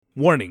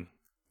Warning.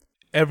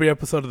 Every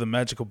episode of the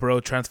Magical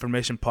Bro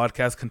Transformation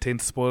Podcast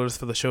contains spoilers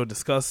for the show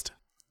discussed,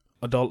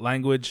 adult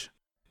language,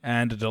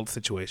 and adult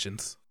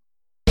situations.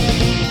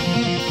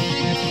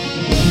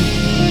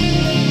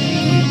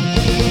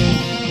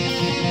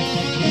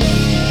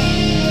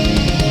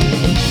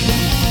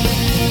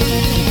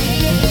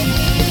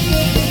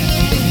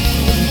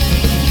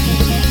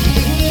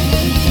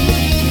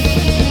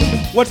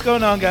 What's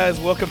going on, guys?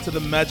 Welcome to the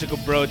Magical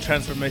Bro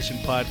Transformation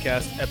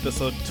Podcast,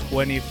 episode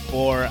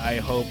 24, I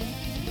hope.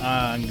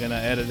 I'm going to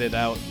edit it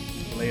out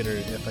later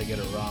if I get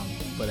it wrong,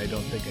 but I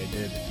don't think I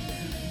did.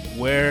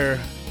 Where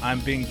I'm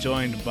being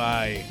joined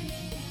by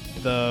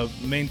the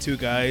main two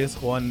guys,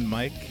 Juan and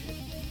Mike,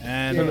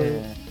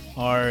 and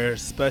our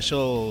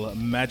special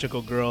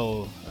magical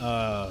girl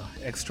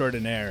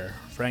extraordinaire,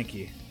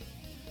 Frankie.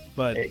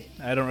 But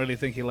I don't really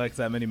think he likes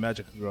that many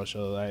magical girl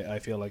shows. I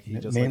feel like he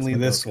just mainly likes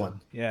this one.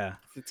 Yeah,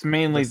 it's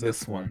mainly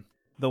this one.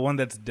 The one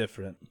that's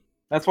different.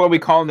 That's why we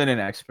called it an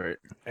expert.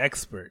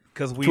 Expert,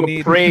 because we to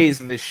need appraise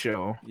this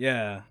show.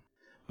 Yeah,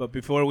 but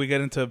before we get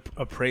into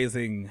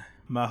appraising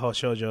Maho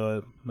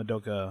Shoujo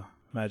Madoka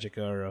Magica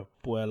or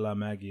Puella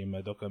Magi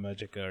Madoka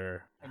Magica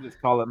or I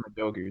just call it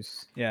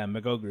Madogers. Yeah,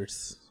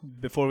 Magogers.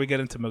 Before we get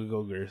into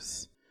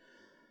Magogers,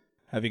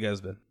 how have you guys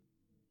been?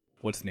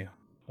 What's new?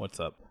 What's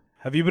up?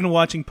 Have you been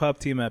watching Pop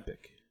Team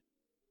Epic?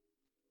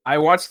 I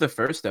watched the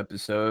first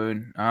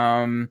episode.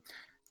 Some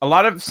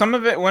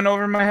of it went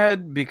over my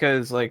head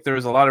because like there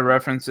was a lot of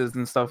references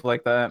and stuff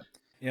like that.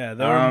 Yeah,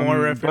 there were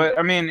more references. But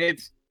I mean,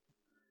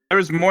 there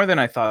was more than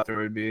I thought there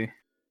would be.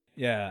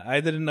 Yeah,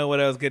 I didn't know what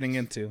I was getting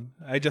into.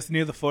 I just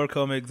knew the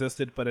 4-koma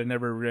existed, but I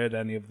never read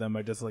any of them.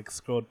 I just like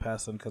scrolled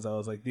past them because I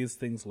was like, these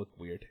things look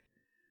weird.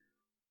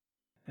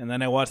 And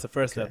then I watched the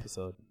first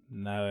episode.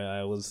 Now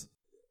I was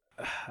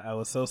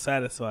so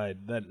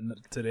satisfied that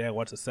today I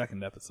watched the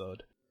second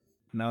episode.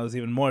 And I was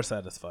even more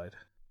satisfied.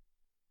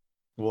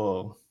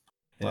 Whoa.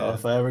 Yeah. Well,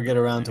 if I ever get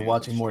around to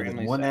watching more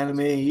than one anime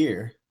a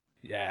year.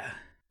 Yeah.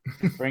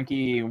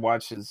 Frankie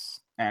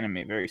watches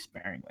anime very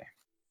sparingly.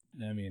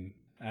 I mean,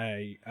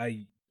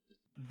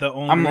 the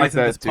only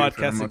reason this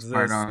podcast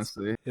exists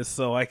is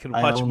so I can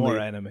watch more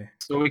anime.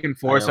 So we can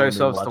force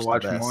ourselves to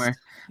watch more.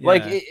 Yeah.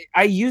 Like,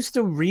 I used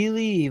to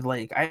really,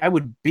 like, I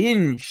would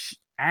binge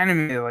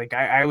anime. Like,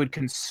 I would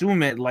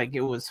consume it like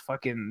it was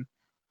fucking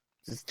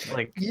just,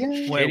 like,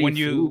 when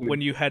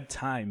you had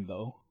time,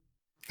 though.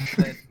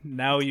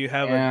 now you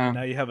have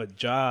a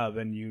job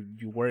and you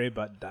worry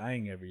about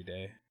dying every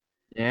day.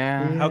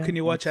 Yeah. How can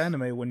you watch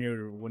anime when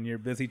you're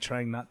busy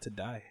trying not to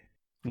die?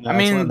 No, I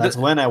mean, that's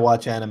when I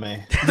watch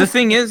anime. The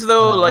thing is,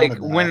 though, like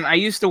when I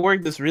used to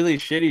work this really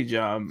shitty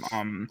job,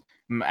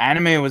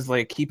 anime was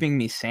like keeping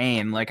me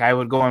sane. Like I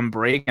would go on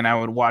break and I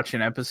would watch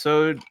an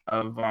episode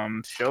of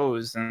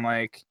shows, and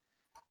like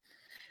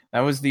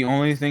that was the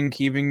only thing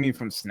keeping me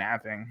from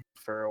snapping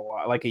for a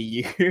while, like a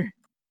year.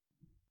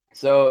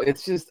 So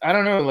it's just, I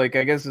don't know, like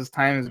I guess as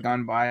time has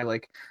gone by,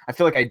 like I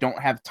feel like I don't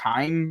have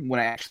time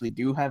when I actually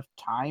do have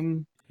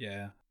time.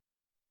 Yeah.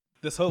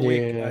 This whole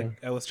week,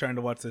 I was trying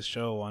to watch this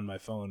show on my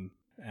phone,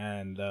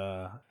 and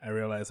I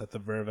realized that the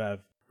VRV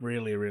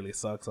really, really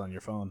sucks on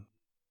your phone.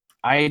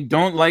 I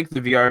don't like the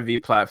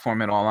VRV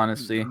platform at all,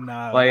 honestly.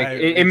 Nah, like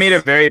it made a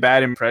very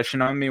bad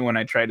impression on me when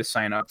I tried to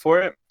sign up for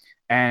it,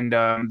 and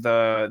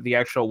the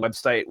actual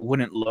website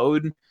wouldn't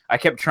load. I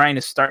kept trying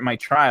to start my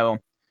trial,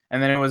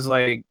 and then it was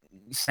like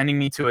sending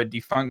me to a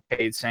defunct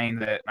page saying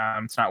that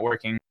it's not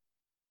working.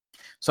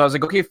 So I was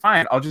like, okay,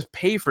 fine, I'll just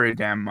pay for a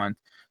damn month.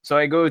 So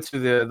I go to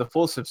the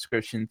full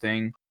subscription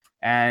thing,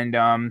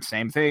 and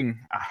same thing.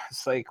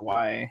 It's like,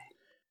 why?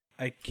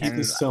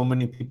 Because so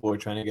many people are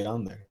trying to get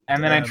on there.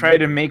 And then I tried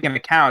to make an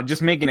account,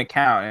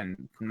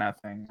 and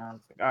nothing. I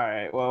was like, all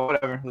right, well,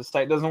 whatever. The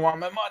site doesn't want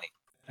my money.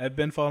 I've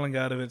been falling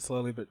out of it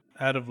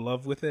out of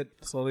love with it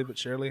slowly but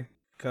surely.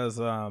 Because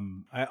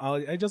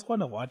I just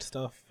want to watch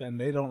stuff, and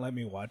they don't let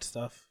me watch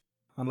stuff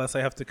unless I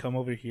have to come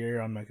over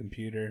here on my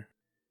computer.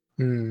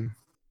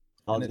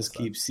 I'll just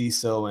keep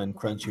CISO and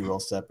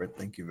Crunchyroll separate.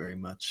 Thank you very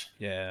much.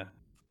 Yeah.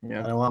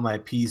 I don't want my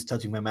peas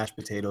touching my mashed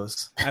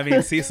potatoes. I mean,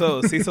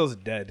 CISO's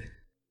dead.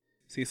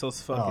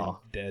 CISO's fucking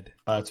dead.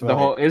 That's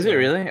right. Is it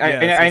really?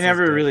 Yeah, I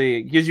never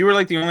really, because you were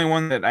like the only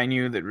one that I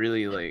knew that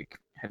really like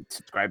had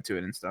subscribed to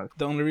it and stuff.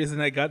 The only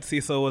reason I got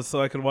CISO was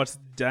so I could watch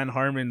Dan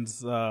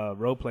Harmon's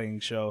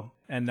role-playing show,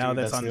 and now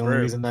that's on the only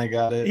VRV. reason I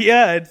got it.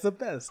 Yeah, it's the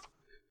best.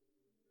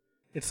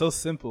 It's so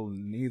simple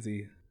and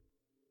easy.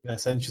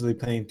 Essentially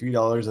paying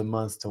 $3 a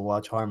month to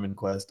watch Harmon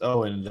Quest.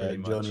 Oh, and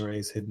Jonah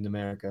Ray's Hidden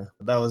America.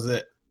 But that was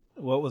it.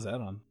 What was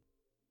that on?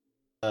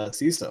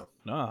 CISO.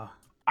 Nah.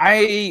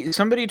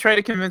 Somebody tried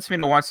to convince me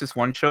to watch this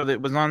one show that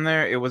was on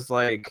there. It was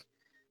like,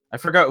 I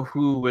forgot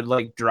who would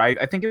like drive.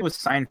 I think it was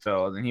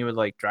Seinfeld, and he would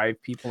like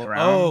drive people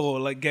around. Oh,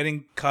 like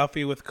getting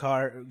coffee with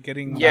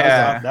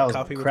that was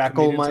coffee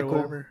Crackle, with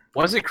Michael.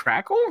 Was it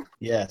Crackle?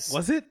 Yes.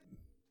 Was it?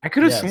 I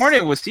could have sworn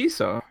it was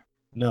CISO.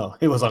 No,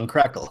 it was on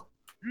Crackle.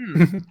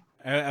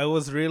 I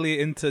was really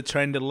into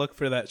trying to look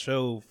for that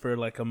show for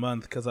like a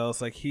month because I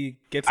was like, he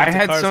gets I into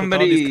had cars with all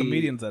somebody- these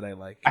comedians that I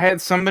like. I had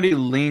somebody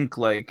link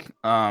like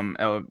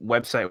a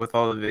website with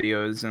all the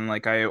videos, and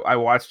like I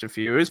watched a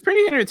few. It was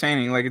pretty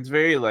entertaining. Like it's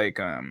very like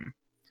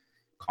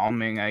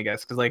calming, I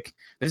guess, because like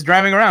it's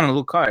driving around in a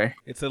little car.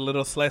 It's a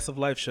little slice of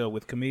life show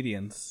with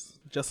comedians,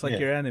 just like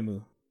your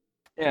anime.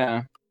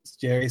 Yeah, It's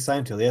Jerry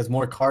Seinfeld. He has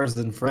more cars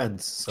than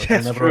friends. So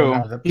That's he'll never true.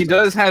 run out of He episodes.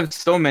 does have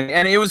so many,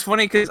 and it was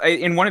funny because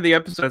in one of the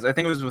episodes, I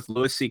think it was with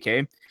Louis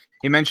C.K.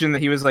 He mentioned that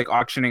he was like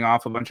auctioning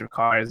off a bunch of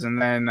cars,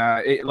 and then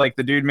like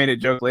the dude made a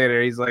joke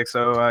later. He's like,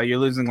 "So you're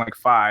losing like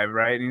 5,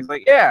 right?" And he's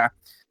like, "Yeah."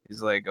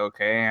 He's like,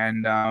 "Okay,"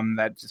 and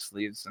that just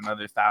leaves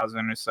another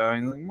 1,000 or so.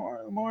 And he's like,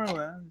 "More or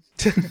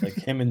less." Like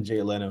him and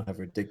Jay Leno have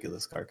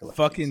ridiculous car collections.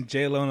 Fucking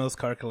Jay Leno's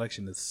car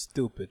collection is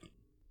stupid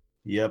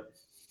Yep.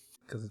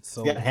 because it's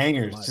so He's got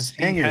hangers, much. just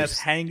He has hangers.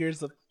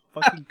 hangers of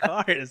fucking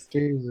cars.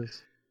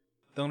 Jesus.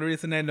 The only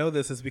reason I know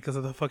this is because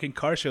of the fucking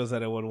car shows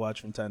that I would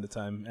watch from time to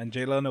time, and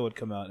Jay Leno would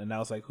come out, and I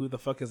was like, "Who the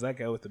fuck is that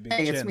guy with the big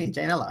Hey, chin?" it's me,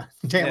 Jay Leno.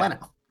 Jay Yeah.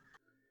 Leno.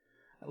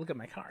 Look at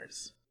my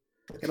cars.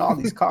 Look at all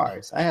these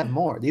cars. I have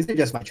more. These are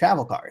just my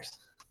travel cars.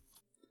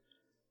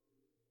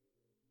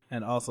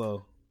 And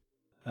also,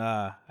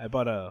 I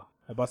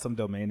bought some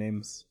domain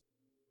names,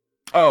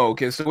 Oh,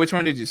 okay. So which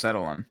one did you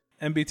settle on?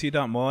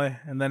 mbt.moy,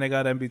 and then I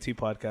got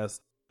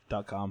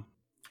mbtpodcast.com.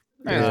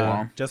 As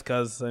well. Just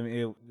because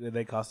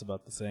they cost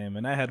about the same,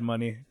 and I had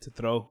money to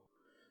throw,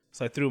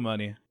 so I threw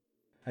money.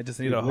 I just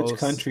need a Which host.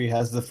 country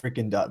has the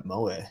freaking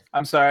 .moe?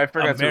 I'm sorry, I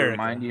forgot to America.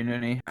 remind you,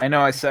 Noonie. I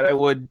know I said I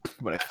would,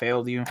 but I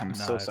failed you. I'm No,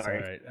 so it's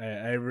sorry.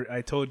 all right.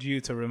 I told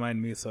you to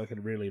remind me so I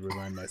could really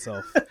remind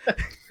myself.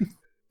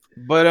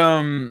 But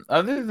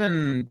other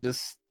than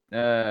just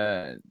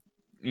doing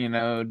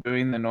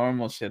the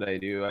normal shit I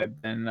do,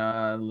 I've been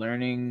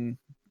learning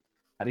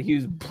how to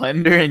use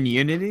Blender and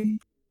Unity,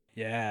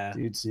 Yeah.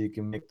 Dude, so you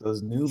can make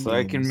those new so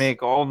I can memes.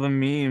 make all the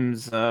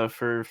memes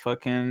for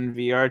fucking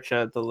VR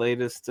chat, the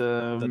latest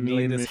The meme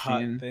latest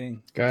hot machine.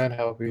 thing. God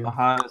help you. The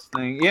hottest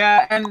thing.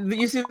 Yeah, and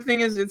you see the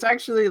thing is, it's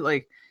actually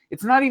like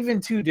it's not even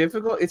too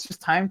difficult. It's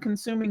just time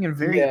consuming and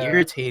very Yeah.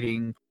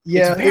 irritating.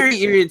 Yeah, it's very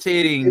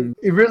irritating.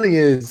 It really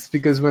is,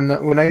 because when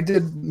I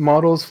did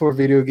models for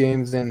video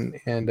games and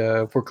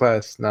for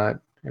class, not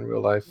in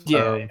real life.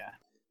 Yeah.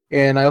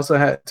 And I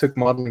also took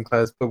modeling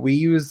class, but we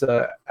used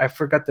I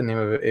forgot the name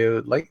of it.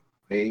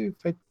 Lightwave,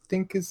 I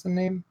think is the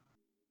name.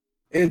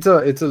 It's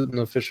an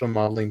official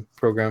modeling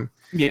program.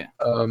 Yeah.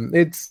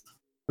 It's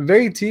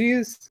very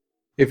tedious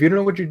if you don't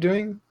know what you're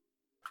doing.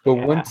 But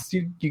Yeah. once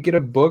you get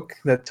a book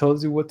that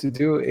tells you what to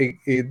do,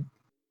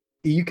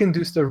 you can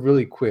do stuff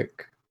really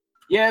quick.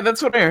 Yeah,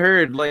 that's what I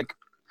heard. Like,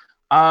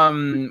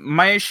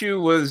 my issue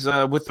was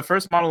with the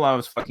first model I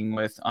was fucking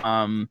with.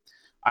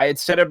 I had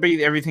set up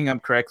everything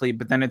up correctly,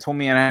 but then it told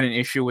me I had an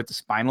issue with the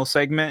spinal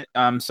segment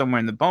somewhere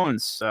in the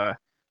bones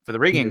for the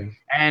rigging.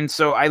 And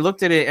so I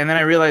looked at it, and then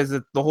I realized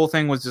that the whole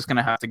thing was just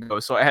gonna have to go.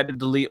 So I had to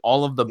delete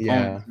all of the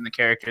bones in the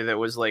character that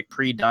was like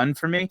pre-done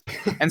for me.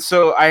 And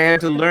so I had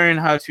to learn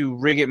how to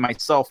rig it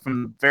myself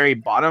from the very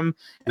bottom.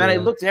 And then I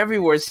looked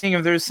everywhere, seeing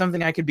if there was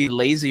something I could be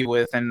lazy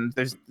with, and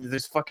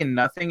there's fucking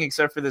nothing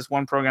except for this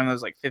one program that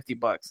was like $50.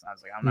 And I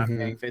was like, I'm not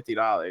paying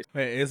 $50.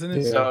 Wait, isn't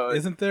it? Yeah.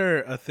 Isn't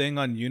there a thing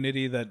on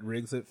Unity that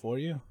rigs it for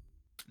you?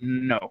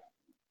 No.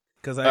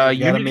 Because You gotta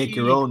Unity- make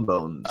your own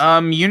bones.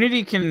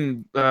 Unity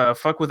can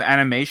fuck with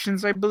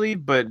animations, I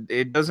believe, but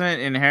it doesn't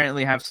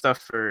inherently have stuff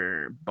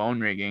for bone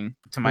rigging,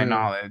 to my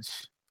knowledge.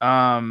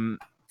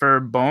 For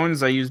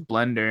bones, I use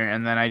Blender,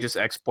 and then I just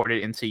export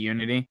it into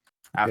Unity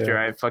after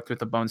I fucked with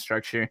the bone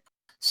structure.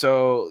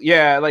 So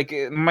yeah, like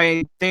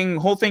my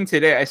whole thing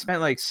today, I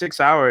spent like 6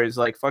 hours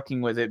like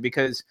fucking with it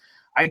because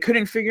I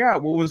couldn't figure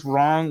out what was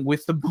wrong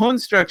with the bone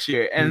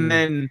structure, and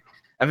then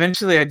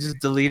eventually I just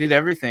deleted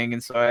everything,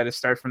 and so I had to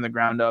start from the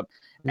ground up.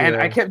 And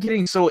I kept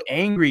getting so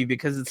angry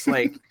because it's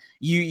like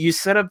you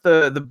set up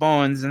the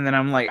bones, and then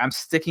I'm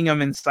sticking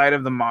them inside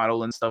of the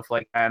model and stuff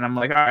like that, and I'm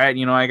like, all right,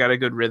 I got a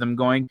good rhythm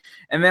going,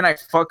 and then I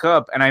fuck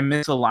up and I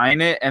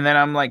misalign it, and then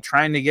I'm like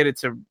trying to get it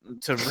to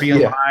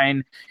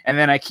realign, and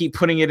then I keep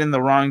putting it in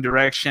the wrong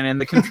direction,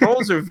 and the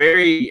controls are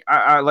very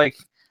like,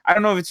 I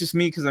don't know if it's just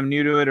me because I'm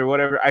new to it or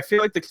whatever. I feel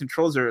like the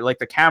controls are like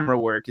the camera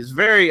work is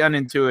very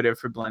unintuitive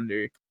for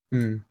Blender.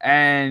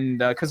 And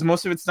because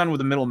most of it's done with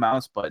the middle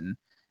mouse button,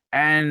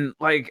 and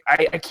like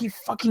I keep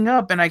fucking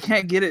up and I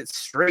can't get it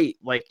straight,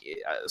 like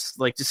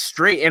just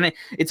straight, and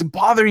it's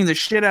bothering the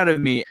shit out of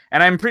me.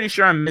 And I'm pretty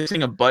sure I'm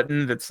missing a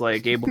button that's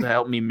like able to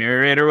help me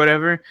mirror it or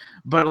whatever.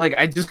 But like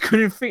I just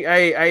couldn't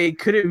I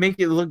couldn't make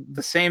it look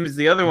the same as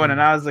the other one,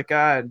 and I was like,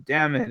 God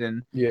damn it!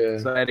 And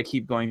so I had to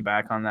keep going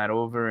back on that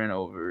over and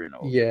over and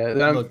over.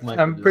 Yeah,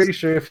 I'm pretty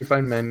sure if you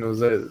find manuals,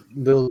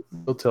 they'll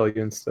tell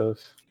you and stuff.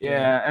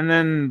 Yeah, and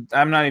then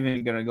I'm not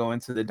even gonna go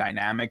into the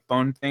dynamic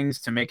bone things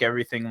to make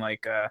everything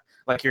like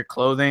your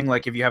clothing,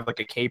 like if you have like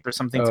a cape or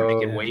something to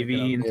make it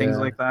wavy and things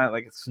like that.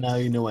 Like it's now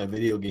you know why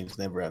video games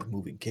never have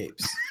moving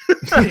capes.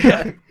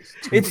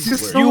 It's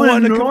just so You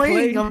wanna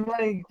annoying. complain? I'm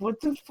like, what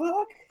the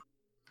fuck?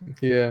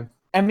 Yeah,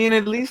 I mean,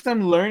 at least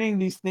I'm learning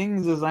these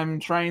things as I'm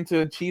trying to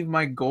achieve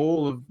my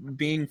goal of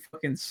being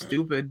fucking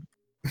stupid.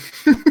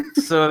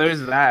 So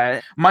there's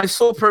that. My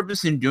sole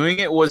purpose in doing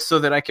it was so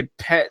that I could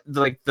pet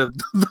like the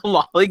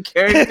lolly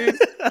characters.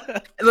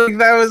 Like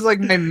that was like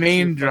my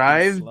main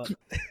drive.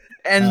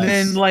 And Nice.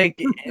 then like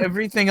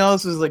everything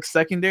else is like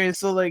secondary.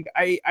 So like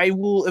I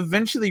will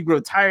eventually grow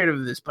tired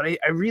of this, but I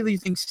really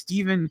think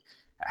Steven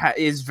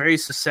is very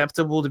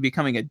susceptible to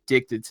becoming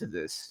addicted to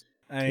this.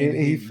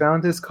 He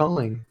found his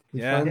calling. He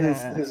found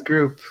his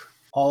group.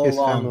 All his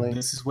along, family.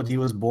 this is what he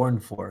was born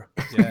for.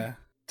 Yeah.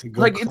 To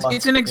go Like cluck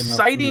it's an in a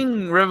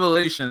exciting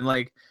revelation,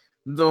 like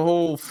the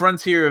whole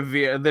frontier of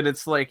VR, that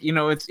it's like, you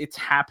know, it's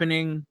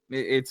happening,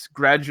 it's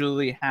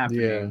gradually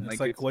happening. Yeah. It's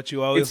like what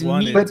you always it's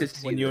wanted neat to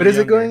see. when you were But is it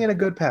younger. going in a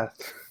good path?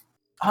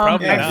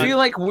 Probably I not. feel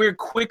like we're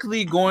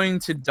quickly going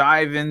to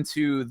dive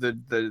into the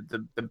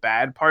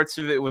bad parts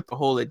of it with the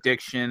whole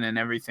addiction and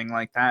everything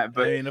like that.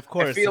 But I mean, of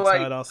course, feel that's like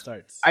how it all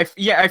starts. I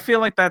feel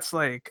like that's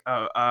like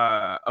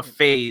a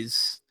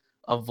phase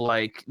of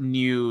like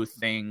new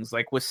things,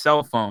 like with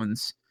cell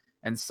phones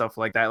and stuff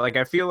like that. Like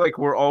I feel like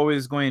we're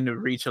always going to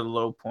reach a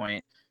low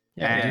point,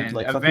 Yeah, dude, and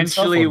like fucking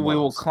eventually cell phone we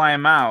will bombs.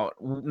 climb out,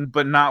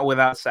 but not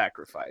without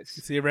sacrifice.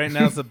 See, right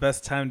now is the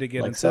best time to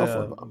get Like cell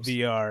phone into bombs.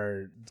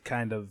 VR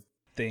kind of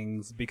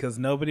things because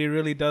nobody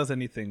really does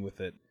anything with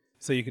it.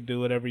 So you can do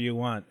whatever you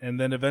want. And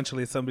then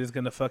eventually somebody's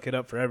going to fuck it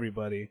up for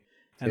everybody.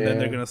 And then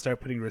they're Yeah. going to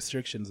start putting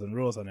restrictions and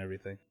rules on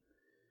everything.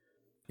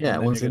 Yeah, And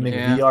then once they you're make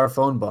gonna- VR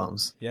phone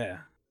bombs. Yeah.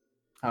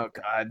 Oh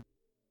God.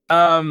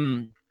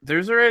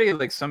 There's already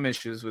like some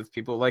issues with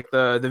people like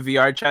the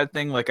VR chat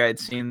thing. Like I had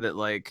seen that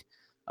like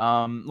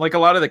a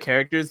lot of the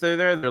characters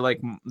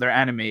they're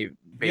anime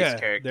based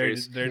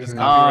characters. They're just Mhm.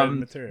 copyrighted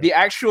material. The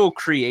actual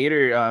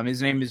creator,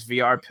 his name is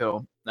VR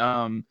Pill.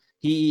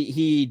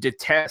 He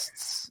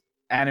detests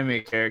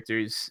anime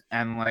characters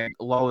and like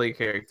lolly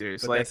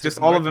characters, But like that's his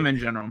just all of them market.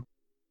 in general.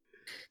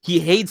 He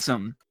hates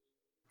them,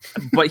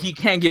 but he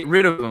can't get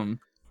rid of them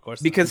Of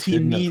course, because he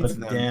Shouldn't have needs put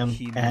the them. damn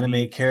He anime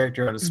needs-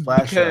 character on a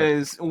splash art.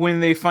 Because when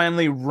they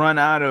finally run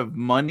out of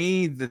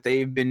money that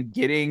they've been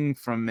getting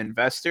from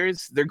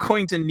investors, they're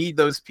going to need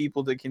those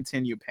people to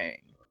continue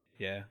paying.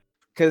 yeah.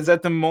 Because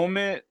at the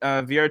moment,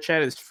 VR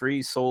chat is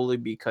free solely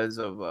because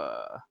of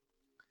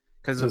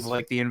Just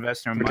like the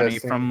investor money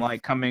protesting. from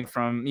like coming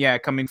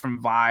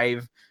from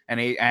Vive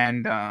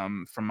and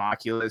from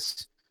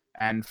Oculus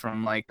and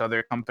from like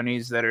other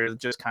companies that are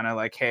just kind of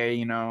like, hey,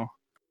 you know.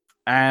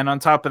 And on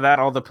top of that,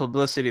 all the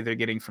publicity they're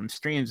getting from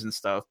streams and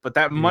stuff. But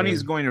that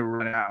money's Yeah. going to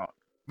run out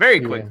very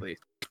Yeah. quickly.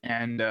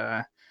 And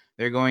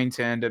they're going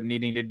to end up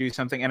needing to do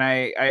something. And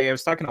I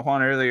was talking to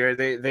Juan earlier.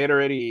 They had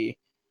already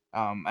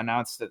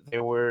announced that they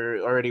were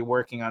already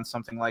working on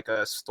something like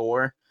a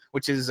store,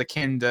 which is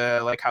akin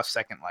to like how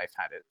Second Life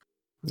had it.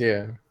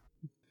 Yeah.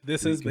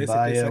 This You is can basically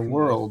buy Second Life.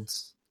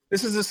 worlds.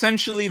 This is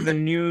essentially the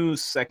new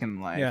Second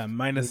Life. Yeah,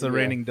 minus the Yeah.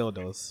 raining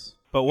dildos.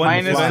 But one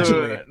Minus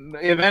eventually,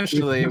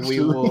 eventually we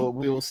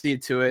will see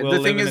to it. we'll the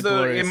live thing in is a though,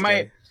 it glorious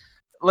might day.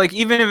 like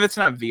even if it's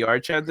not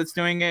VR chat that's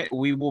doing it,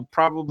 we will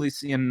probably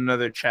see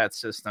another chat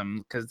system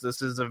because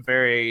this is a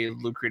very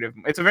lucrative.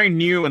 It's a very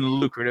new and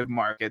lucrative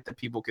market that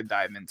people could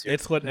dive into.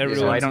 It's what So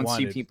everyone's I don't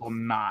wanted. see people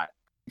not.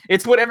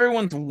 It's what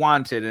everyone's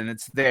wanted, and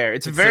it's there.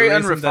 It's It's very the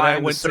reason that I unrefined.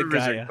 The went to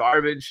servers Gaia. are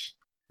garbage.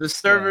 The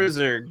servers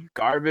are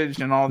garbage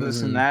and all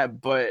this Mhm. and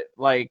that, but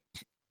like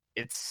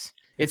it's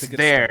It's a good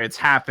there. start. It's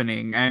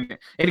happening, and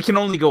it can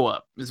only go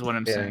up. Is what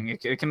I'm Yeah. saying.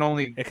 It can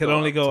only It could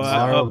only go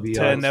Tomorrow up VR to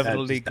chat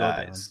inevitably just go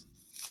down. dies.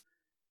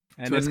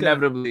 And to it's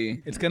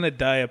inevitably. gonna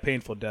die a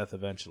painful death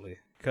eventually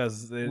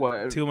because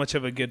What? too much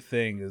of a good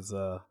thing is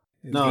No,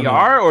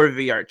 VR or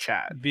VR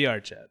chat. VR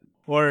chat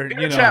or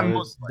VR you know chat No,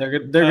 most they're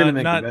gonna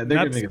make not- they're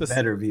not gonna make a speci-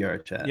 better VR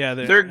chat. yeah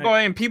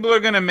People are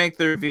gonna make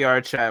their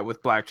VR chat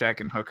with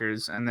blackjack and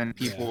hookers, and then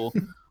people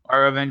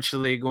are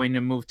eventually going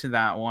to move to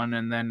that one,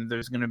 and then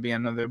there's gonna be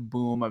another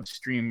boom of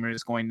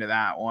streamers going to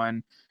that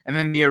one, and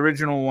then the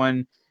original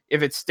one,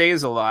 if it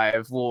stays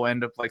alive, will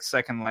end up like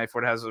Second Life,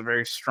 where it has a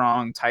very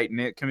strong, tight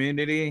knit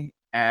community,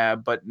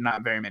 but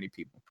not very many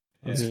people.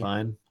 That's Mhm.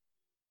 fine.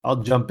 I'll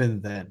jump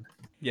in then.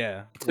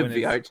 yeah To when,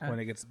 VR chat. when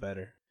it gets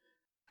better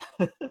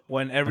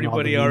when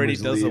everybody the already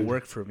boomers does the leave.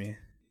 work for me.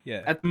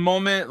 Yeah. At the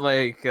moment,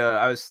 like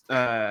I was,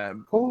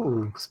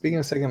 Oh, speaking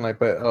of Second Life,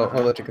 but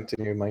I'll let you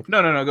continue, Mike.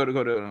 no,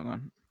 go.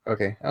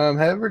 Okay. Have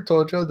I ever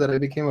told you that I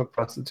became a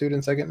prostitute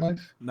in Second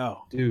Life?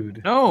 No.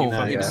 Dude. No, Nah,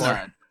 fucking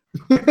yeah.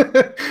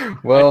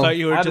 not. Well, I thought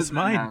you were How just does that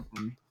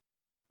mine.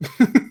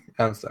 happen?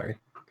 I'm sorry.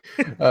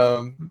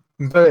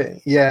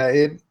 But yeah,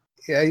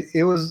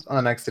 it was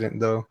on accident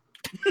though.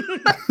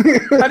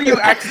 How do you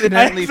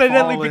accidentally fall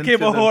became into a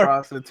the whole whore.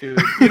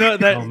 prostitute? You know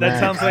that Oh, that man.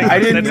 sounds like I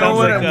didn't that know sounds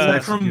what like, it was uh,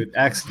 from- Dude,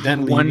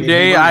 accidentally. One made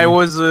day me I money.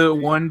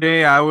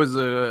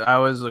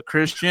 was a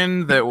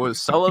Christian that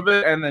was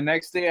celibate, and the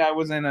next day I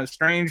was in a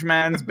strange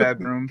man's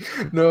bedroom.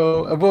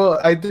 No, well,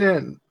 I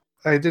didn't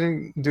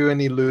do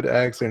any lewd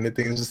acts or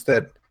anything. It's just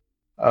that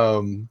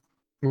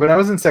when I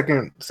was in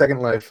Second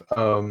Life,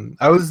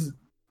 I was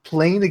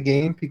playing the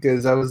game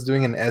because I was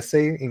doing an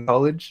essay in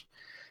college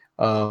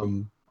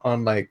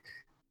on like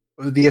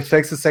the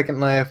effects of Second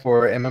Life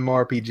or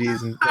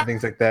MMORPGs and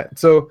things like that.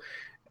 So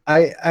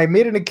I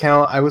made an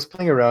account. I was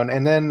playing around,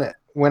 and then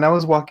when I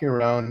was walking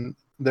around,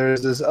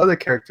 there's this other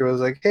character who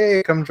was like,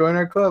 "Hey, come join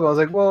our club." I was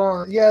like,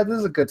 "Well, yeah, this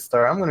is a good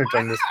start. I'm gonna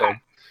join this club."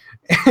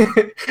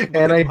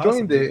 And I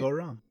joined it. Go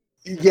wrong?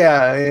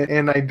 Yeah,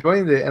 and I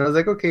joined it, and I was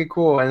like, "Okay,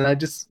 cool." And I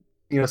just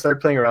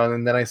started playing around,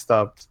 and then I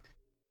stopped.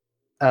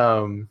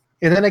 And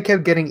then I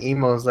kept getting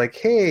emails like,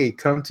 "Hey,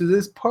 come to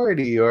this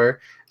party,"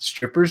 or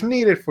 "Strippers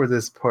needed for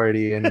this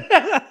party," and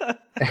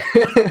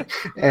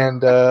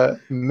and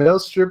male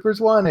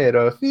strippers wanted,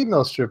 or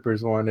female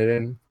strippers wanted,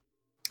 and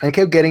I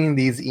kept getting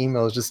these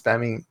emails just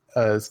spamming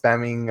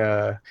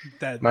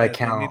my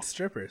account. Need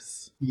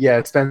strippers.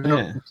 Yeah,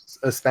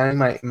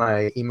 spamming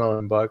my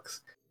email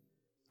inbox.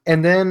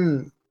 And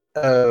then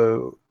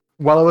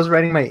while I was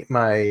writing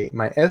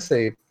my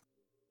essay,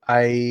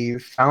 I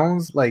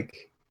found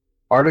like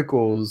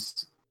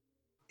articles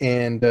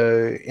and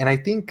I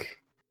think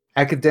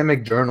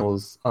academic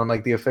journals on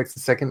like the effects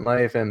of Second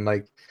Life and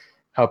like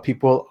how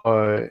people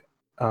are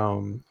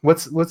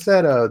what's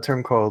that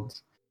term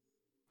called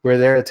where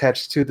they're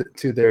attached to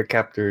their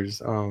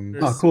captors. Oh,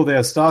 cool! They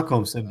have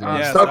Stockholm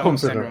syndrome. Stockholm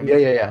syndrome.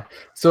 Yeah.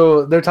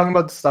 So they're talking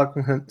about the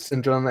Stockholm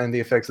syndrome and the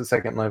effects of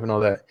Second Life and all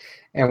that.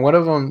 And one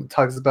of them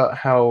talks about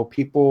how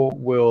people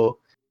will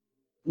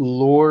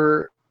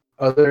lure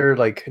other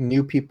like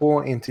new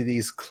people into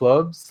these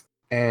clubs,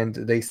 and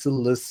they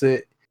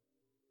solicit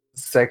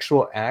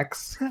sexual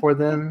acts for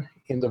them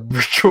in the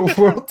virtual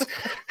world.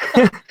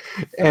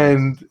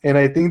 and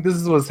I think this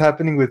is what's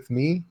happening with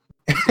me.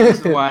 This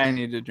is why I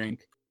need to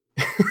drink.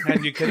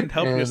 And you couldn't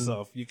help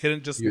yourself. You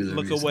couldn't just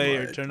look away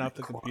or turn off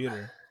the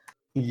computer.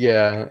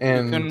 Yeah,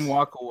 and you couldn't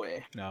walk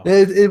away. No.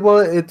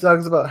 It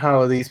talks about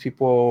how these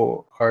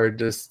people are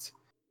just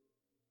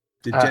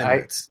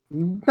degenerates.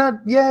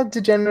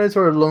 Degenerates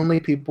or lonely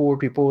people, or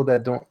people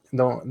that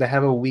that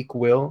have a weak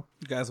will.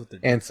 Guys with their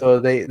and so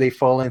they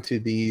fall into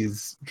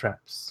these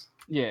traps.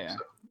 Yeah.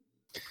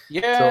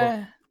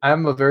 So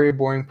I'm a very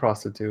boring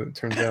prostitute, it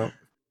turns out.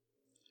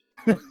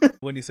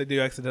 When you said you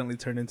accidentally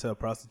turned into a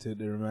prostitute,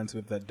 it reminds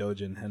me of that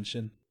Dojin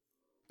Henshin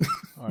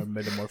or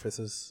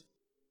Metamorphosis.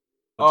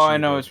 Oh, I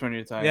know which one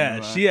you're talking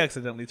about. Yeah, she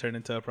accidentally turned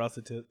into a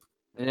prostitute.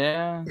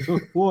 Yeah.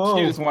 Whoa.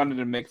 She just wanted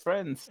to make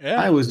friends.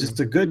 Yeah. I was just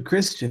a good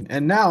Christian,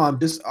 and now I'm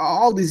just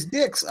all these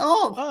dicks.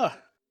 Oh,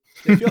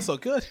 it feels so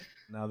good.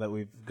 Now that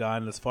we've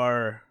gone as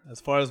far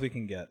as we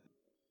can get.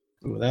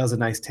 Ooh, that was a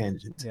nice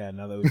tangent. Yeah,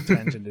 now that we've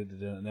tangented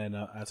it, and then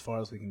as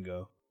far as we can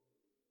go,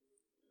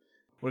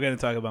 we're going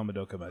to talk about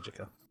Madoka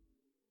Magica.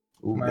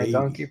 Ooh, my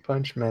donkey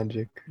punch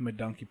magic. My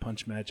donkey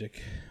punch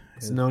magic.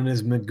 It's known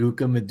as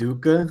Maguka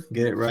Maduka.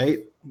 Get it right?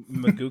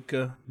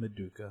 Maguka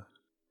Maduka.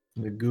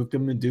 Maguka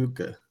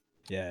Maduka.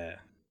 Yeah.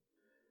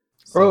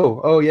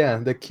 Oh yeah.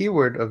 The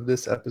keyword of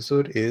this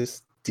episode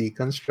is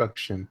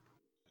deconstruction.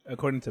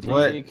 According to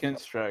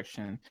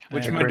deconstruction,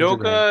 which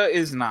Madoka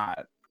is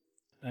not,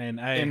 in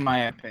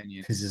my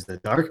opinion. This is the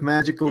dark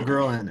magical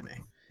girl anime.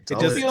 It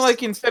does feel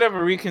like instead of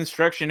a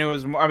reconstruction, it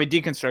was more. I mean,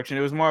 deconstruction.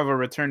 It was more of a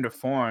return to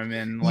form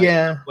and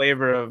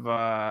flavor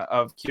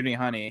of Cutie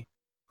Honey.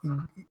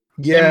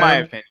 Yeah, in my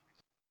opinion.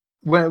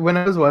 When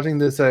I was watching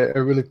this, I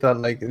really thought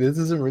like this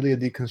isn't really a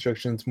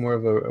deconstruction; it's more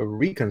of a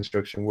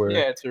reconstruction. Where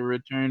it's a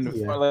return to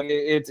form. Like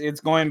it's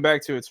going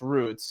back to its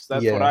roots.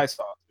 That's what I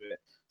saw to it.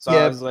 So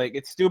I was like,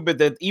 it's stupid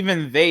that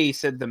even they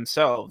said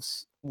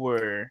themselves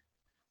were.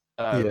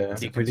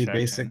 It's a pretty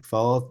basic,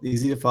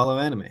 easy to follow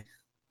anime.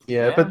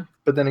 Yeah,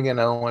 but then again,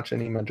 I don't watch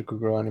any magical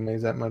girl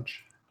animes that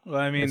much. Well,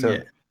 I mean,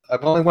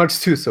 I've only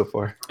watched 2 so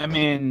far. I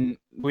mean,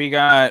 we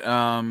got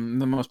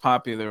the most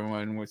popular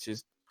one, which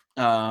is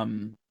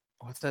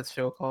what's that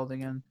show called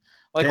again?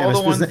 Like all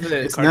the ones that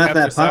it's not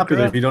that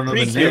popular if you don't know the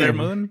name. Sailor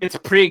Moon. It's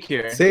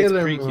Precure.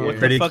 Sailor Moon. What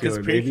the fuck is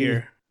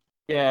Precure?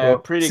 Yeah,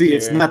 Pretty See,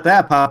 it's not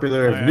that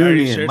popular if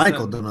Noonie and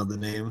Michael don't know the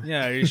name.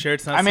 Yeah, are you sure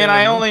it's not? I mean,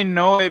 I only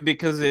know it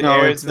because it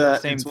airs in the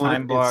same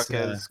time block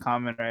as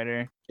Kamen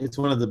Rider. It's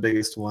one of the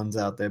biggest ones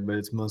out there, but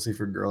it's mostly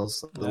for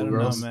girls. I don't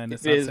know, man.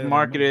 It is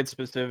marketed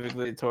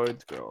specifically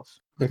towards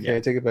girls. Okay,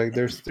 I take it back.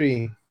 There's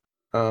 3,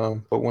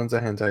 but one's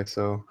a hentai.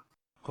 So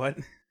what?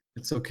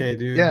 It's okay,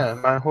 dude. Yeah,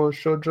 my whole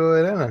shoujo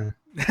Elena.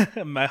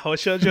 My whole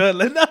shoujo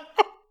Elena.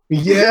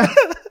 Yeah.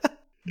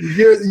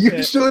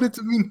 You showed it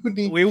to me,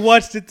 Noonie. We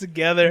watched it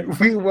together.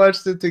 We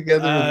watched it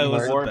together. It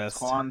was the best.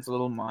 Kwan's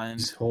little mind.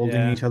 Just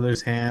holding each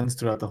other's hands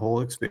throughout the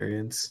whole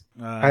experience.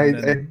 I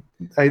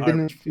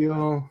didn't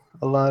feel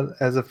a lot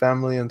as a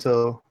family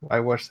until I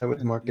watched that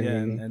with Mark and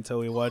Noonie. Until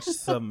we watched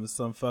some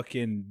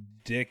fucking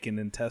dick and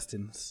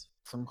intestines.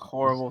 Some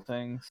horrible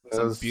things.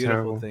 Some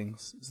beautiful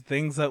things.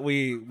 Things that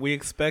we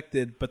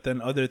expected, but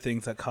then other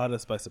things that caught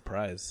us by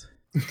surprise.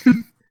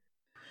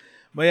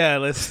 But yeah,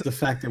 the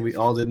fact that we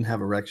all didn't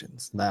have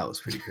erections. That was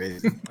pretty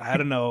crazy. I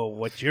don't know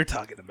what you're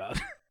talking about.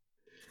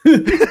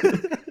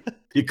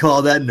 You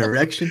call that an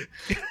erection?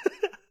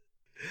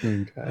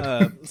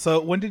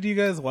 So when did you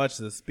guys watch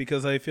this?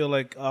 Because I feel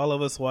like all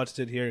of us watched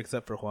it here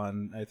except for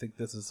Juan. I think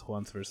this is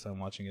Juan's first time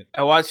watching it.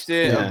 I watched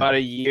it about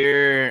a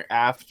year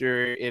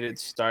after it had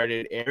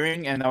started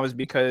airing, and that was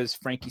because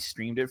Frankie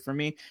streamed it for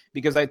me,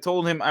 because I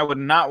told him I would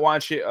not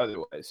watch it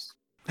otherwise.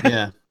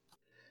 Yeah.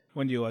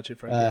 When do you watch it,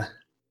 Frankie?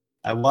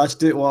 I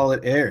watched it while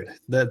it aired.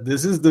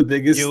 This is the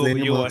biggest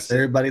thing amongst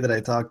everybody that I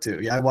talked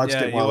to. Yeah, I watched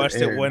it while it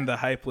aired. You watched it when the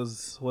hype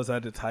was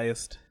at its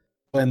highest.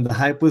 When the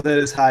hype was at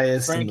its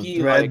highest, Frankie, and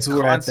the threads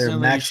were at their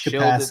max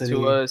capacity. It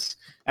to us,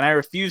 and I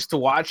refused to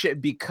watch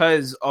it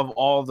because of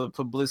all the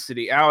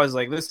publicity. I was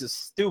like, "This is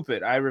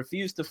stupid." I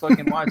refused to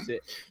fucking watch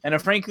it. And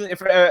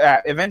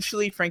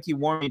eventually, Frankie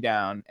wore me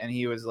down, and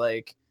he was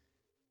like,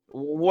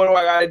 "What do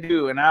I gotta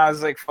do?" And I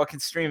was like,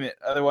 "Fucking stream it.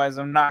 Otherwise,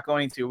 I'm not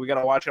going to. We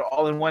gotta watch it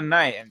all in one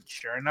night." And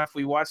sure enough,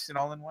 we watched it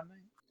all in one night.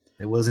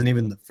 It wasn't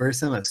even the first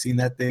time I've seen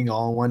that thing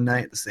all in one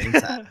night at the same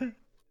time.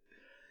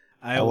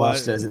 I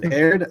watched it as it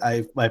aired.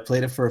 I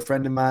played it for a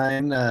friend of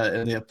mine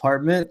in the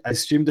apartment. I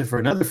streamed it for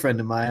another friend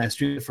of mine. I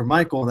streamed it for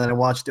Michael, and then I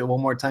watched it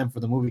one more time before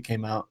the movie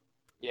came out.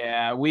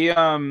 Yeah,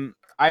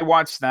 I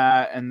watched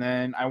that, and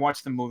then I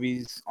watched the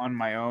movies on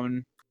my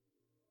own.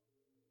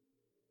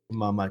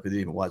 Mom, Michael didn't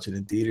even watch it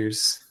in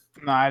theaters.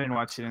 No, I didn't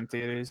watch it in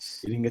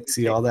theaters. You didn't get to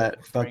see all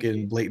that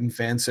fucking blatant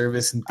fan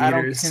service in theaters.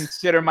 I don't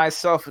consider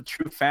myself a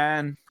true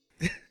fan.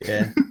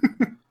 Yeah.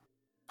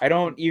 I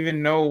don't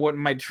even know what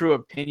my true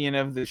opinion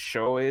of the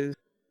show is.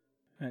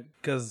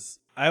 Because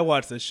I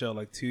watched this show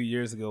like 2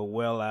 years ago,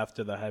 well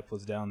after the hype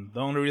was down. The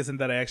only reason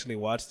that I actually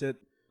watched it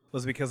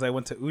was because I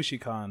went to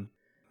Ushicon,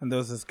 and there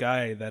was this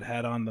guy that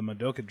had on the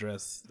Madoka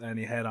dress, and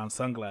he had on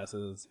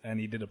sunglasses, and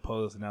he did a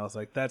pose, and I was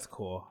like, that's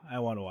cool. I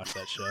want to watch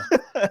that show.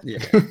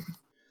 Yeah.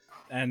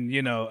 And,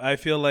 I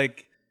feel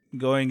like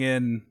going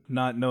in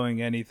not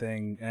knowing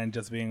anything and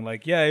just being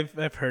like, yeah,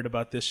 I've heard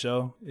about this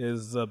show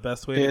is the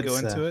best way to go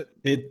into it.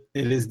 It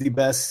is the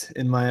best,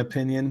 in my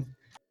opinion.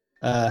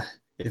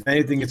 If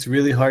anything, it's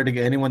really hard to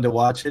get anyone to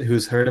watch it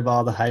who's heard about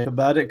all the hype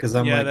about it, because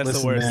I'm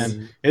listen,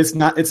 man, it's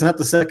not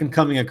the second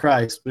coming of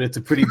Christ, but it's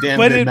a pretty damn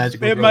good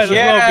Magical Girl show.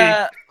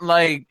 Yeah,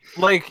 like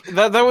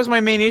that was my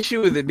main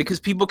issue with it, because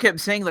people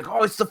kept saying like,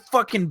 oh, it's the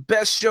fucking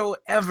best show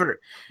ever,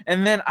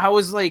 and then I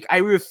was like, I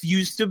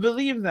refused to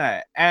believe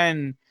that,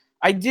 and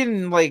I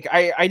didn't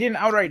I didn't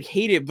outright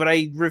hate it, but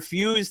I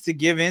refused to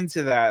give in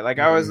to that. Like,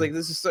 I was like,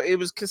 this is so. It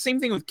was same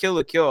thing with Kill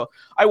la Kill.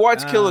 I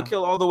watched Kill la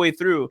Kill all the way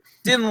through.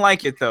 Didn't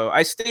like it though.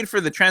 I stayed for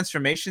the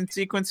transformation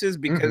sequences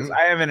because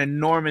I have an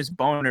enormous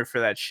boner for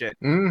that shit.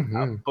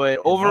 But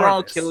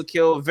overall, Kill la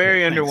Kill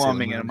very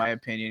underwhelming in my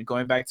opinion.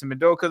 Going back to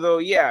Madoka though,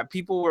 yeah,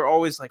 people were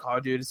always like, oh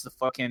dude, this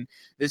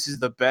is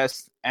the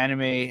best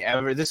anime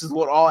ever. This is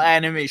what all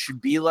anime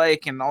should be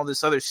like, and all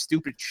this other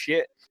stupid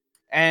shit.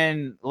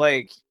 And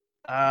like,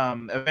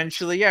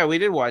 eventually, yeah, we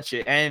did watch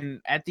it,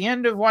 and at the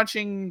end of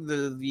watching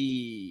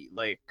the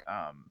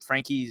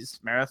Frankie's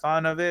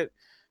marathon of it,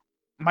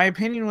 my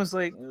opinion was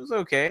like, it was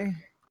okay.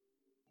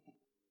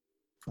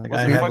 Like, it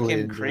wasn't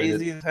fucking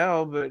crazy as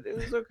hell, but it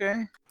was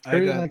okay. I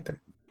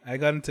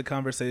got into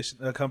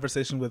a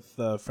conversation with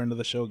a friend of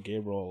the show,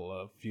 Gabriel,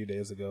 a few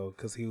days ago,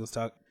 because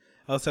I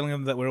was telling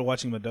him that we were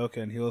watching Madoka,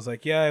 and he was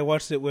like, yeah, I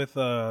watched it with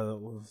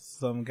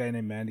some guy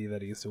named Mandy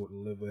that he used to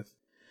live with.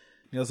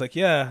 He was like,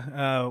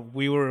 yeah,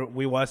 we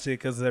watched it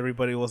because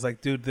everybody was like,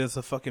 dude, this is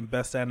the fucking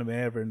best anime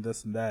ever and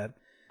this and that.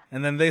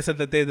 And then they said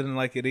that they didn't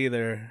like it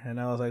either.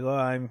 And I was like,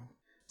 well,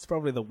 it's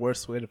probably the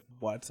worst way to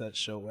watch that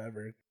show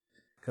ever.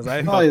 Because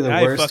the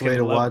worst way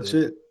to watch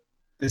it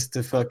is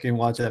to fucking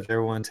watch it after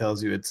everyone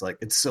tells you it's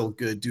so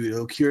good, dude.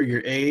 It'll cure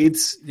your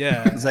AIDS.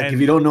 Yeah. It's like, if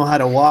you don't know how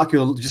to walk,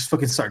 you'll just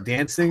fucking start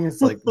dancing.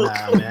 It's like,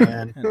 nah,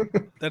 man.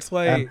 That's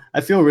why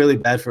I feel really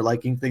bad for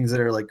liking things that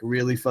are like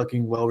really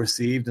fucking well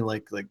received and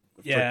like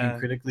fucking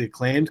critically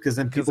acclaimed, because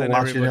then people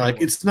watch it and they're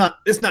like, it's not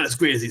as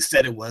great as he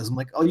said it was. I'm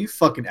like, oh, you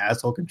fucking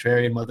asshole,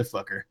 contrarian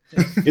motherfucker.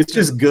 It's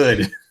just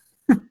good.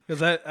 Because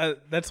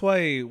that's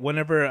why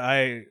whenever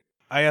I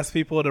ask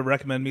people to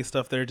recommend me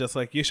stuff, they're just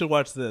like, you should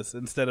watch this,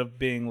 instead of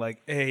being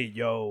like, hey,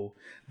 yo,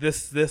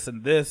 this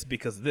and this,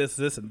 because this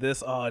and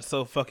this, oh, it's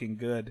so fucking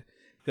good.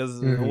 Because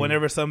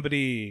whenever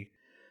somebody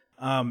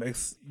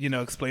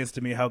explains to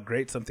me how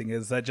great something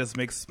is, that just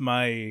makes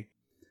my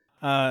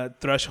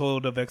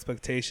threshold of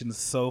expectations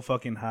so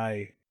fucking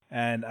high,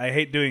 and I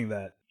hate doing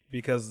that,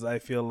 because I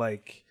feel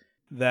like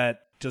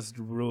that just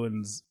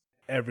ruins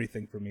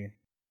everything for me,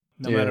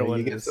 no matter what.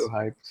 You get so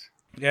hyped.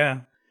 Yeah,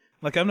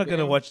 like, I'm not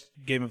gonna watch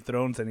Game of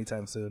Thrones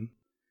anytime soon.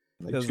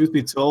 Like, truth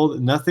be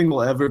told, nothing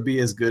will ever be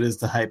as good as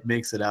the hype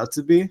makes it out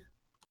to be.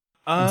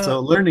 So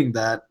learning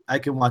that, I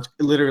can watch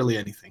literally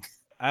anything.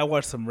 I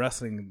watched some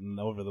wrestling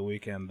over the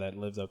weekend that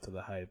lives up to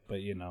the hype, but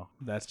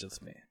that's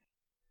just me.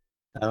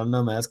 I don't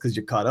know, man. That's because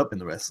you're caught up in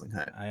the wrestling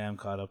hype. I am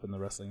caught up in the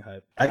wrestling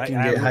hype. I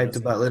can get hyped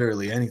about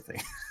literally anything.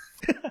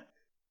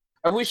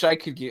 I wish I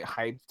could get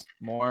hyped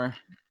more.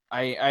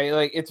 I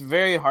like it's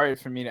very hard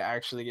for me to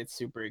actually get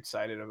super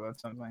excited about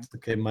something.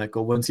 Okay,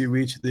 Michael. Once you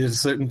reach there's a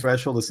certain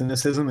threshold of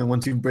cynicism, and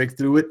once you break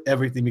through it,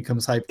 everything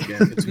becomes hype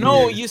again. It's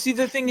No, weird. you see,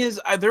 the thing is,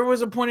 there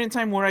was a point in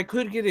time where I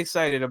could get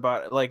excited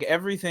about like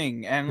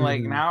everything, and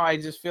like now I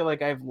just feel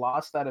like I've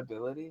lost that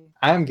ability.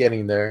 I'm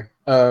getting there.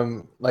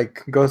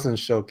 Like Ghost in the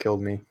Shell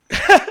killed me.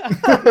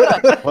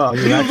 Wow,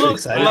 you're actually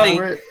excited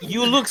for it?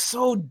 You look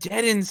so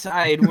dead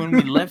inside when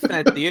we left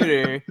that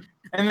theater.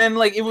 And then,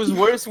 like, it was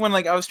worse when,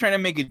 like, I was trying to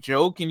make a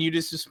joke and you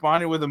just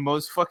responded with the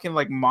most fucking,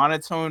 like,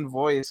 monotone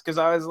voice. Because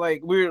I was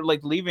like, we were,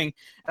 like, leaving.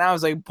 And I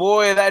was like,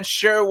 boy, that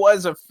sure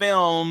was a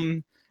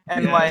film.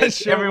 And, Yeah, like,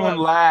 sure everyone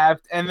was.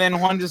 laughed. And then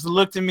Juan just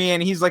looked at me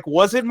and he's like,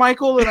 was it,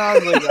 Michael? And I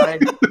was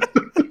like,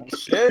 He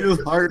shit. was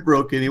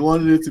heartbroken. He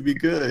wanted it to be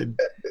good.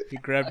 He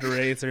grabbed a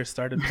razor,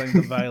 started playing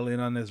the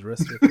violin on his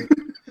wrist with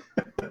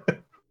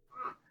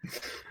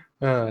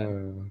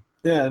it.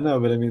 Yeah, no,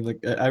 but I mean, like,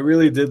 I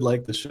really did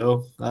like the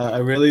show. I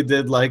really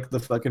did like the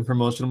fucking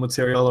promotional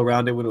material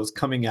around it when it was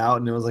coming out,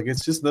 and it was like,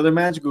 it's just another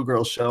Magical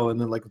Girl show, and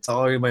then like, that's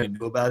all everybody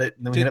knew about it.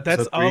 And then we Dude, had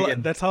that's episode all. 3,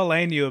 and That's all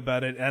I knew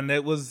about it, and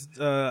it was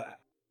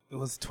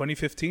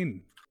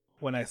 2015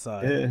 when I saw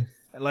it. yeah,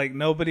 Like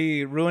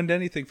nobody ruined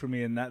anything for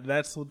me, and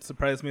that's what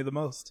surprised me the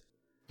most.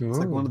 it's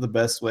like one of the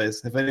best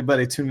ways. If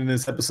anybody tuned in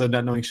this episode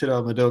not knowing shit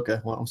about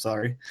Madoka, well, I'm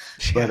sorry,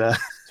 but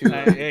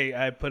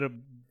I put a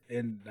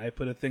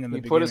thing in the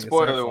You beginning. put a it's our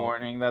spoiler fault.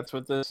 warning. That's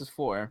what this is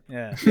for.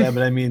 Yeah. yeah,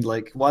 but I mean,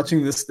 like,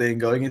 watching this thing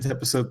going into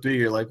episode 3,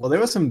 you're like, well, there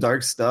was some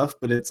dark stuff,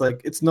 but it's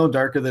like it's no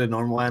darker than a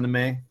normal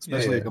anime,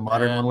 especially like a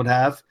modern one would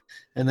have.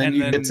 And then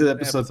you get to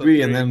episode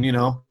 3, and then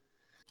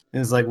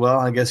it's like, well,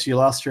 I guess you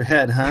lost your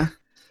head, huh?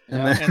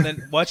 And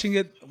then watching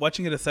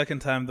it a second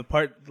time,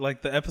 the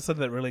episode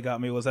that really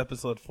got me was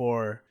episode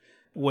 4,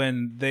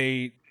 when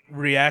they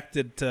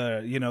reacted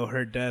to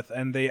her death,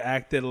 and they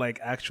acted like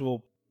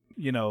actual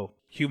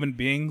human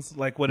beings,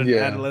 like what an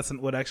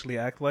adolescent would actually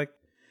act like.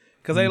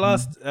 Because I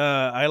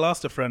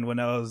lost a friend when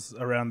I was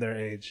around their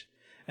age,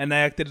 and I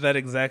acted that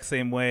exact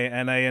same way,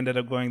 and I ended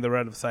up going the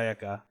route of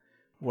Sayaka,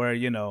 where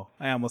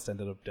I almost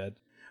ended up dead,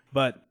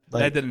 but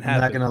that didn't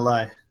happen. I'm not gonna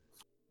lie.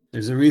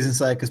 There's a reason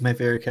Sayaka's my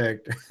favorite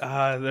character.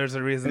 There's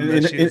a reason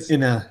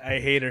that I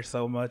hate her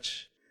so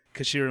much,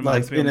 because she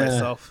reminds me of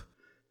myself.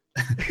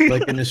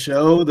 Like in a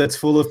show that's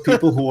full of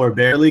people who are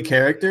barely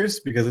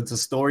characters because it's a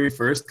story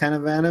first kind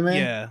of anime.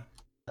 Yeah.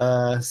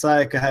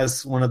 Sayaka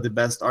has one of the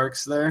best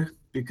arcs there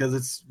because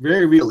it's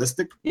very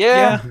realistic.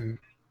 Yeah.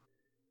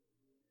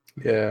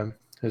 Yeah.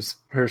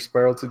 Her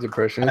spiral to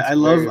depression. I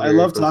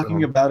love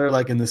talking about her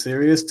like in the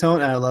serious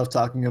tone, and I love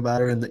talking about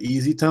her in the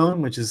easy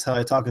tone, which is how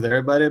I talk with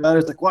everybody about her.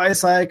 It's like, why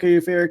is Sayaka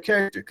your favorite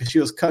character? Because she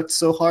was cucked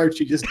so hard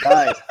she just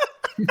died.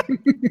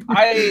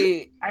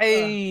 I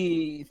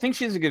think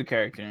she's a good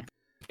character.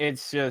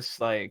 It's just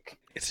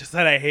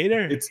that I hate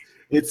her.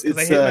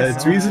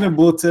 It's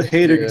reasonable to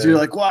hate her because you're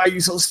like, why are you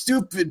so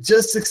stupid?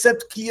 Just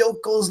accept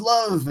Kyoko's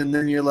love. And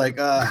then you're like,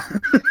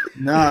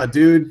 nah,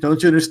 dude,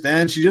 don't you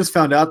understand? She just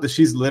found out that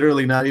she's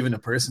literally not even a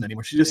person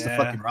anymore. She's just a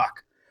fucking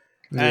rock.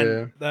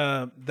 And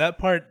that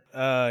part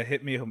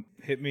hit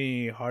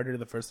me harder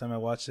the first time I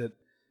watched it,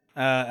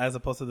 as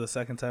opposed to the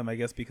second time, I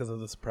guess, because of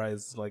the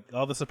surprise. Like,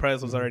 all the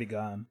surprise was already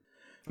gone.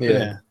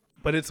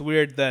 But it's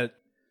weird that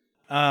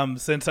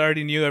since I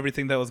already knew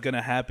everything that was going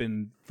to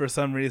happen, for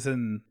some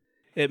reason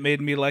it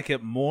made me like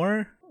it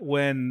more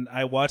when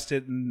I watched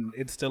it, and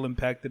it still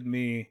impacted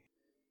me.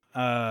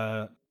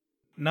 Not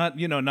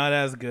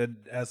as good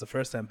as the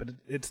first time, but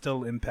it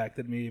still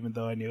impacted me, even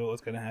though I knew it was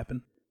going to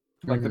happen.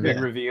 Like the big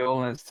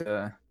reveal as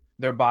to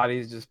their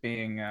bodies just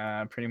being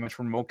pretty much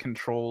remote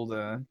controlled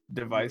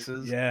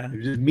devices. Yeah,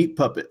 they're just meat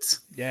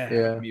puppets.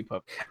 Yeah. Meat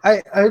puppets.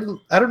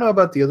 I don't know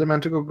about the other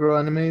Magical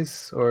Girl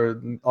animes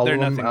or all of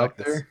them out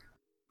there. This.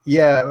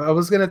 Yeah, I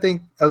was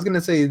gonna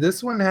say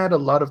this one had a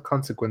lot of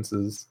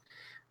consequences.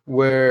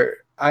 Where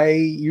I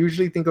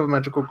usually think of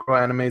Magical Girl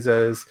animes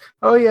as,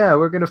 oh yeah,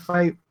 we're gonna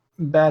fight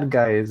bad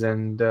guys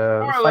and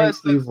fight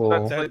evil.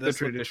 That's like the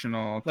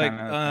traditional kind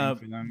of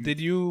thing for them. Did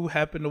you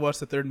happen to watch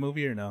the third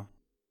movie or no?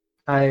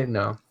 I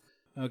know.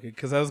 Okay,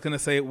 because I was gonna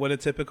say what a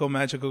typical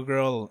Magical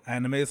Girl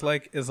anime is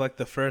like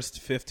the first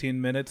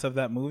 15 minutes of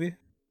that movie.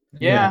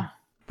 Yeah.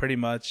 Pretty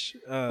much.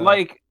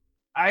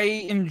 I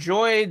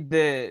enjoyed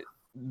the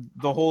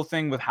whole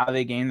thing with how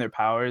they gain their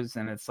powers,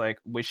 and it's like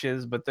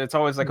wishes, but it's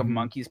always like a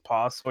monkey's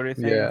paw sort of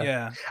thing.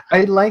 Yeah.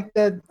 I like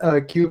that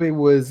Kyubey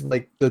was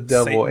like the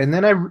devil, Satan.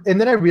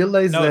 and then I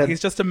realized that he's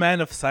just a man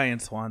of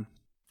science, Juan.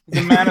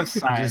 He's a man of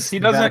science. He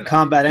doesn't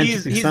combat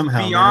entropy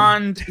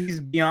somehow. He's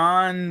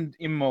beyond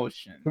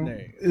emotion.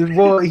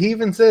 Well, he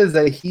even says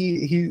that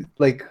he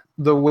like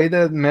the way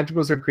that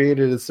magicals are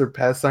created is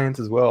surpass science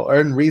as well,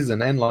 or in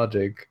reason and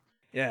logic.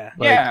 Yeah,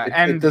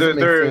 and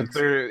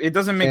it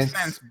doesn't make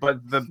sense,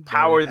 but the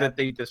power that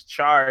they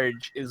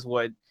discharge is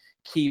what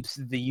keeps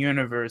the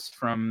universe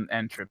from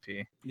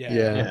entropy.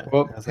 Yeah.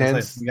 Well,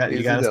 hence, you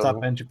gotta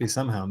stop entropy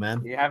somehow,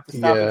 man. You have to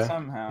stop it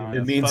somehow.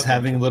 It means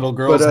having little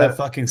girls have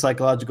fucking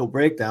psychological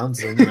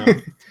breakdowns,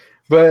 and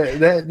But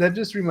that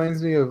just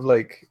reminds me of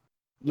like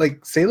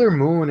like Sailor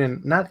Moon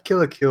and not Kill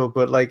la Kill,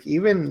 but like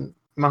even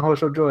Mahou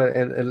Shoujo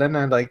and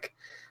Elena, like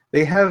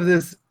they have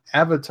this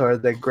avatar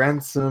that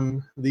grants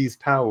them these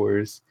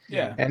powers.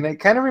 Yeah. And it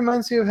kind of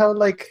reminds you of how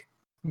like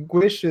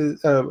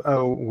witches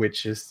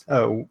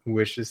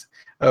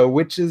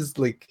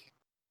like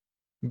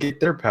get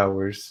their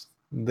powers.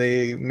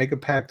 They make a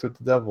pact with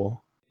the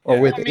devil or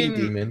with a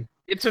demon.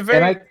 It's a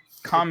very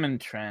common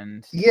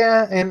trend.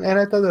 Yeah, and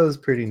I thought that was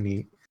pretty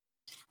neat.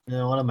 You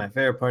know, one of my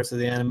favorite parts of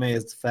the anime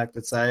is the fact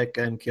that Sayaka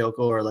and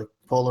Kyoko are like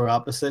polar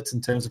opposites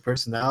in terms of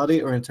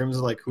personality or in terms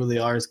of like who they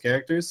are as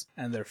characters.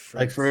 And they're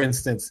friends. Like for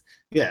instance,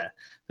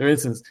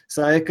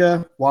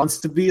 Sayaka wants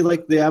to be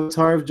like the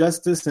avatar of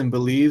justice and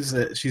believes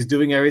that she's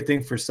doing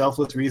everything for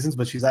selfless reasons,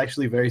 but she's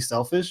actually very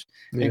selfish.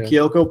 Yeah. And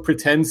Kyoko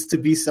pretends to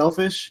be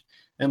selfish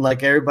and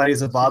like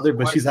everybody's a bother,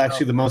 but she's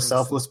actually the most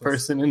selfless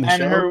person in the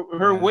show. And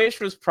her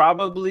wish was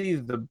probably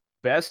the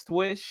best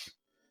wish.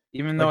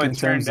 Even though it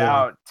turned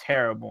out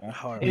terrible.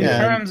 In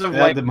terms of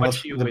like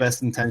the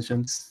best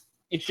intentions.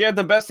 She had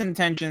the best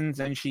intentions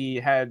and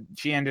she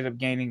ended up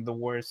gaining the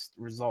worst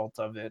result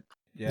of it.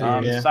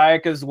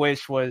 Sayaka's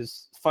wish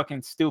was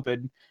fucking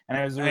stupid, and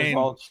as a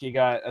result she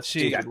got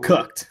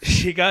cooked.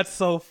 She got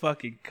so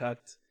fucking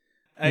cucked.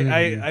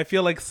 I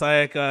feel like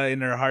Sayaka in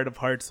her heart of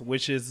hearts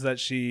wishes that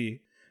she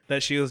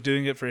was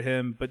doing it for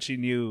him, but she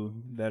knew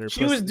that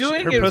she was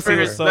doing it for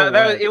her.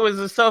 It was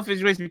a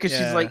selfish wish because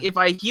she's like, if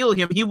I heal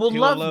him, he will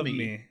love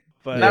me.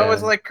 But that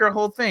was like her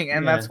whole thing,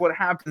 and that's what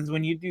happens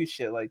when you do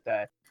shit like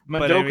that.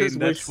 Madoka's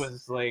wish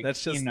was like,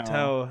 that's just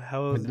how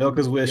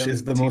Madoka's wish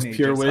is the most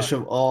pure wish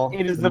of all.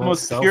 It is the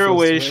most pure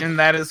wish, and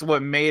that is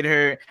what made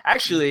her.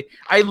 Actually,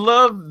 I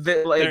love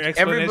that. Like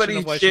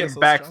everybody's shit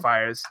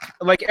backfires.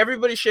 Like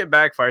everybody's shit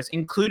backfires,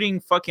 including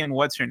fucking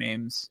what's her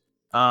name's.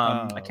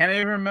 I can't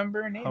even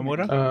remember her name.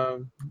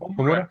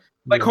 Homura?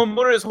 Like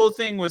Homura's whole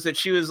thing was that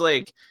she was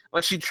like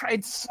she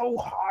tried so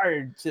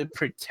hard to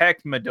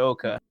protect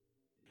Madoka.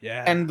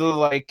 Yeah. And to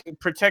like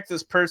protect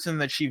this person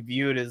that she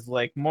viewed as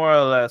like more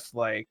or less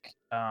like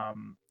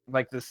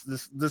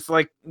this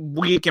like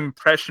weak,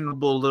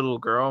 impressionable little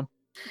girl.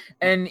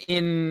 And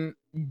in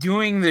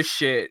doing this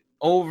shit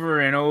over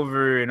and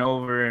over and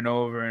over and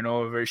over and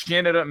over, she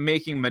ended up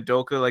making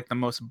Madoka like the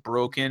most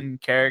broken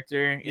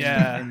character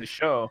in the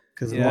show.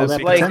 Because all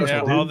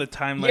the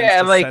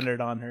timelines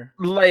centered on her.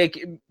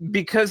 Like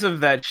because of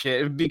that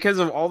shit, because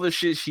of all the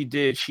shit she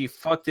did, she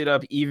fucked it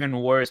up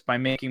even worse by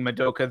making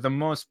Madoka the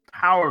most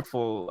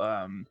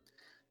powerful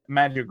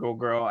magical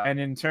girl, and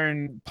in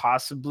turn,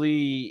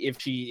 possibly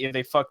if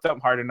they fucked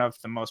up hard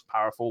enough, the most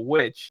powerful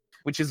witch.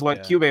 Which is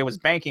what Kyubey was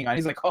banking on.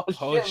 He's like, oh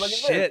shit, look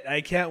at this.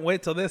 I can't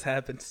wait till this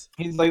happens.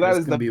 He's like, that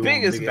is the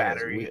biggest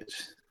battery.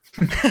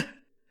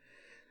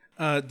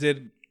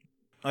 Did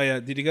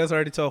you guys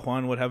already tell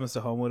Juan what happens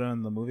to Homura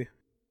in the movie?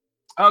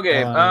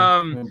 Okay,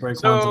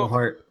 break Juan's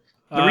heart.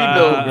 The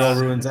rebuild girl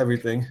ruins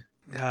everything.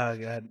 Oh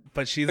god,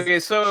 but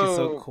she's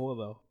so cool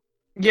though.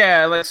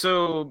 Yeah, like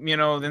so, you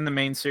know, in the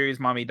main series,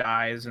 mommy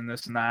dies and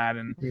this and that,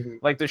 and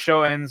like the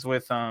show ends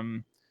with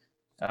Madoka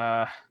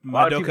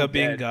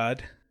being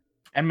God.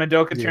 And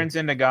Madoka turns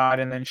into God,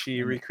 and then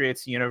she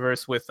recreates the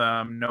universe with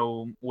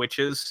no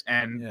witches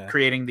and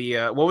creating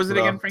the what was it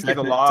again, Frankie?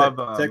 The law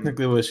of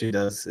technically what she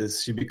does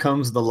is she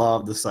becomes the law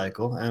of the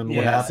cycle, and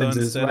what happens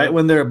is right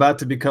when they're about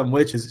to become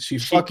witches, she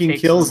fucking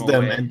kills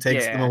them and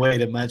takes them away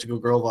to Magical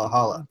Girl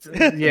Valhalla.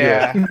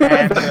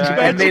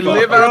 And they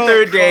live out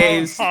their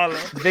days.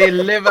 They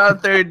live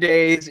out their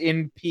days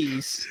in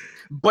peace.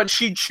 But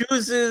she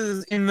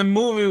chooses, in the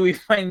movie, we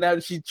find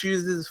out she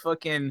chooses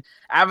fucking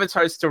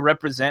avatars to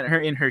represent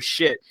her in her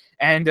shit.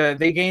 And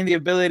they gain the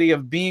ability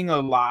of being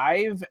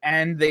alive,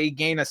 and they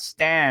gain a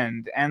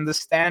stand. And the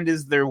stand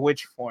is their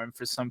witch form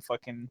for some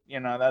fucking, you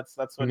know, that's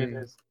what it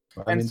is.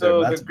 Well, and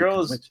so the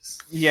girl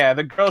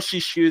she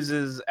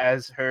chooses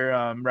as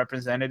her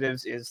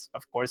representatives is,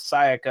 of course,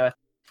 Sayaka.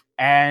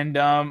 And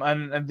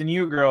the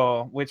new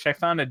girl, which I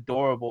found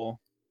adorable.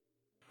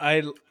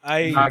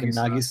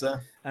 Nagisa.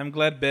 I'm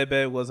glad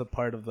Bebe was a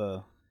part of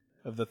the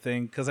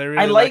thing because I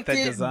really liked that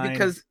design.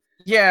 Because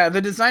the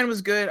design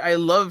was good. I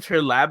loved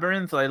her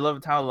labyrinth. I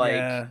loved how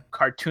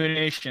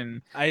cartoonish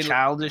and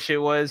childish it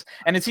was,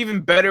 and it's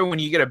even better when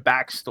you get a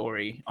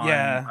backstory on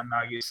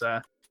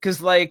Nagisa.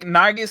 Because like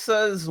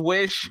Nagisa's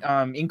wish,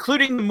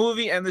 including the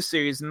movie and the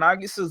series,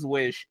 Nagisa's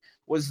wish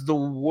was the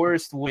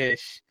worst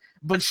wish.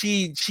 But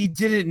she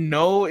didn't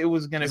know it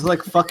was gonna. She's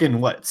like fucking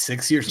what,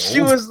 6 years old?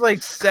 She was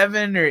like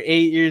 7 or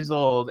 8 years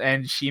old,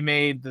 and she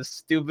made the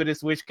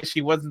stupidest wish because she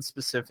wasn't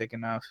specific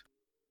enough.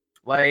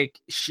 Like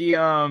she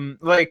in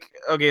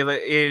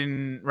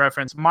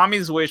reference,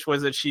 mommy's wish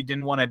was that she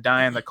didn't want to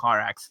die in the car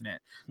accident,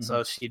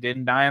 so she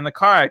didn't die in the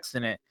car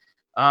accident.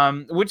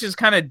 Which is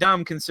kind of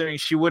dumb considering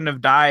she wouldn't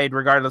have died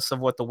regardless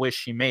of what the wish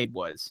she made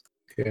was.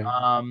 Okay.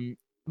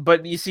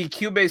 But you see,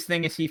 Kyubey's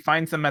thing is he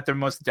finds them at their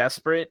most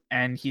desperate,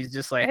 and he's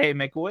just like, "Hey,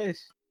 make a wish.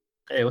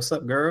 Hey, what's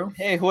up, girl?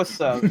 Hey,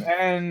 what's up?"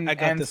 And I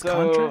got this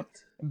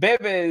contract.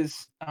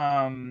 Bebe's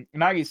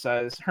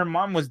Nagisa's her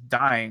mom was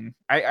dying.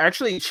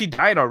 She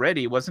died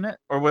already, wasn't it?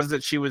 Or was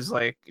it she was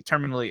like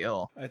terminally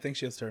ill? I think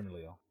she was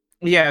terminally ill.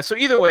 Yeah, so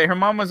either way, her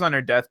mom was on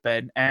her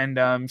deathbed,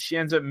 and she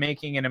ends up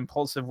making an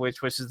impulsive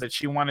wish, which is that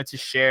she wanted to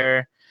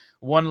share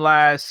one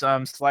last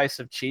slice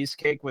of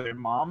cheesecake with her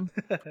mom.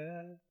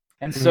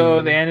 And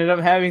so they ended up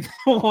having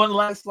one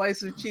last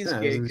slice of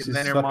cheesecake, and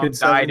then her mom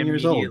died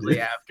immediately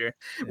after.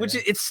 Which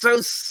it's so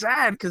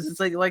sad because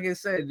it's like I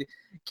said,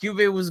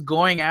 Cube was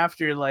going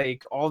after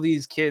like all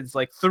these kids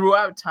like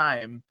throughout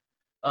time,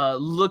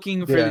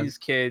 looking for these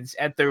kids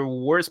at their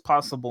worst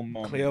possible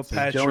moments.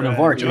 Cleopatra, Joan of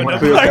Arc,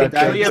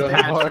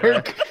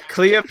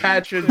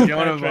 Cleopatra,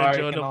 Joan of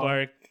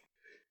Arc,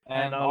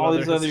 and all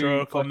these other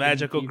historical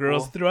magical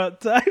girls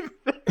throughout time.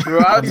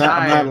 Throughout time.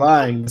 I'm not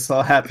lying. This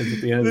all happens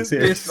at the end of the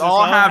series. This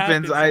all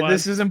happens.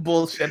 This isn't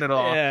bullshit at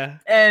all. Yeah.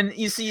 And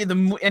you see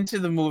into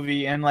the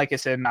movie, and like I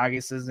said,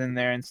 Nagisa's in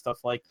there and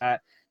stuff like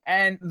that.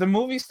 And the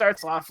movie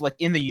starts off like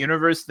in the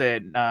universe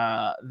that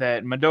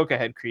Madoka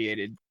had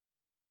created.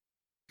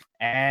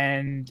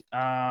 And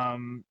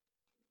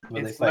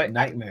When they fight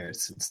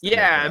nightmares.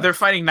 They're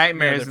fighting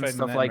nightmares and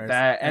stuff like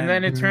that. And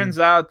then it turns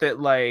out that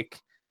like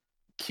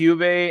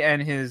Cube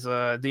and his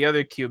the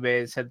other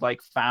Cubes had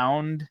like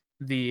found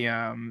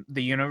the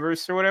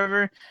universe or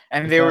whatever,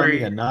 and they were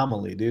the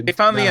anomaly, dude. They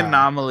found the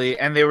anomaly,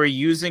 and they were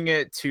using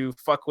it to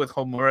fuck with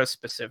Homura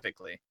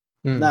specifically.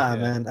 Man,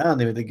 I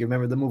don't even think you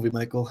remember the movie,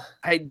 Michael.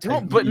 I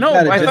don't, but no,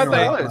 I thought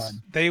that was.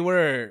 They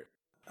were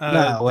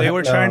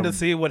trying to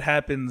see what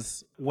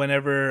happens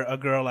whenever a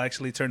girl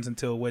actually turns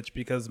into a witch,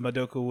 because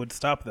Madoka would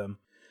stop them.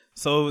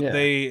 So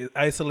they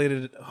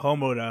isolated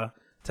Homura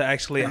to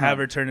actually have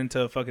her turn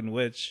into a fucking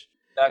witch.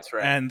 That's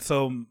right. And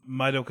so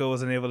Madoka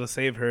wasn't able to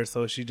save her,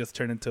 so she just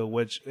turned into a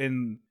witch.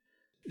 And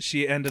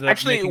she ended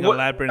up making a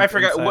labyrinth. I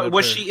forgot.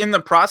 Was she in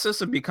the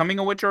process of becoming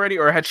a witch already,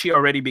 or had she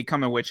already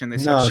become a witch? And they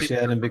said she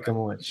hadn't become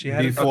a witch. She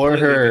hadn't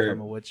become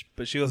a witch,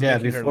 but she was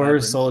before her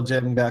soul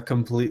gem got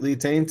completely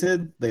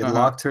tainted. They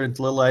locked her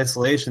into a little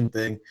isolation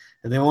thing,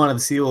 and they wanted to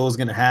see what was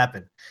going to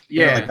happen.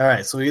 Yeah. Like, all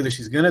right, so either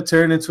she's going to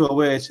turn into a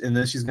witch, and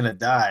then she's going to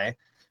die,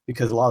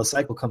 because a lot of the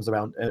cycle comes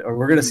around, or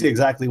we're going to see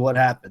exactly what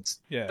happens.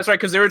 Yeah, that's right,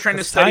 because they were trying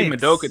to study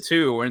Madoka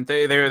too, weren't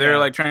they? They were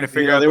like trying to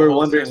figure out. They were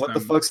wondering what the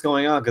fuck's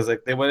going on, because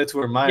like they went into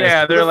her mind.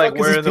 Yeah, they're like,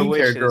 where are the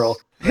witches? Girl?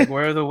 Like,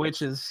 where are the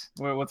witches?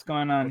 What's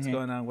going on? What's here?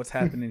 going on? What's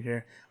happening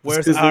here?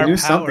 Where's our they knew power?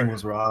 Something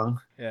was wrong.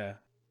 Yeah.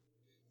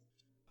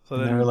 So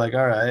then they were like,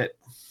 all right.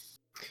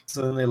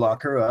 So then they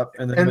lock her up,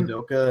 and then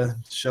Madoka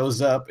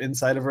shows up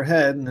inside of her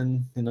head, and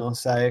then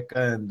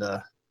Sayaka and.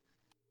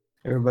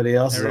 Everybody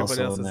else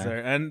is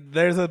there. And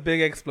there's a big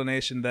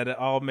explanation that it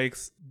all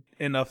makes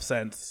enough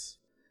sense.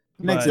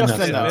 It makes enough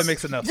sense. It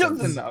makes enough sense.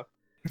 Just enough.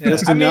 Yeah.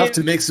 Just enough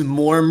to make some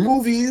more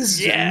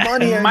movies. Yeah.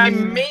 Money. My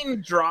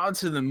main draw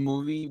to the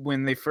movie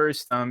when they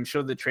first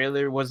showed the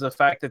trailer was the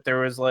fact that there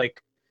was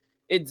like,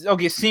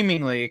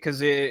 seemingly,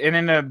 because it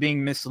ended up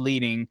being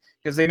misleading,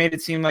 because they made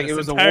it seem like it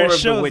was a war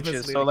of the witches.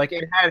 Misleading. So like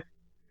it had.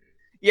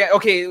 Yeah,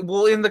 okay,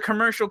 well, in the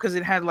commercial, because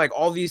it had, like,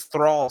 all these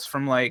thralls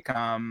from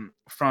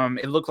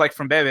it looked like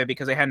from Bebe,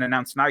 because they hadn't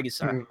announced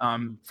Nagisa,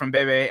 from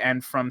Bebe,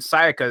 and from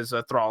Sayaka's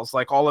thralls.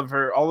 Like, all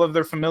of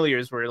their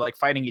familiars were, like,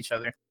 fighting each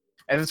other.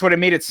 And that's what it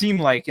made it seem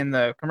like in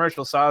the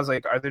commercial. So I was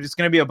like, are there just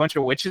going to be a bunch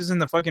of witches in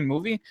the fucking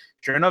movie?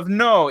 Sure enough,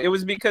 no. It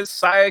was because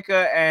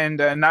Sayaka and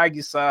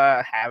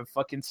Nagisa have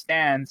fucking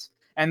stands,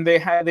 and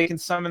they can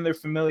summon their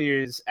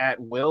familiars at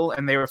will,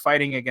 and they were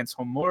fighting against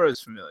Homura's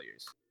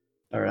familiars.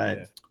 All right.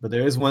 Yeah. But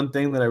there is one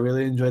thing that I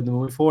really enjoyed the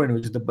movie for, and it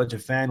was just a bunch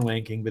of fan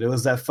wanking, but it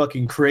was that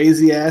fucking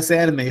crazy ass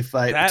anime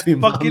fight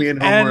between Mami and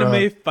Homura.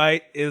 Anime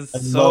fight is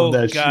so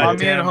goddamn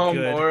Mami and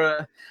Homura.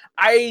 Good.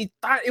 I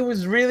thought it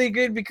was really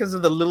good because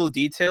of the little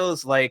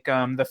details, like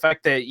the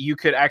fact that you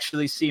could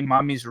actually see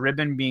Mami's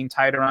ribbon being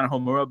tied around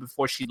Homura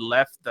before she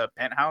left the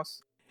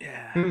penthouse.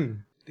 Yeah.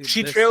 Dude,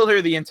 she trailed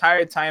her the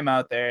entire time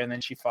out there, and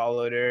then she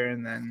followed her,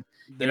 and then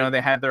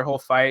they had their whole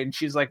fight, and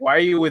she's like, "Why are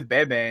you with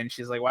Bebe?" And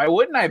she's like, "Why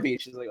wouldn't I be?"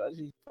 She's like, "Well,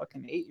 she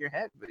fucking ate your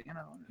head." But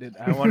Dude,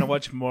 I want to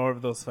watch more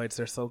of those fights.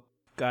 They're so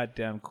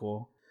goddamn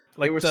cool.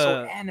 Like, they were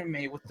so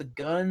anime with the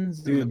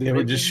guns. Dude, they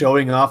were just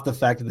showing off the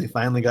fact that they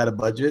finally got a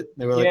budget.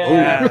 They were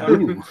like,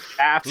 "Ooh."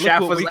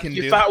 Shaft was like,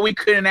 "You thought we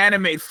couldn't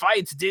animate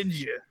fights, did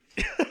you?"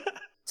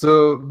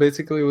 So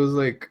basically, it was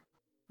like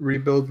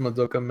rebuild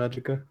Madoka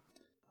Magica.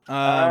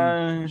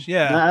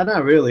 Yeah,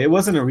 not really. It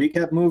wasn't a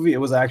recap movie. It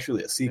was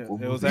actually a sequel.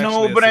 It was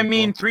I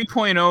mean,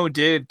 3.0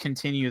 did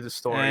continue the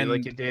story. And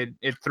like it did.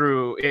 It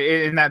threw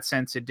in that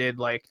sense. It did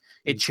like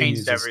it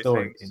changed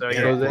everything. So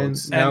then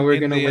now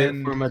we're gonna wait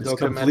for Madoka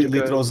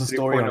completely Magica throws the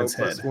story on its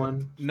head.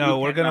 No,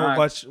 we're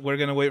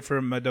gonna wait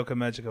for Madoka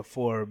Magica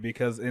 4,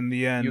 because in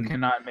the end, you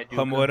cannot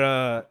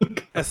Homura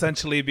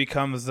essentially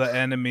becomes the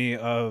enemy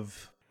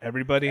of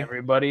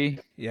Everybody.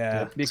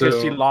 Yeah.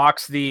 Because she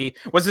locks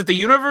was it the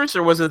universe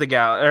or was it the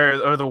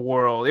or the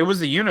world? It was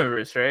the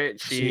universe,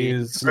 right? She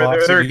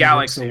locks her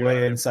galaxy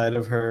away inside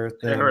of her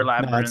thing. Her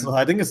labyrinth.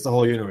 I think it's the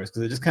whole universe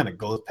because it just kind of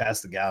goes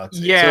past the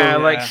galaxy. Yeah,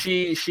 like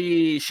she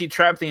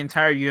trapped the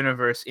entire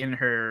universe in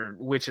her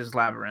witch's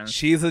labyrinth.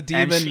 She's a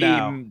demon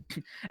now.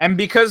 And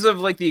because of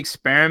like the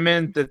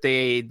experiment that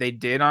they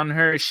did on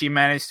her, she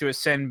managed to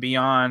ascend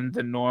beyond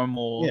the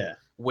normal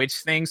witch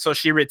thing, so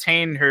she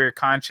retained her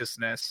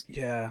consciousness.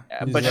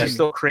 But she's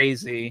still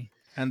crazy.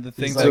 And the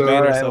things that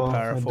made her so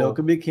powerful.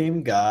 Madoka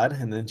became God,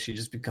 and then she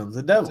just becomes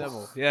the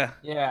devil. Yeah.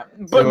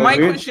 But my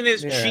question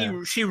is,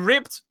 she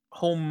ripped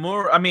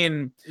Homura. I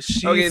mean,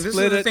 this is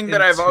the thing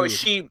that I've always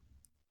she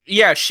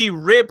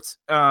ripped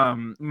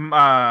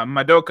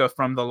Madoka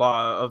from the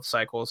Law of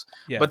Cycles,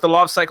 but the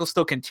Law of Cycles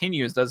still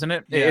continues, doesn't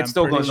it? It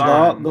still goes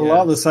on. The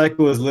Law of the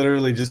Cycle is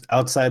literally just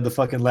outside the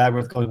fucking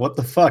labyrinth going, what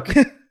the fuck?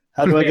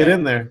 How do I get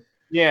in there?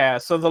 Yeah,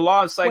 so the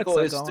Law of Cycle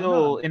is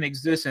still in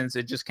existence.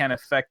 It just can't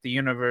affect the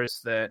universe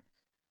that...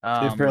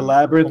 if her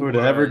labyrinth were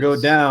to ever go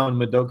down,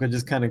 Madoka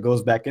just kind of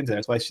goes back into it.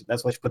 That's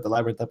why she put the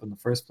labyrinth up in the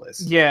first place.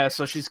 Yeah,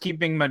 so she's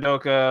keeping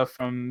Madoka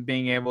from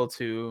being able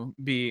to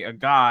be a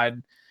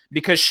god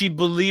because she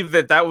believed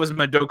that was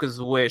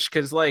Madoka's wish.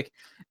 Because like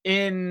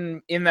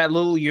in that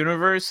little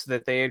universe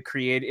that they had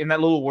created, in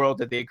that little world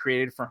that they had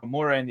created for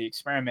Homura in the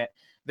experiment,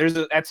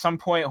 at some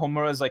point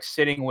Homura is like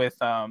sitting with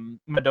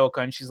Madoka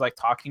and she's like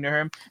talking to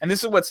her, and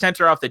this is what sent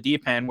her off the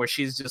deep end, where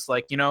she's just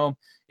like,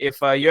 if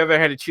you ever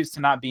had to choose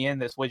to not be in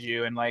this, would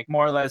you? And like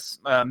more or less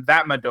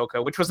that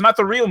Madoka, which was not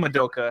the real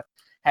Madoka,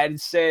 had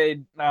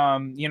said,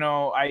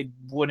 I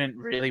wouldn't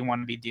really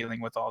want to be dealing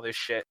with all this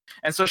shit.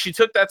 And so she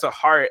took that to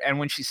heart, and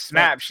when she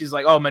snapped, she's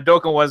like, oh,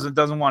 Madoka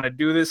doesn't want to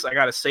do this, I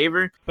gotta save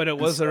her. But it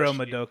was the real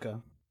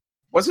Madoka.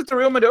 Was it the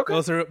real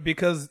Madoka?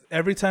 Because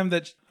every time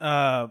that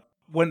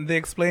when they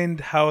explained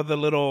how the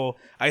little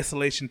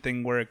isolation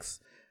thing works,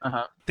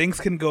 things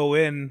can go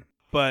in,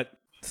 but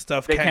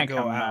stuff can't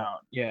go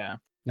out. Yeah.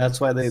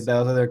 That's why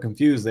they're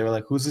confused. They were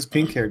like, "Who's this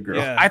pink-haired girl?"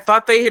 Yeah. I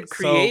thought they had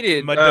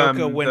created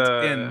Madoka went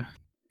in.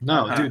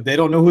 No, dude, they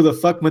don't know who the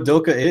fuck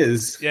Madoka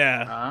is.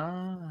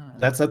 Yeah.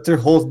 That's their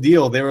whole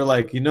deal. They were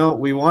like,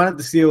 we wanted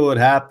to see what would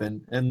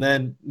happen, and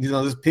then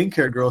this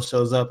pink-haired girl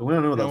shows up, and we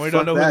don't know who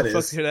the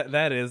fuck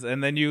that is.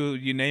 And then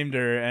you named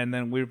her, and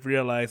then we've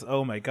realized,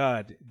 oh my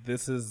god,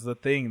 this is the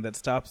thing that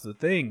stops the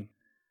thing.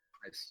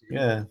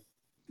 Yeah.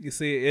 You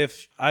see,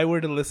 if I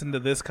were to listen to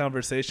this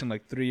conversation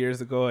like 3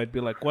 years ago, I'd be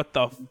like, what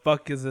the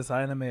fuck is this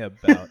anime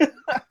about?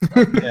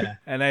 Yeah.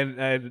 And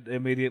I'd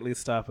immediately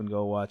stop and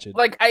go watch it.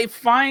 Like, I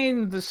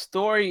find the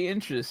story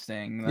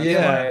interesting. That's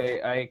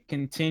why I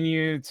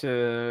continue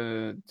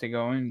to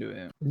go into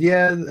it.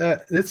 Yeah,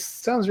 this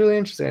sounds really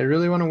interesting. I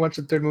really want to watch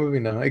the third movie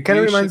now. It kind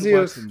of reminds me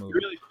of...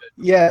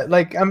 Yeah,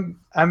 like,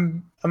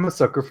 I'm a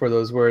sucker for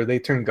those where they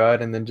turn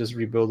God and then just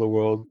rebuild the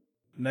world.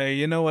 No,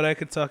 you know what I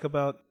could talk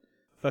about?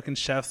 Fucking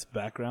Shaft's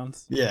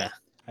backgrounds. Yeah.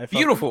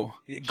 Beautiful.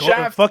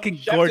 Shaft, fucking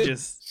Shaft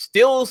gorgeous.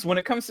 Stills, when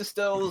it comes to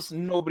stills,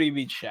 nobody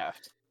beats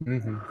Shaft.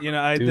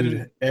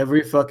 Mm-hmm.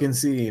 Every fucking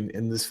scene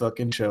in this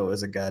fucking show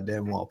is a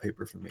goddamn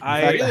wallpaper for me.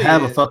 I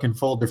have a fucking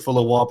folder full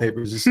of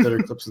wallpapers just that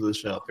are clips of the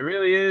show. It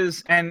really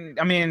is. And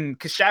I mean,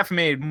 because Shaft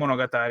made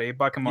Monogatari,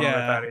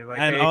 Bakemonogatari. Like,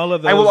 and all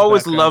of those, I will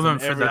always love him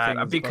for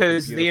that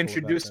because they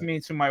introduced me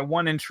to my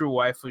one and true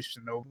waifu,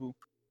 Shinobu.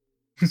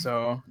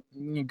 So,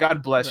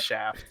 God bless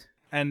Shaft.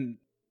 And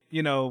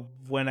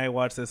when I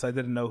watched this, I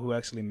didn't know who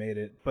actually made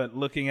it. But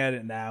looking at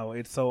it now,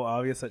 it's so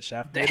obvious that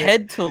Shaft made it. The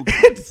head tilt.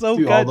 It's so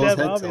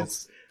goddamn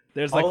obvious.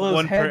 There's like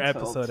one per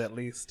episode at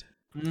least.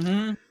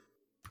 Mm-hmm.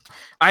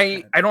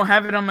 I don't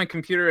have it on my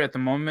computer at the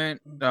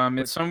moment.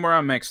 It's somewhere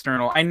on my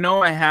external. I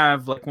know I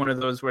have like one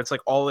of those where it's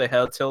like all the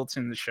head tilts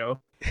in the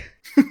show.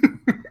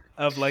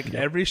 Of like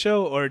every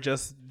show or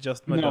just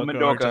Madoka? No,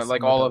 Madoka,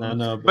 like all of them.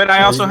 No, but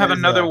I also have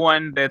another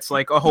one that's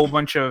like a whole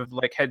bunch of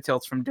like head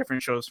tilts from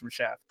different shows from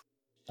Shaft.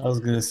 I was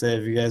gonna say,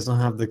 if you guys don't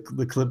have the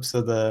clips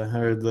of the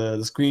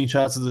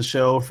screenshots of the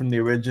show from the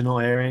original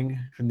airing,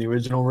 from the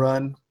original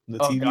run, the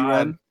TV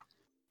run,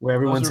 where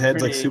everyone's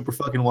head's like super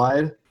fucking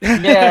wide.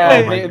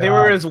 Yeah, they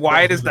were as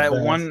wide as that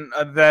one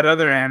that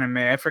other anime.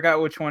 I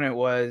forgot which one it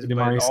was,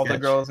 but all the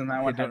girls in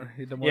that one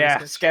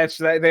had sketch.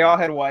 They all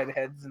had wide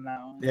heads in that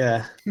one.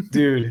 Yeah,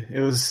 dude,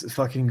 it was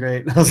fucking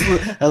great.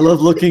 I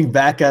love looking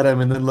back at them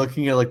and then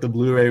looking at like the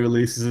Blu-ray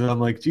releases, and I'm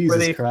like,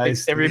 Jesus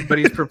Christ,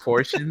 everybody's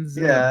proportions.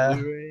 Yeah,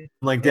 I'm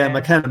like, damn, I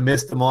kind of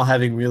missed them all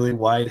having really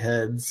wide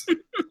heads.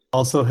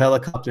 Also,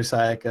 Helicopter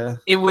Sayaka.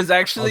 It was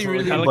actually also,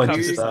 really Helicopter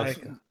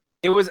Sayaka.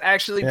 It was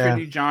actually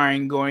pretty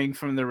jarring going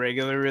from the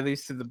regular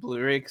release to the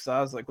Blu-ray, because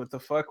I was like, what the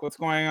fuck? What's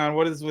going on?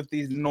 What is with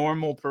these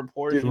normal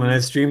proportions? Dude, when I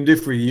streamed it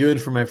for you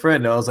and for my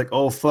friend, I was like,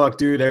 oh, fuck,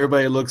 dude.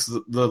 Everybody looks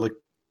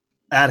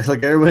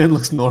everybody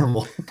looks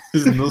normal.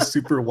 There's no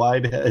super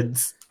wide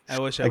heads.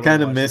 I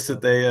kind of miss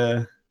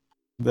that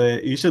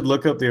you should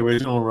look up the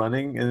original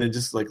running and then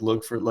just like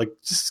look for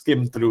just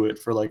skim through it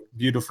for like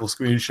beautiful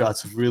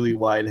screenshots of really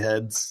wide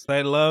heads.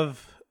 I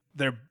love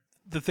the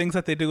things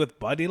that they do with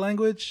body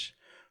language.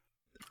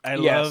 I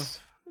love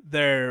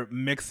their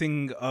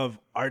mixing of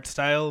art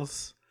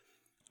styles.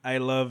 I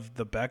love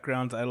the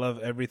backgrounds. I love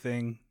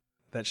everything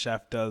that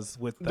Shaft does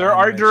with their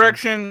art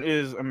direction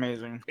is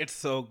amazing. It's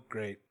so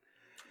great.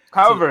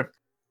 However,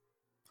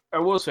 I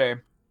will say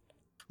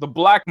the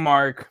black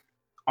mark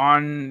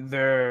on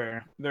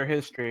their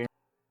history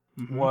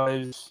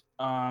was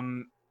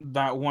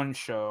that one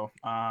show,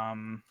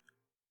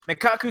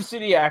 Mekaku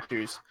City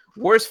Actors,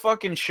 worst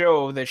fucking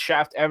show that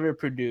Shaft ever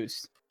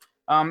produced.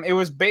 It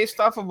was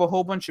based off of a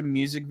whole bunch of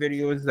music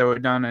videos that were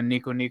done on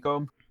Nico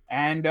Nico,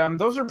 and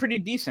those are pretty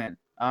decent.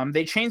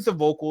 They changed the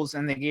vocals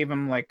and they gave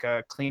him like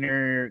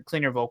cleaner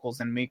vocals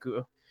than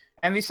Miku,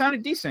 and they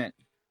sounded decent.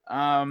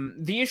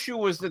 The issue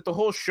was that the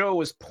whole show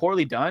was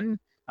poorly done.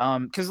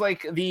 Because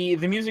like the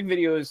music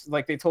videos,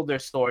 like they told their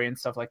story and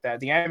stuff like that.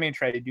 The anime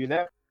tried to do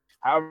that.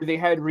 However, they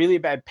had really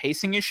bad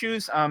pacing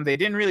issues. They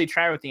didn't really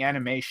try with the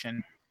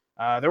animation.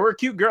 There were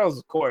cute girls,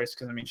 of course,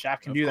 because I mean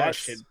Shaft can do that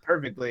shit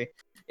perfectly.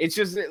 It's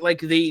just that,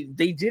 like they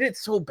did it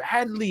so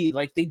badly.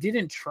 Like they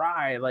didn't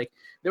try. Like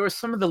there were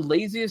some of the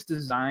laziest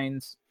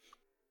designs.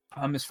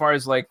 As far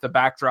as like the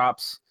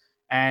backdrops,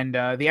 and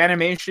the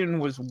animation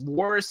was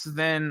worse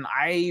than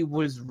I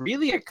was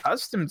really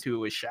accustomed to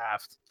with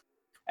Shaft.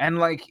 And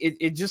like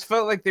it just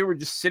felt like they were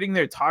just sitting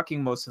there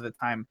talking most of the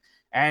time.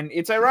 And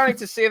it's ironic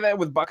to say that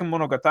with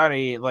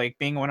Bakemonogatari like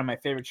being one of my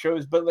favorite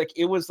shows, but like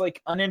it was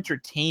like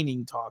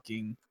unentertaining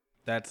talking.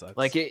 That sucks.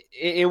 Like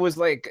it was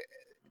like,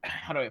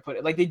 how do I put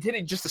it? Like they did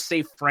it just to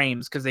save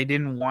frames because they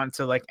didn't want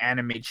to like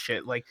animate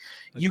shit. Like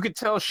you could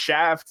tell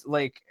Shaft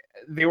like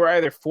they were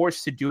either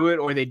forced to do it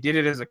or they did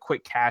it as a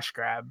quick cash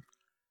grab.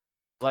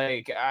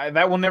 Like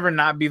that will never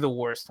not be the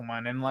worst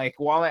one. And like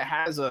while it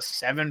has a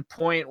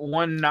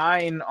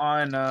 7.19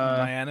 on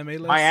my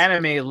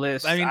anime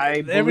list, I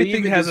mean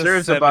everything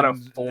deserves about a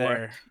 4.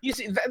 There. You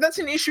see, that's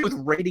an issue with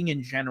rating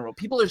in general.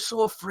 People are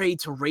so afraid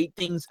to rate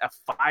things a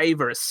 5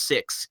 or a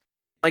 6.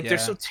 Like they're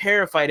so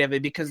terrified of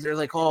it because they're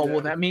like, oh,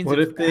 well, that means what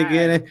if they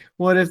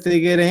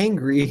get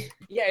angry?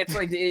 Yeah, it's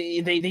like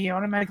they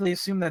automatically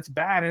assume that's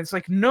bad, and it's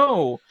like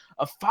no,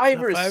 a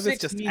 5 or a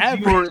 6 just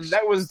average.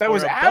 That was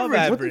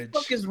average. What the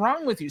fuck is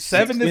wrong with you?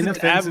 7 is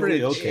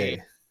average.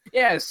 Okay.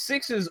 Yeah,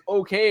 6 is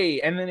okay,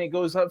 and then it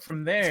goes up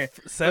from there.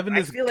 7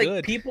 is good. I feel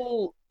like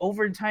people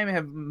over time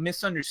have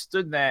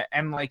misunderstood that,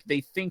 and like they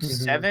think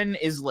 7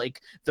 is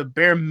like the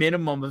bare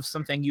minimum of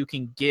something you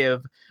can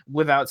give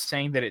without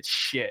saying that it's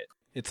shit.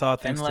 It's all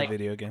thanks to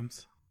video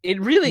games.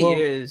 It really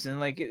is, and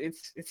like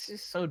it's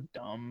just so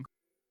dumb.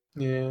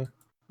 Yeah.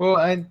 Well,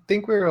 I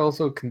think we're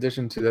also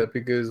conditioned to that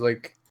because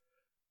like,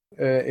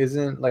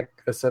 isn't like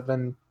a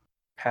 7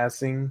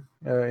 passing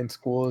in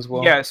school as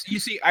well? Yes, you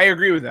see, I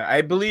agree with that.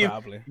 I believe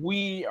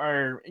we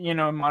are, in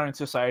modern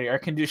society, are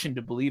conditioned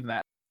to believe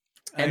that,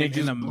 and it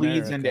just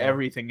bleeds into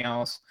everything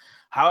else.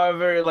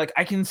 However, like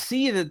I can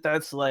see that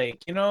that's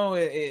like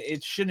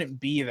it shouldn't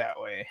be that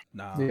way.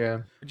 No. Yeah.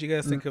 What did you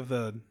guys think of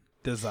the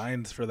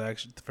designs for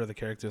the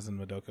characters in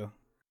Madoka?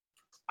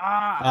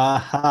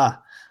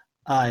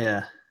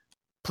 Yeah.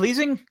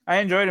 Pleasing. I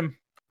enjoyed them.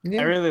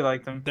 Yeah. I really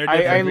liked them.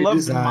 I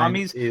loved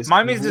Mommy's.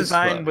 Mommy's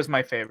design was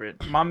my favorite.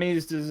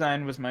 Mommy's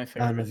design was my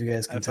favorite. I don't know if you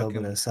guys can tell,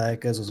 but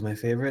Sayaka's was my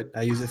favorite.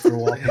 I use it for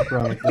wallpaper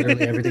on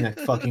literally everything I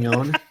fucking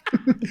own.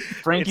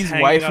 Frankie's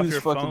waifu's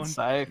fucking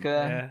Sayaka.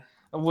 Yeah.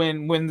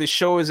 When the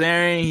show was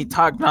airing, he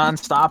talked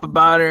nonstop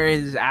about her.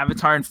 His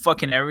avatar and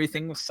fucking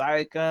everything was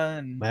Sayaka.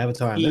 And my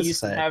avatar. He used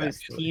to have his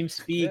team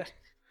speak.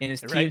 In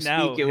his team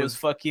speak, it was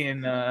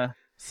fucking.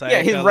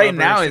 Sayaka his right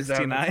now is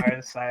avatar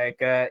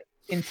Sayaka.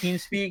 In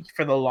TeamSpeak,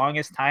 for the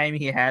longest time,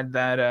 he had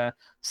that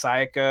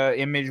Sayaka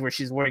image where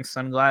she's wearing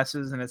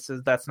sunglasses, and it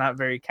says, "That's not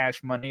very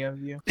cash money of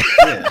you."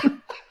 Yeah.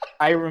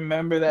 I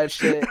remember that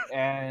shit,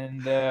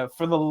 and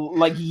for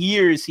the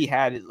years, he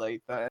had it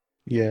like that.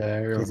 Yeah, I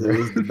remember. It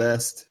was the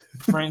best.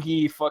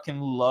 Frankie fucking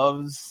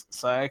loves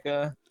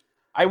Sayaka.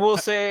 I will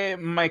say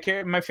my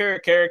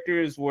favorite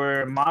characters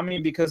were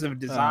Mommy because of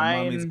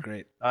design. Mommy's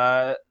great.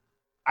 I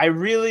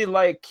really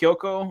like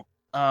Kyoko.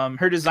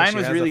 Her design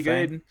was really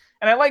good,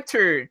 and I liked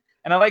her.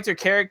 And I liked her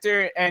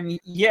character, and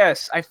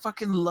yes, I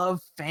fucking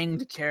love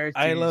fanged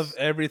characters. I love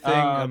everything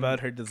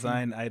about her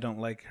design. I don't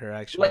like her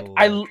actual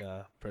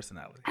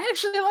personality. I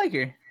actually like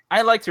her.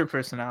 I liked her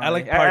personality. I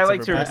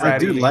liked her. I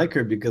do like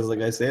her because,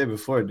 like I said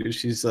before, dude,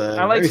 she's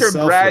I liked her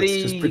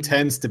bratty. Just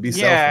pretends to be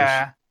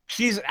selfish.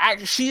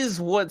 She's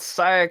what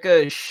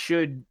Sayaka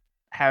should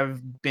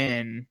have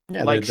been.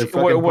 Yeah, like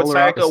what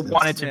Sayaka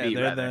wanted to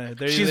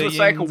be. She's what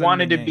Sayaka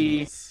wanted to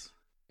be.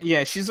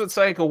 Yeah, she's what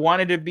Sayaka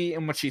wanted to be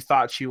and what she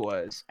thought she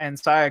was. And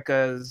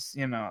Sayaka's,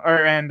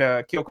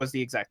 Kyoko's the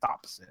exact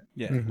opposite.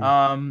 Yeah.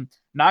 Mm-hmm.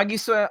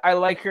 Nagisa, I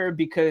like her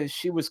because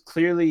she was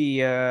clearly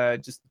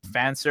just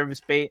fan service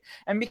bait,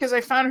 and because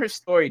I found her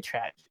story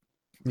tragic.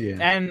 Yeah.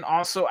 And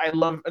also, I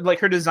love like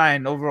her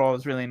design overall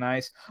is really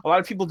nice. A lot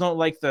of people don't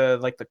like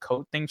the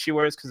coat thing she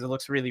wears because it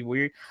looks really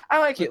weird. I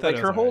like it. Like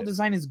her whole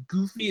design is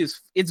goofy.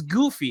 It's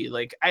goofy.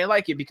 Like I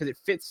like it because it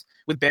fits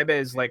with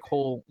Bebe's like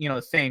whole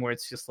thing where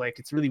it's just like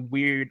it's really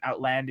weird,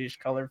 outlandish,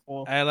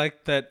 colorful. I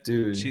like that.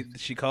 Dude.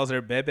 She calls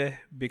her Bebe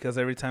because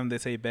every time they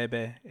say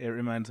Bebe, it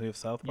reminds me of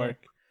South Park.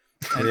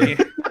 Bebe.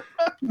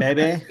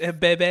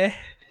 Bebe.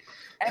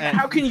 And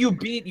how can you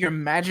beat your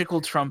magical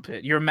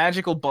trumpet, your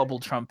magical bubble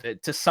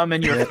trumpet, to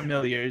summon your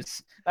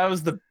familiars? That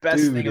was the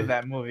best thing of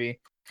that movie.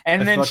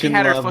 And then she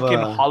had her fucking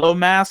hollow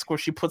mask where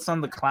she puts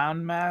on the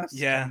clown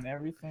mask and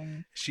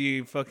everything.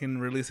 She fucking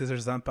releases her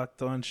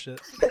Zanpakuto and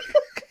shit.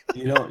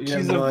 You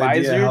have no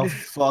idea how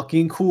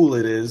fucking cool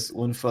it is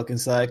when fucking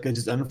Sayaka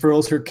just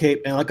unfurls her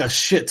cape and like a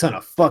shit ton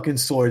of fucking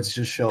swords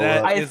just show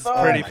up. That is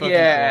pretty fucking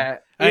cool.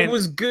 It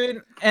was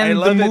good,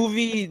 and the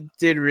movie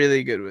did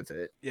really good with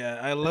it. Yeah,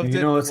 I loved it.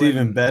 You know what's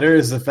even better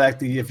is the fact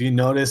that if you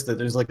notice that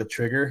there's like a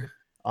trigger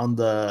on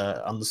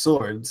the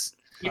swords.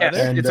 Yeah,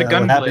 and, it's a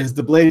gun what blade. Happens,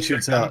 the blade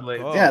shoots out.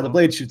 Oh. Yeah, the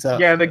blade shoots out.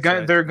 Yeah,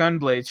 they're gun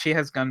blades. She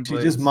has gun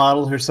blades. She just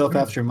modeled herself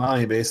after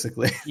mommy,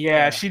 basically.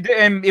 Yeah, she did,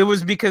 and it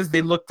was because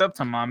they looked up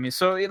to mommy.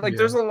 So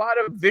there's a lot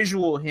of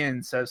visual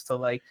hints as to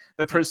like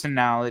the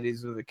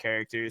personalities of the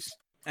characters.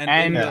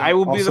 And I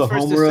will be the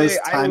first to say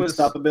time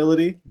stop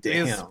ability.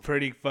 Damn, is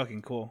pretty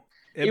fucking cool.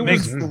 It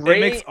makes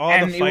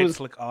all the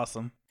fights look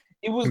awesome.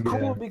 It was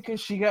cool because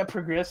she got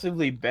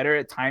progressively better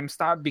at time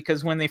stop.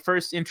 Because when they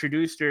first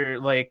introduced her,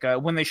 like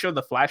when they showed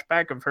the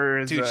flashback of her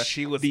as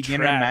she was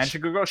beginner trash.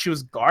 magical girl, she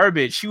was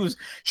garbage.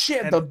 She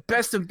had the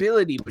best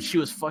ability, but she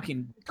was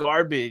fucking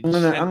garbage. I'm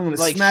gonna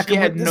like smack she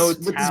him had with no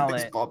this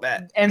talent. baseball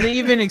bat. And they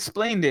even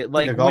explained it,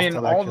 like when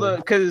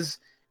because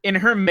in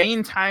her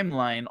main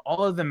timeline,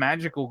 all of the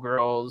magical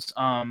girls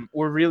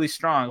were really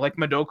strong. Like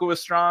Madoka was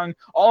strong.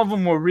 All of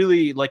them were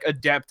really like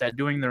adept at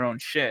doing their own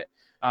shit.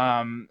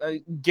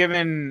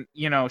 Given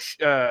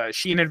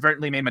she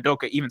inadvertently made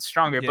Madoka even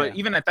stronger, but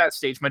even at that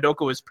stage,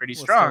 Madoka was pretty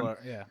strong.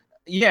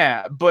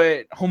 Yeah,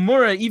 but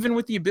Homura, even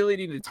with the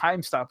ability to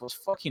time stop, was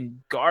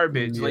fucking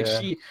garbage. Like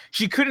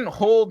she couldn't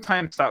hold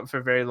time stop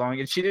for very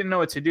long, and she didn't know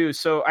what to do.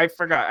 So I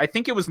forgot. I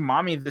think it was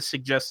mommy that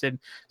suggested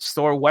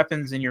store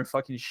weapons in your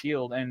fucking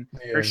shield, and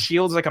her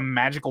shield's like a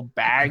magical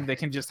bag that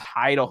can just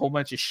hide a whole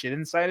bunch of shit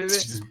inside of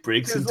it. She just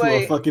breaks into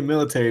a fucking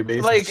military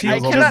base. Like I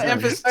cannot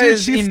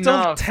emphasize she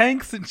enough. Still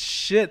tanks and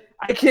shit.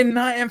 I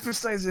cannot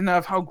emphasize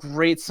enough how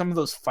great some of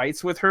those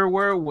fights with her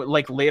were,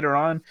 like later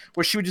on,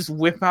 where she would just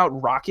whip out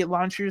rocket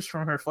launchers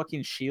from her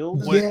fucking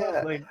shield.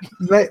 Yeah,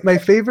 my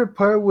favorite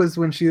part was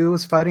when she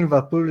was fighting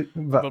Walpurgis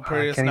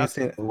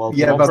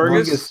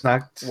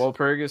Nacht.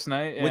 Walpurgis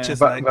Night, which is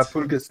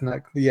Walpurgis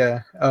Nacht.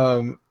 Yeah,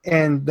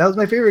 and that was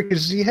my favorite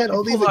because she had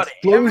all these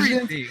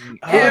explosions.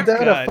 Pulled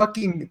out a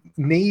fucking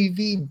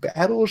Navy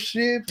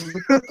battleship.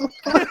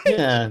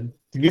 Yeah.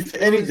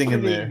 Get anything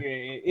in there.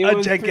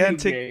 A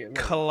gigantic,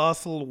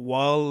 colossal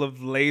wall of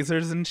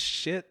lasers and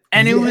shit.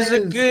 And it was a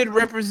good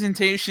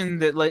representation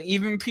that, like,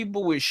 even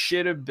people with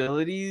shit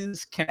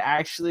abilities can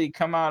actually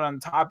come out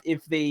on top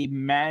if they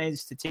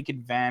manage to take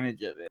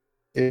advantage of it.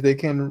 If they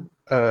can,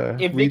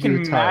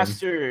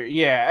 master,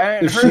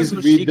 If she's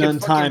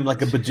redone time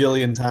like a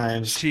bajillion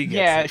times.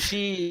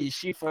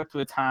 She fucked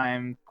with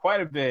time quite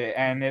a bit,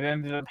 and it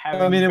ended up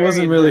having. I mean, it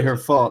wasn't really her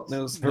fault.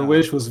 Her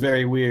wish was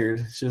very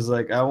weird. She was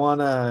like, "I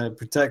want to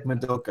protect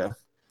Madoka."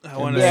 That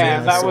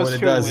was what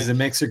it does. Is it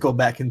makes her go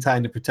back in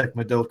time to protect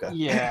Madoka.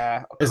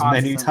 Yeah, as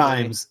many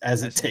times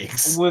as it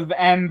takes.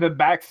 And the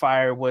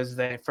backfire was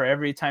that for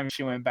every time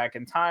she went back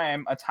in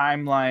time, a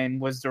timeline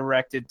was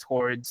directed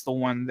towards the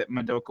one that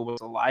Madoka was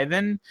alive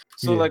in.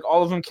 So like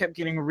all of them kept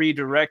getting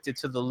redirected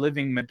to the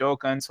living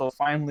Madoka until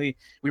finally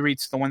we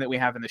reached the one that we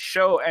have in the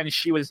show, and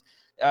she was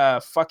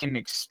fucking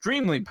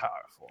extremely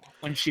powerful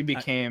when she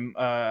became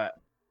a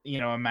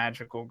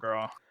magical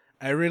girl.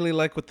 I really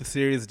like what the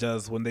series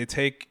does when they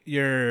take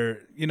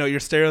your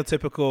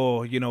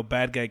stereotypical,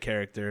 bad guy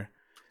character,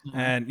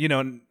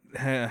 and,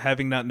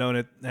 having not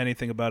known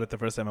anything about it the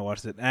first time I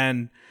watched it,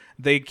 and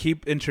they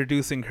keep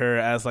introducing her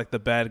as like the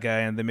bad guy,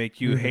 and they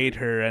make you hate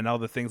her and all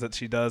the things that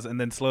she does,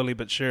 and then slowly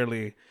but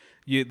surely,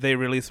 they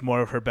release more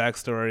of her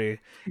backstory,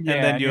 and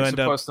then you end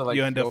up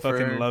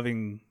fucking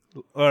loving.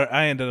 Or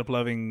I ended up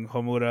loving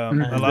Homura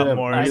a lot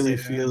more. Really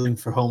feeling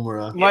for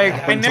Homura. Like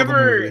I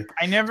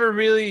never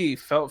really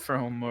felt for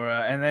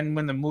Homura, and then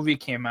when the movie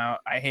came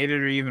out, I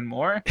hated her even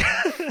more.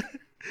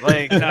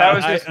 Like that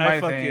was just my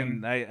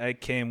thing. I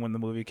came when the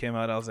movie came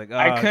out. I was like,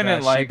 I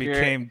couldn't like she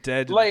became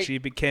dead. She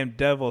became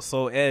devil.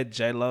 So Edge.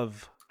 I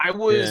love.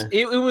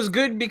 It was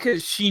good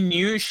because she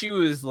knew she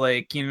was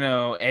like,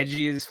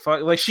 edgy as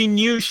fuck. Like she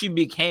knew she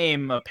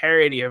became a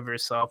parody of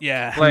herself.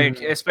 Yeah. Like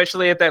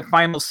especially at that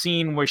final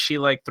scene where she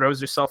like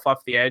throws herself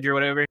off the edge or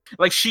whatever.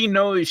 Like she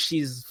knows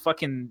she's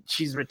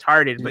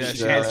retarded, but she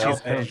can't help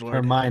it.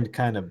 Her mind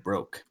kind of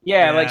broke.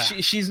 Yeah, like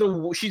she's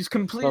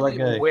completely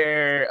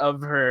aware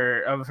of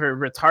her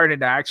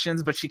retarded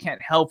actions, but she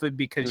can't help it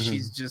because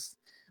she's just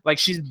like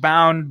she's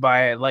bound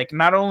by like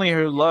not only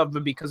her love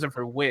but because of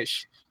her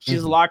wish.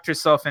 She's locked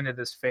herself into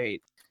this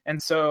fate.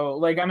 And so,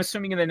 like, I'm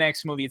assuming in the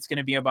next movie it's going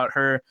to be about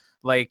her,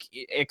 like,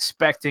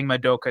 expecting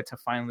Madoka to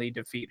finally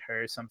defeat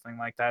her or something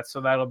like that.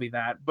 So that'll be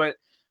that. But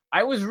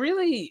I was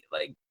really,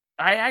 like,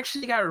 I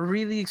actually got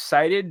really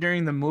excited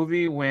during the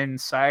movie when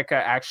Sayaka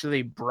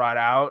actually brought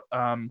out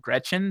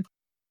Gretchen.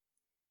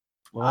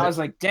 What? I was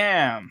like,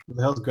 damn. Who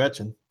the hell's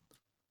Gretchen?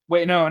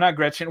 Wait, no, not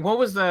Gretchen. What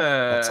was the...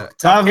 That's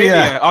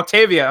Octavia.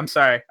 Octavia. I'm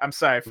sorry,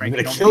 Frank. I'm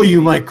going to kill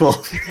you, Michael.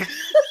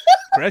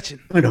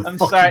 Gretchen. I'm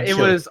sorry, it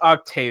was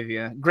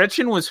Octavia.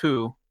 Gretchen was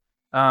who?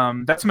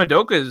 That's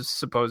Madoka's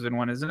supposed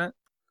one, isn't it?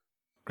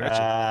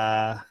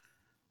 Gretchen.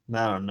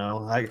 I don't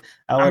know. I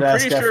would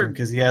ask Efren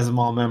because he has them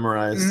all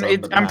memorized.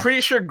 I'm pretty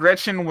sure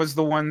Gretchen was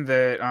the one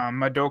that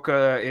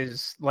Madoka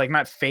is, like,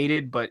 not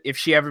fated, but if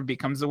she ever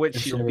becomes a witch,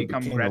 she'll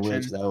become Gretchen.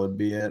 Witch, that would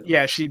be it.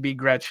 Yeah, she'd be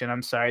Gretchen.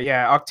 I'm sorry.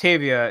 Yeah,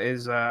 Octavia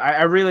is.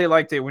 I really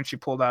liked it when she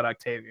pulled out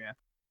Octavia.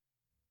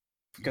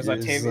 Because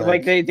Octavia,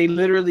 like they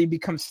literally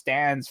become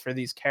stands for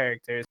these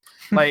characters.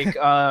 Like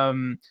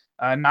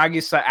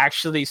Nagisa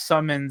actually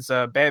summons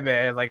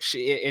Bebe. Like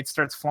it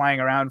starts flying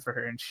around for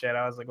her and shit.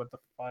 I was like, what the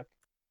fuck?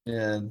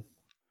 Yeah,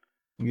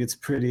 it gets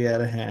pretty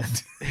out of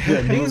hand.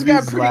 Things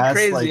got pretty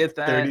crazy at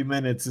that. 30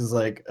 minutes is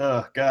like,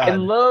 oh god. I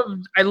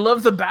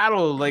love the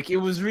battle. Like it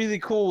was really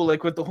cool.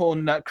 Like with the whole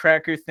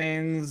Nutcracker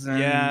things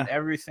and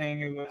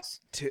everything.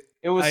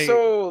 It was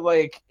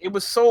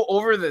so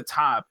over the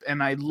top,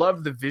 and I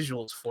love the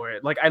visuals for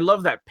it. Like I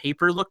love that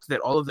paper look that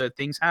all of the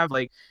things have.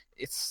 Like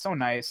it's so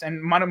nice.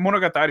 And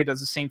Monogatari does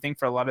the same thing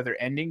for a lot of their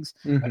endings.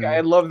 Mm-hmm. Like I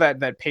love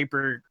that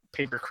paper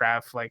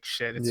craft like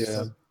shit. It's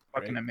just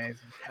fucking amazing.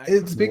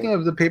 Speaking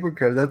of the paper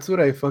craft, that's what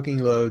I fucking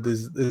loved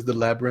is the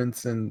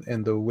labyrinths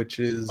and the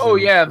witches. Oh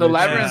yeah, the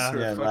labyrinths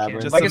were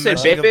fucking, like I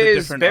said,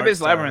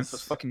 Bebe's labyrinth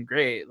was fucking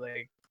great.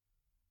 Like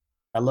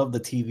I love the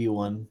TV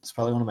one. It's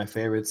probably one of my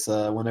favorites.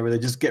 Whenever they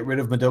just get rid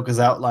of Madoka's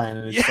outline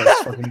and it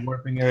starts fucking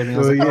warping everything. I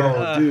was like,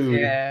 oh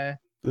dude,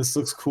 this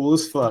looks cool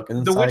as fuck. And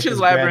then the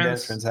witches'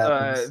 labyrinths,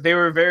 they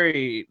were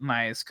very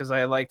nice because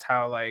I liked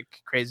how like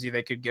crazy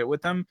they could get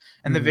with them,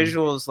 and the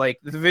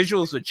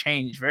visuals would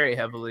change very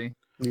heavily.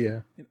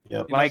 Yeah.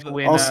 Yep. Like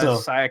when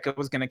Sayaka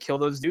was gonna kill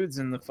those dudes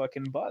in the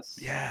fucking bus.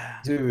 Yeah.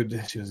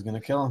 Dude, she was gonna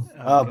kill him.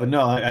 But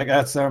no,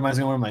 that reminds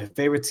me of one of my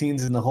favorite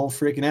scenes in the whole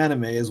freaking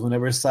anime is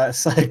whenever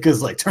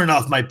Sayaka's like, turn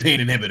off my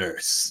pain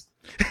inhibitors.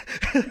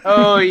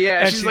 Oh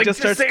yeah. And she's she like, just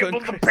starts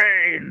disable the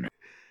pain.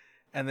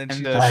 And then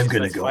I'm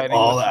gonna go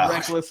all out.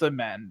 Reckless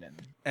abandon.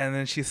 And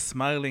then she's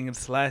smiling and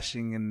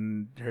slashing,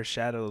 and her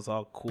shadow is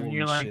all cool. And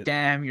you're like, shit.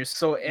 damn, you're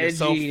so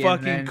edgy. You're so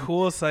fucking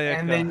cool, Sayaka.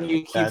 And then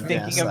you keep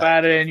thinking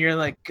about it, and you're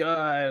like,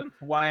 God,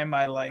 why am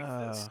I like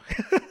this?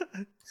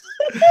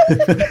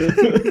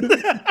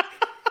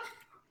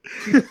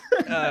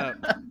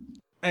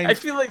 I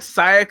feel like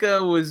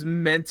Sayaka was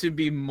meant to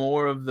be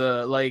more of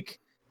the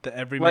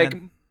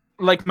everyman.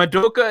 Like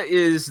Madoka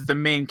is the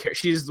main character.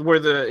 She's where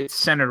it's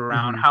centered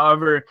around. Mm-hmm.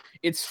 However,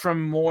 it's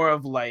from more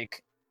of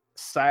like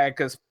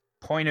Sayaka's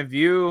point of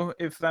view,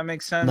 if that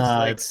makes sense.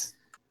 No,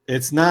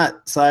 it's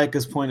not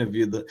Sayaka's point of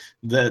view.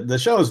 The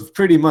show is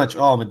pretty much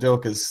all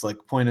Madoka's like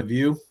point of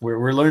view.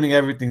 We're learning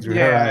everything through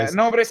her eyes.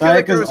 No, but I feel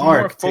like there was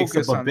more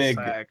focus on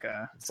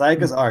Sayaka.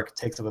 Sayaka's arc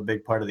takes up a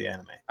big part of the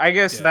anime. I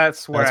guess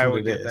that's where I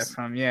would get that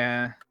from.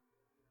 Yeah.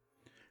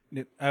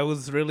 I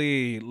was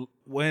really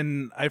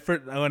when I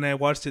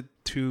watched it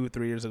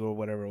 2-3 years ago or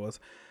whatever it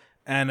was,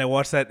 and I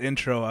watched that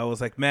intro. I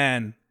was like,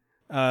 man,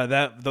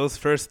 those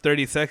first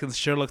 30 seconds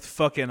sure looked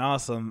fucking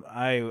awesome.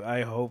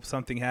 I hope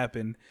something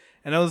happened,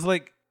 and I was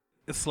like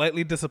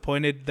slightly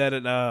disappointed that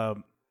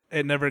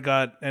it never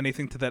got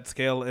anything to that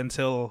scale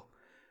until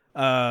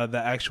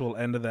the actual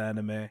end of the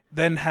anime.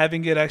 Then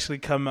having it actually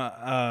come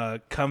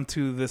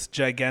to this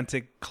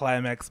gigantic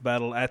climax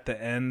battle at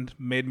the end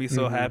made me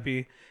so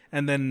happy.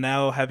 And then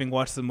now having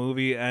watched the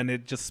movie, and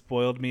it just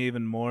spoiled me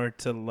even more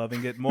to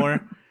loving it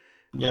more.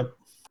 Yep.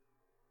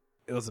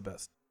 It was the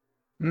best.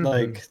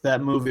 Like,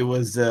 that movie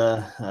was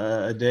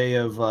a day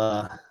of,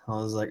 I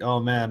was like, oh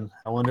man,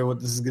 I wonder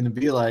what this is going to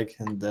be like.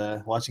 And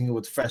watching it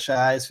with fresh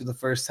eyes for the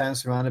first time,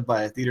 surrounded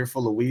by a theater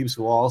full of weebs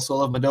who also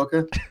love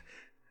Madoka.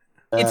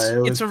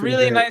 It's a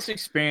really nice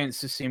experience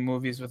to see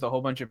movies with a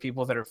whole bunch of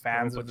people that are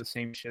fans of the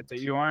same shit that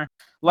you are.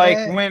 Like,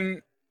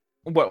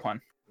 what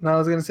one? No, I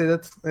was going to say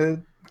it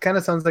kind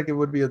of sounds like it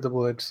would be a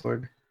double-edged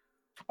sword.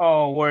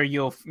 Oh, where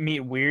you'll meet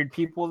weird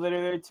people that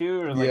are there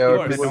too, or like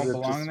people that don't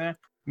belong there.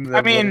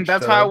 I mean,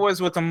 that's how it was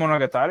with the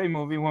Monogatari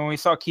movie when we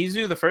saw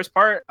Kizu, the first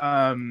part.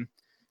 I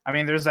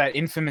mean, there's that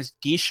infamous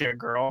geisha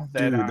girl.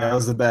 Dude, that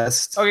was the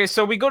best. Okay,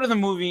 so we go to the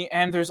movie,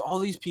 and there's all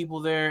these people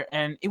there,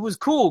 and it was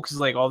cool because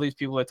like all these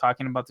people are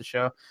talking about the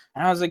show,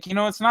 and I was like,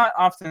 it's not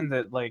often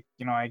that like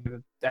I get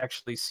to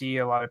actually see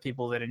a lot of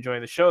people that enjoy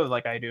the show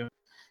like I do.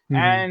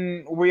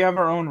 And we have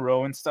our own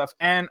row and stuff.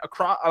 And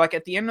across, like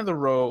at the end of the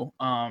row,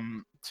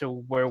 to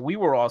where we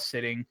were all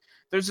sitting,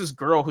 there's this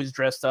girl who's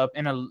dressed up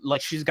in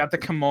she's got the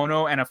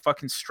kimono and a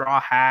fucking straw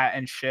hat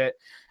and shit.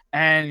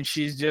 And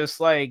she's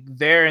just like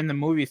there in the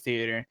movie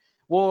theater.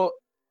 Well,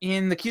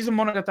 in the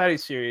Kizumonogatari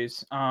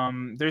series,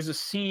 there's a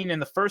scene in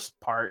the first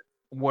part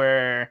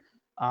where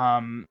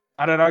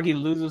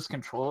Araragi loses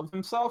control of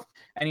himself,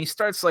 and he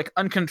starts like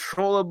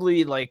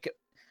uncontrollably like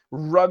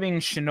rubbing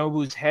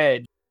Shinobu's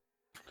head,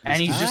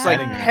 and he's just like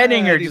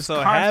petting her just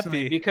so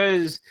constantly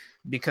happy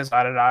because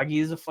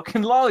Araragi is a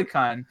fucking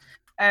lolicon.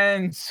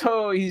 And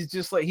so he's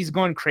just like, he's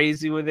going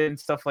crazy with it and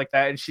stuff like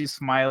that, and she's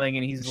smiling,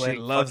 and he's like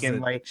fucking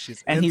like,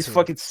 and he's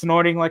fucking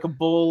snorting like a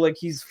bull, like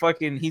he's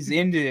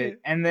into it.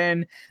 And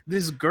then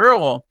this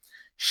girl,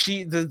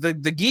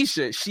 the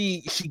geisha,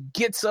 she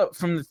gets up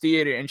from the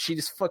theater and she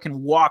just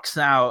fucking walks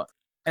out.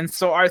 And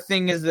so our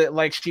thing is that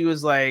like she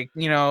was like,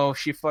 you know,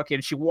 she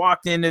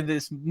walked into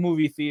this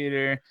movie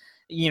theater,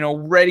 you know,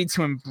 ready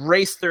to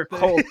embrace their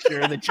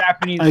culture, the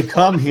Japanese. I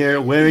come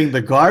here wearing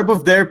the garb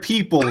of their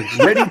people,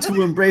 ready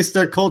to embrace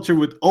their culture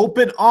with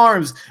open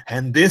arms,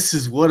 and this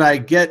is what I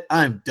get.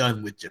 I'm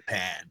done with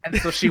Japan. And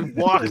so she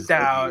walked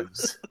out.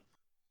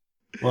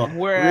 Well,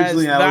 whereas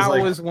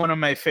that was one of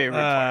my favorite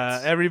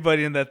parts.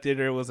 Everybody in that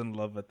theater was in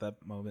love at that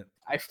moment.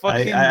 I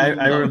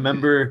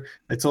remember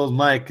I told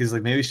Mike, he's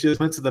like, maybe she just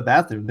went to the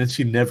bathroom, then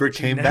she never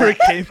came back.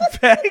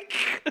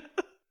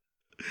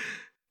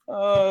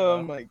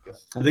 Oh my god!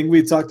 I think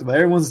we talked about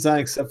everyone's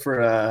design except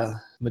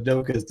for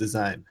Madoka's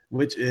design,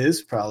 which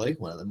is probably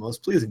one of the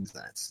most pleasing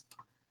designs.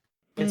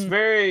 It's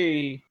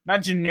very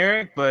not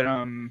generic, but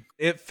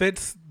it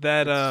fits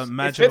that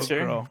magical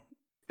girl.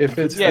 It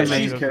fits. Yeah,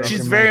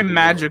 she's very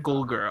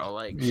magical girl.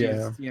 Like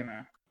she's, you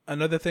know.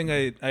 Another thing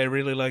I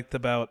really liked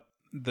about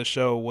the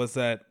show was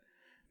that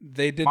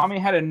they did. Mommy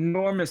had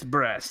enormous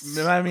breasts.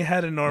 Mommy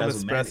had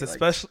enormous breasts,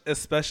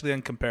 especially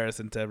in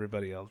comparison to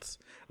everybody else.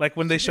 Like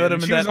when they showed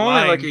him in that line. She was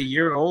only like a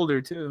year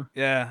older too.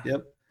 Yeah.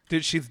 Yep.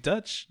 Dude, she's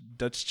Dutch.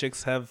 Dutch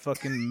chicks have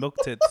fucking milk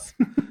tits.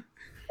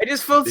 I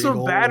just felt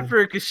so bad for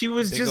her because she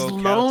was just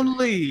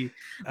lonely.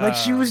 Like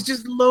she was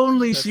just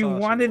lonely. She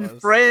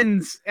wanted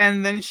friends,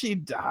 and then she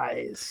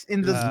dies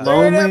in this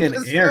third episode.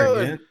 And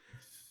arrogant.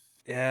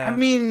 Yeah, I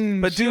mean,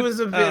 but she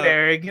was a bit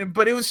arrogant,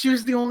 but she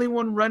was the only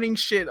one running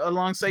shit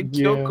alongside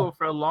Kyoko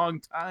for a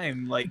long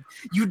time. Like,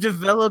 you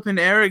develop an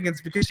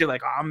arrogance because you're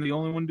like, I'm the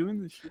only one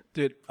doing this shit,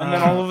 dude. And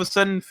then all of a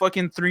sudden,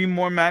 fucking 3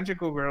 more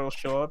magical girls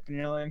show up, and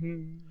you're like,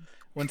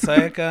 When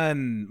Sayaka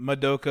and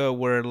Madoka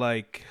were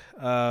like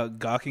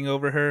gawking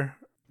over her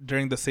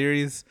during the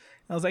series,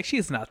 I was like,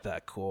 she's not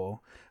that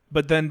cool.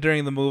 But then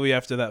during the movie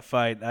after that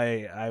fight,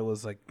 I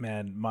was like,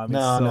 man,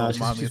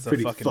 she's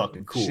pretty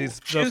fucking cool.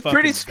 She was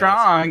pretty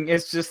strong.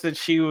 It's just that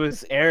she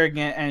was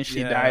arrogant and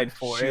she died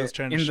for it.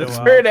 In the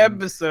third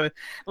episode,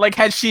 like,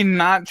 had she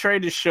not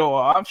tried to show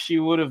off, she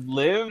would have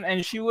lived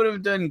and she would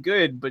have done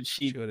good. But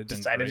she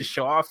decided to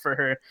show off for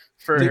her.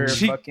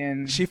 She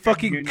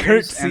fucking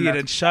curtsied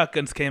and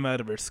shotguns came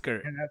out of her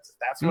skirt. And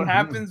that's what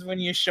happens when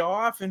you show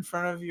off in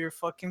front of your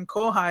fucking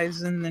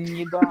kohais and then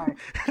you die.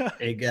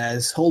 Hey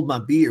guys, hold my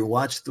beer.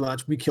 Watch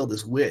me kill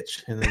this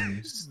witch, and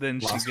then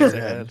she gets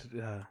ahead.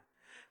 Yeah.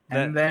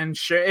 And then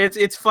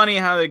it's funny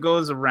how it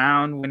goes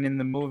around when in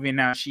the movie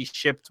now she's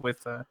shipped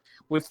with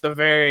the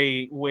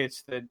very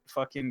witch that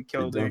fucking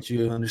killed her. Don't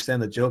you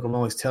understand the joke I'm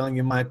always telling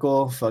you,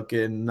 Michael?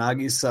 Fucking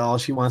Nagisa, all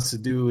she wants to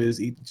do is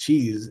eat the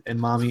cheese, and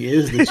mommy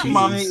is the cheese.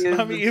 Mommy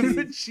is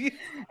the cheese.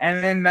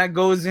 And then that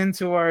goes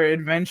into our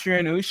adventure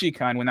in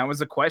Ushikan when that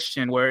was a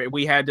question where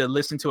we had to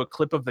listen to a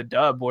clip of the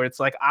dub where it's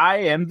like, I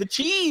am the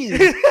cheese.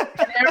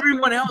 And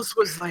everyone else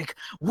was like,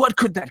 what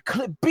could that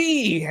clip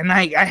be? And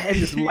I had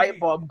this light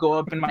bulb go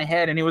up in my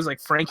head, and it was like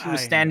Frankie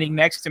was standing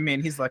next to me,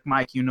 and he's like,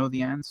 Mike, you know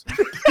the answer.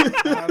 And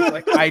I was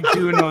like, I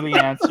do know the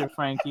answer,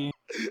 Frankie.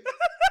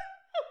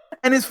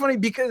 And it's funny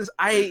because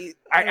I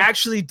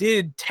actually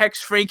did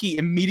text Frankie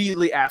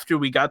immediately after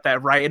we got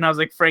that right, and I was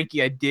like,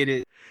 Frankie, I did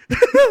it.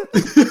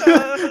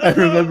 I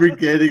remember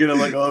getting it. I'm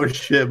like, oh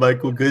shit,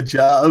 Michael, good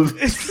job.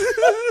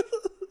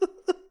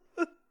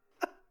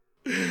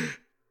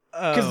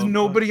 Because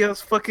nobody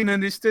else fucking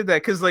understood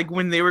that. Because like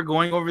when they were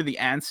going over the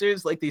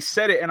answers, like they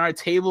said it, and our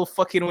table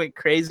fucking went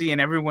crazy, and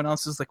everyone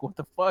else was like, "What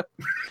the fuck?"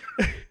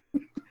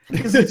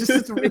 Because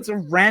it's a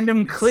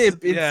random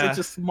clip. It's such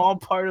a small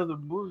part of the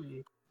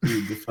movie.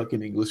 Dude, the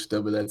fucking English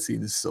dub of that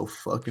scene is so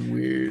fucking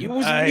weird. It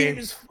was weird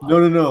as fuck.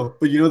 No.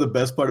 But you know the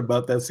best part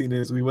about that scene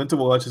is we went to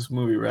watch this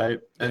movie, right?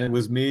 And it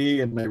was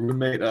me and my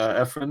roommate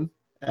Efren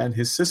and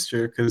his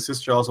sister, because his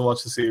sister also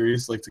watched the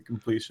series like to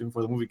completion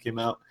before the movie came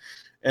out.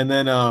 And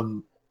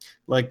then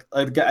like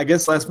I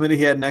guess last minute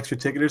he had an extra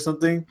ticket or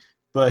something,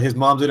 but his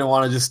mom didn't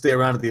want to just stay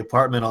around at the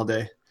apartment all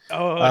day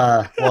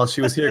while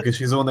she was here because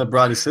she's the one that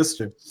brought his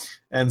sister.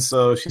 And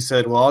so she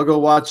said, well, I'll go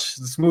watch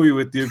this movie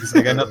with you because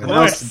I got nothing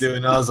else to do.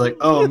 And I was like,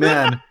 oh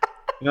man.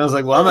 And I was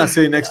like, well, I'm not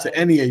sitting next to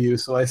any of you.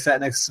 So I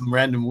sat next to some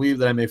random weeb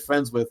that I made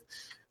friends with.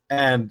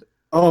 And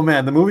oh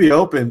man, the movie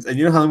opens, and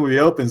you know how the movie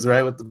opens,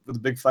 right? With the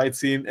big fight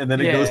scene, and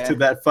then it goes to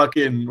that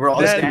fucking we're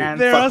all just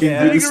fucking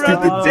do the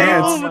stupid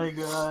dance. Oh my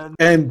god!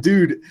 And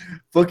dude,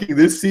 fucking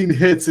this scene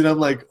hits, and I'm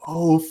like,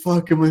 oh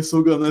fuck, am I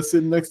so good? I'm not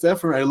sitting next to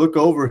Efren. I look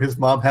over, his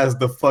mom has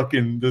the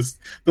fucking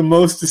the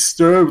most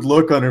disturbed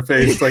look on her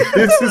face, like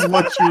this is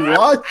what you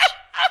watch.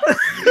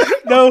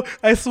 No,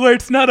 I swear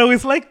it's not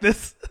always like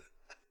this.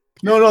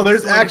 No,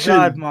 there's action.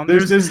 God, Mom.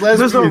 There's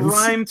a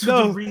rhyme to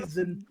the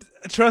reason.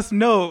 Trust,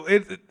 no,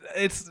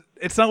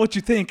 it's not what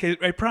you think.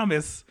 I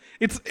promise.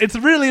 It's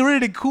really,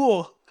 really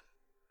cool.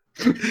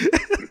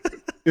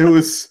 It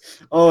was.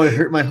 Oh, it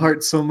hurt my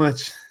heart so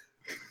much.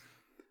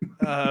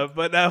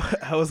 But now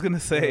I was gonna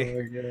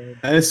say.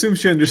 Oh, I assume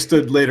she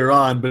understood later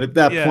on, but at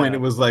that point it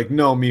was like,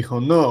 no,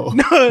 mijo, no.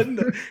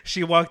 No.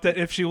 She walked out.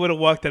 If she would have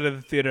walked out of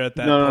the theater at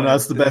that No, point. no,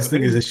 that's the best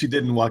thing is that she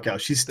didn't walk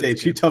out. She stayed.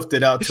 She toughed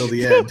it out till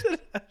the end.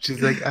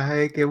 She's like,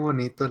 ay, qué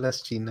bonito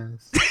las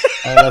chinas.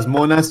 Las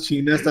monas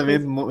chinas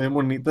también bien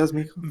bonitas,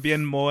 mijo.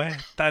 Bien moe,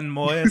 tan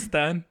moe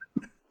están.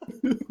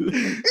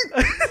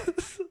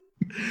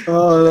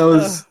 Oh,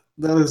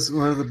 that was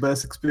one of the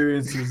best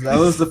experiences. That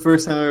was the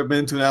first time I've ever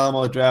been to an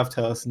Alamo Draft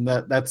House, and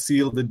that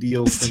sealed the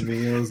deal for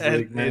me. It was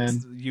like, man,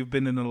 you've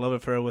been in a love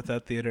affair with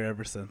that theater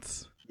ever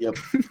since. Yep.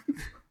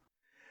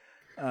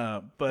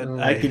 But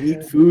I can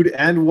eat food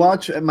and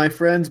watch my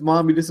friend's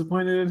mom be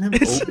disappointed in him.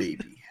 Oh,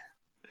 baby.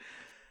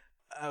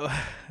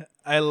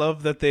 I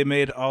love that they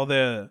made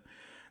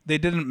they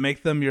didn't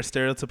make them your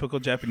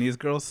stereotypical Japanese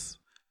girls.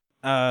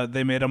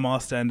 They made them all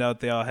stand out.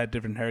 They all had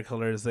different hair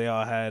colors. They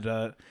all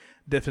had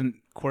different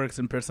quirks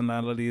and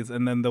personalities.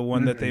 And then the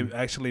one that they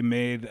actually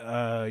made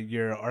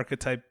your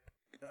archetype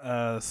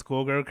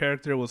schoolgirl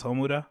character was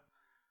Homura.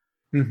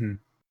 Mm-hmm.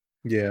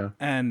 Yeah.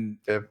 And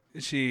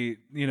she,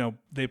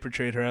 they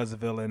portrayed her as a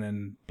villain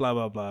and blah,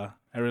 blah, blah.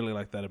 I really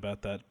like that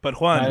about that.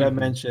 But Juan. Might I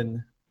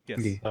mention...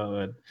 Yes.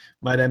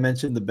 Might I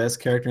mention the best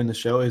character in the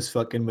show is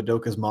fucking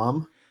Madoka's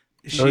mom?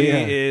 She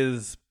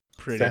is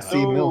pretty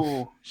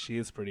hot. She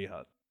is pretty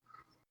hot.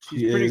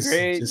 She's pretty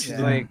great.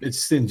 It's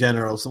just in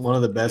general, one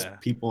of the best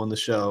people in the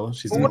show.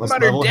 She's what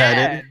about her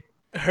dad?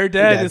 Her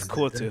dad is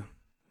cool too.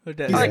 I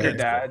like her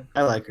dad.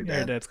 I like her dad.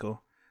 Her dad's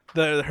cool.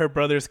 Her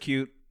brother's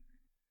cute.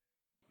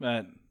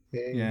 But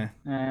yeah.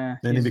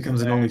 Then he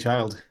becomes an only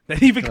child. Then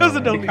he becomes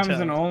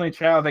an only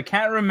child. I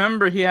can't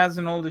remember he has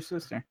an older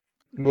sister.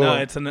 Well,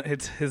 no,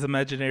 it's his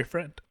imaginary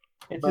friend.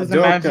 It's his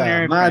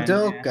imaginary friend.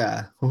 Madoka.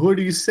 Yeah. What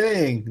are you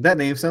saying? That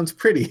name sounds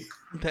pretty.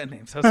 That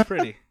name sounds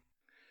pretty.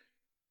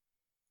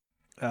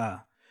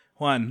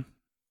 Juan.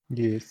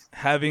 Yes.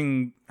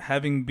 Having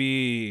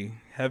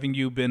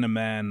you been a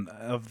man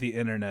of the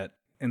internet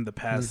in the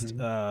past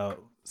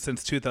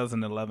since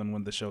 2011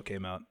 when the show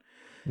came out.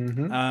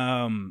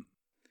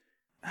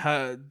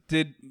 How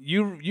did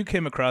you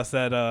came across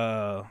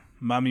that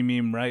mommy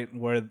meme, right?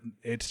 Where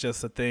it's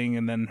just a thing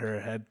and then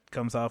her head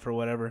comes off or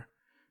whatever.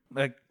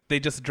 Like they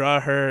just draw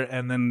her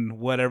and then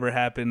whatever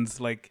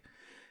happens, like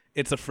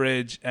it's a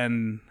fridge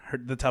and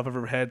the top of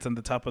her head's on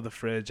the top of the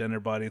fridge and her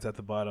body's at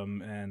the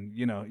bottom. And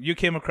you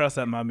came across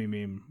that mommy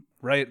meme,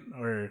 right?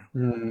 Or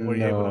were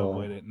you able to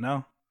avoid it?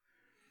 No.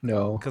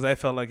 Because I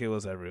felt like it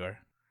was everywhere.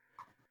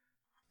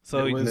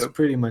 So it was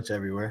pretty much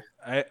everywhere.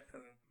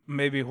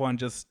 Maybe Juan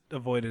just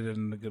avoided it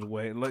in a good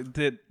way. Like,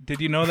 did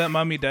you know that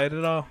mommy died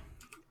at all?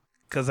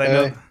 Because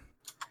I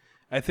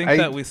think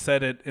that we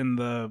said it in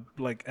the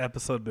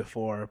episode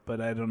before, but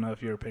I don't know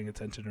if you were paying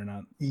attention or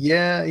not.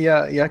 Yeah.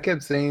 I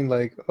kept saying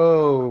wait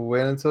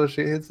until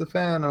she hits the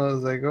fan. I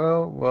was like,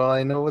 oh, well,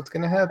 I know what's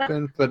gonna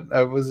happen, but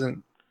I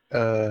wasn't.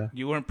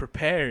 You weren't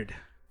prepared.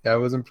 I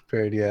wasn't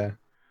prepared. Yeah.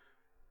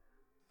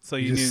 So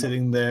you just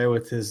sitting there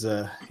with his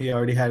he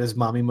already had his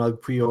mommy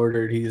mug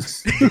pre-ordered.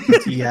 He's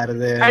tea out of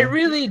there. I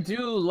really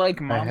do like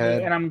mommy,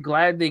 and I'm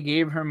glad they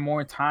gave her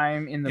more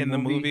time in the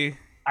movie.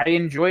 I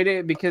enjoyed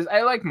it because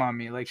I like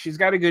mommy. Like she's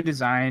got a good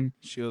design.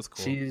 She was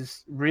cool.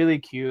 She's really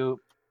cute.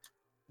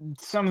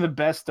 Some of the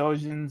best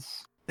dojins.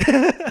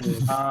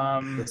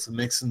 That's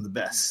mixing the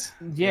best.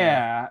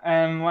 Yeah,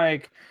 and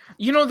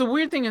the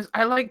weird thing is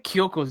I like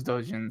Kyoko's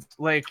dojins.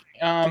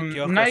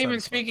 Not even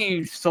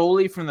speaking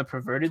solely from the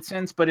perverted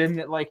sense, but in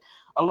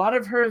a lot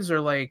of hers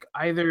are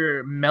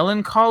either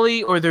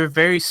melancholy or they're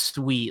very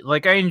sweet.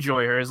 I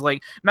enjoy hers.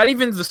 Not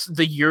even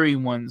the Yuri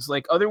ones.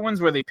 Other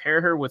ones where they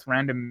pair her with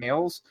random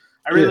males.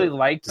 I really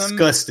like them.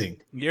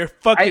 Disgusting. You're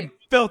fucking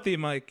filthy,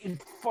 Mike.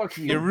 Fuck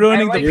you. You're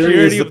ruining the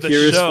purity of the show.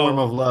 Purest form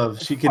of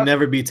love. She can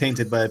never be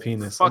tainted by a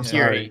penis. Fuck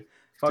Yuri.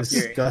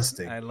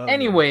 Disgusting.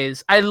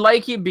 Anyways, I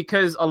like it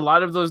because a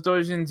lot of those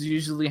dojins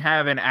usually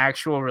have an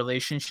actual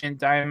relationship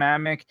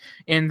dynamic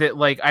in that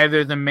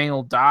either the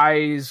male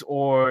dies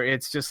or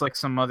it's just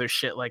some other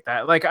shit like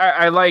that.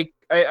 I like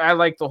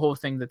the whole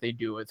thing that they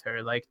do with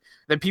her.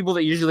 The people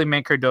that usually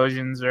make her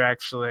dojins are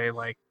actually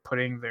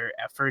putting their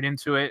effort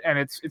into it, and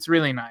it's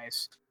really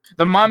nice.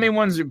 The mommy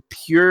ones are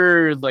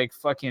pure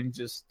fucking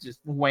just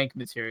wank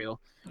material.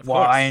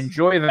 While I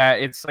enjoy that,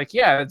 it's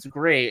it's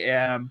great.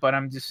 But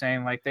I'm just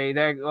saying they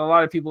a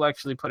lot of people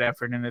actually put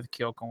effort into the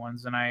Kyoko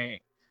ones, and I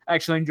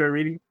actually enjoy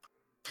reading.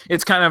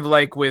 It's kind of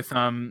with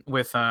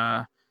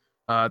Toaru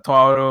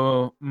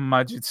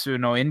Majutsu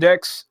no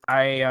Index.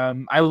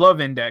 I love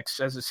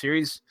Index as a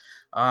series.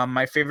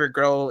 My favorite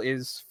girl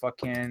is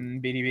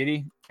fucking Bidi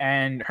Bidi,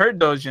 and her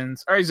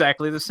dojins are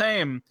exactly the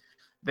same.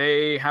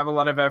 They have a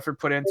lot of effort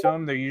put into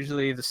them. They're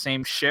usually the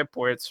same ship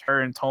where it's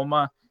her and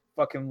Toma.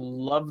 Fucking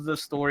love the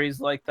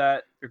stories like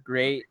that. They're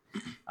great.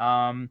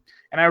 And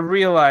I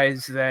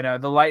realize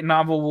that the light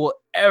novel will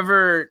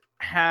ever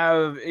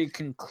have a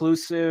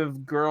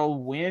conclusive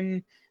girl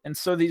win, and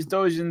so these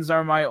doujins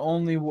are my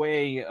only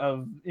way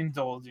of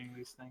indulging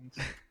these things.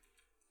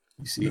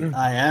 You see,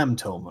 I am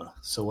Toma,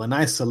 so when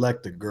I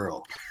select a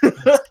girl,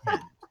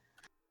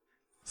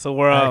 so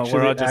we're all just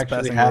actually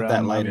passing have around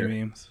that lighter.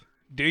 memes.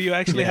 Do you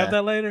actually have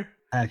that lighter?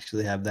 I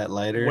actually have that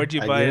lighter. Where'd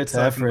you buy it?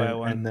 So I can buy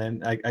one. And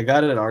then I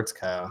got it at Arts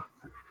Cow.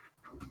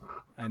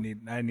 I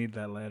need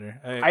that lighter.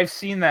 I've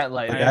seen that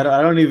lighter.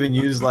 I don't even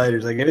use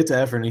lighters. I gave it to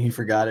Efren and he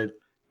forgot it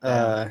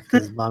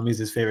because Mommy's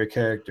his favorite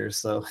character,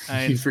 so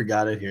he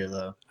forgot it here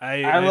though.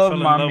 I love fell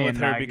in love with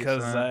her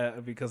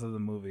because of the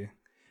movie.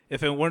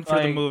 If it weren't for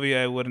the movie,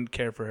 I wouldn't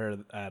care for her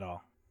at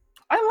all.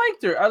 I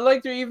liked her. I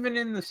liked her even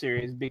in the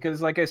series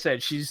because, like I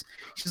said, she's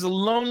a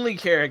lonely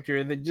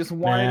charger that just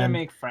wanted to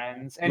make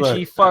friends, and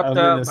she fucked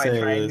up by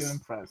trying to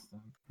impress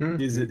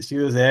them. She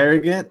was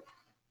arrogant,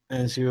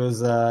 and she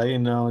was,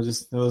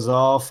 just it was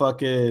all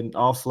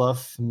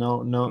fluff,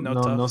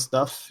 no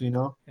stuff,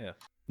 Yeah.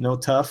 No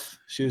tough.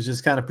 She was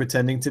just kind of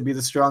pretending to be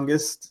the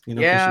strongest. She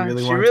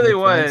really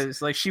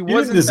was. Like she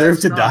wasn't deserve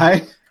to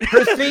die.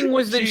 Her thing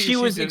was that she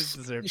was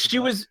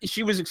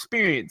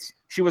experienced.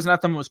 She was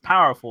not the most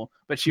powerful,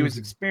 but she was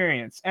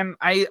experienced, and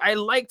I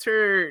liked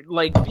her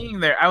like being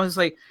there. I was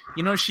like,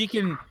 she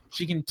can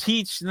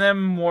teach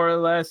them more or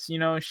less.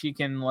 She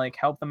can like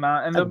help them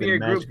out, and they'll be a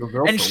group.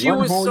 And she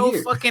was so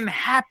fucking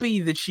happy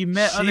that she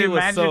met other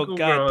magical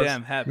girls. She was so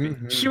goddamn happy.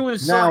 She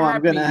was so happy.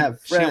 I'm gonna have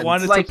friends. She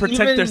wanted to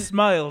protect their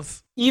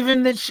smiles.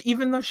 Even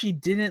though she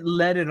didn't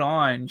let it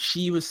on,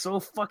 she was so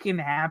fucking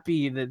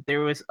happy that there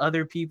was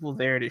other people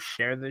there to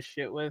share this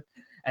shit with,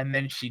 and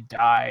then she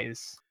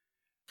dies.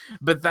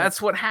 But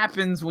that's what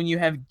happens when you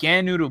have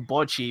Gen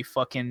Urobuchi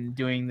fucking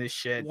doing this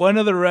shit. One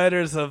of the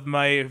writers of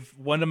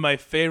one of my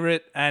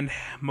favorite and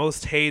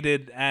most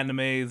hated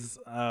animes,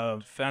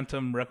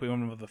 Phantom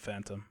Requiem of the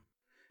Phantom,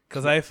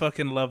 because I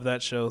fucking love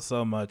that show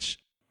so much.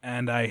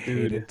 And I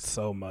hate it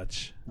so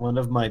much. One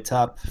of my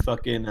top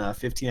fucking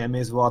 15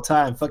 animes of all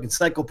time. Fucking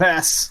Psycho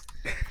Pass.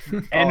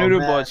 And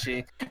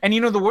Urobuchi. And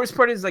the worst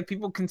part is like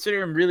people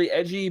consider him really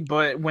edgy,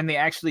 but when they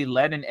actually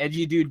let an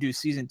edgy dude do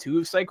season 2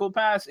 of Psycho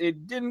Pass,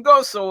 it didn't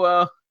go so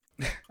well.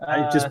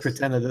 I just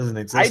pretend it doesn't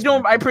exist.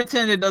 I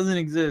pretend it doesn't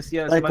exist.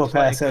 Yes, Psycho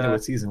Pass had it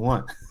with season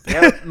 1.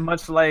 Yeah,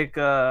 much like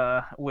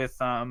with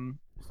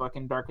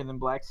fucking Darker Than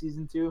Black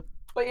season 2.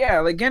 But yeah,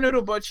 like Gen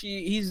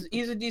Urobuchi,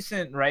 he's a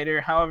decent writer.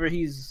 However,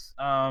 he's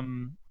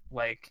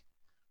like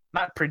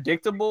not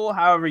predictable.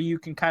 However, you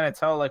can kind of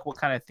tell like what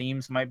kind of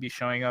themes might be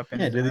showing up.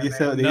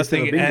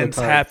 Nothing ends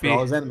happy. For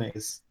all his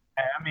animes.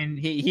 I mean,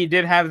 he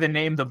did have the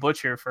name The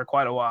Butcher for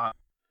quite a while.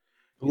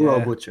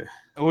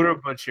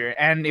 Urobuchi,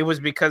 and it was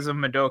because of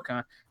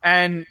Madoka,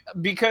 and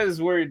because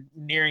we're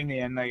nearing the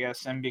end, I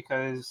guess, and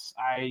because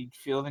I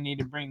feel the need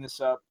to bring this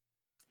up.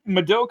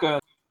 Madoka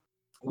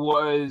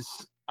was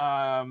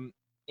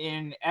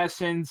in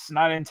essence,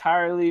 not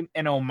entirely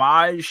an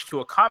homage to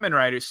a Kamen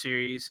Rider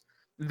series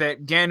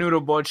that Gen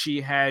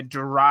Urobuchi had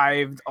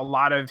derived a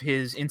lot of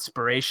his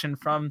inspiration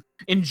from.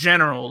 In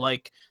general,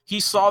 like he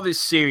saw this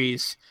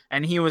series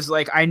and he was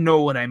like, "I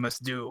know what I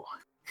must do."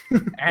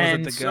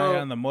 And was it the guy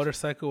on the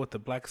motorcycle with the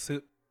black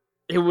suit?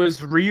 It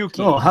was Ryuki.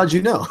 Oh, how'd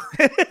you know?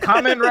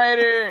 Kamen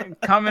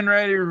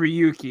Rider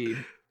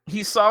Ryuki.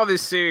 He saw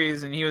this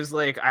series and he was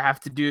like, "I have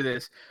to do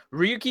this."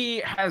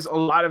 Ryuki has a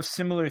lot of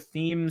similar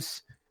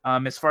themes.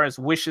 As far as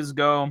wishes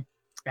go,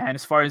 and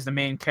as far as the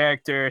main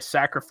character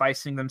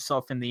sacrificing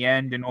themselves in the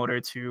end in order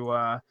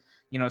to,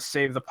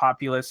 save the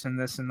populace and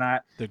this and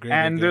that.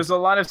 There's a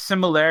lot of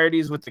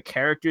similarities with the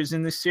characters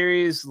in this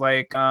series.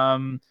 Like,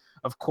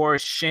 of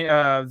course,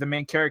 the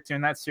main character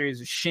in that series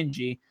is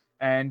Shinji,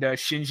 and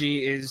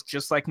Shinji is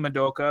just like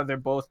Madoka. They're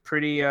both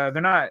pretty.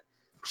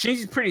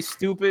 Shinji's pretty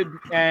stupid,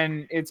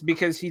 and it's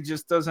because he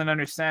just doesn't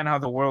understand how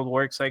the world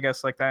works, I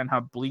guess, like that, and how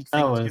bleak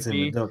things can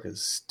be.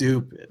 Madoka's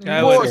stupid.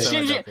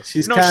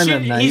 She's kind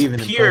of naive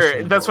and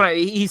pure. That's why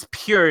he's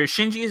pure.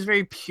 Shinji is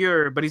very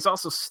pure, but he's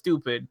also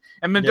stupid,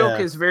 and Madoka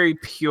is very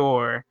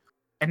pure.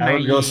 And I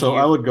would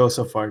go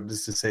so far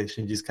just to say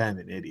Shinji's kind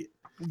of an idiot.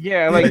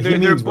 Yeah, like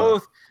they're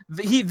both.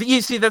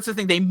 You see, that's the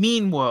thing. They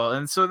mean well,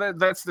 and so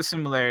that's the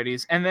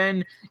similarities. And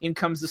then in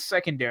comes the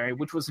secondary,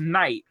 which was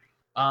Knight.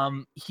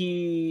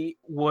 He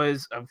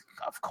was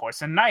of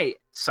course a knight.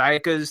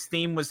 Sayaka's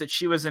theme was that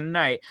she was a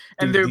knight,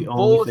 and they're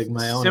both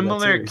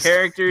similar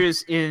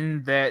characters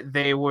in that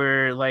they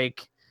were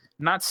like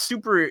not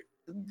super.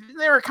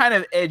 They were kind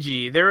of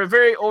edgy. They were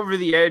very over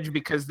the edge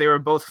because they were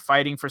both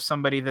fighting for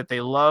somebody that they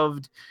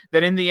loved.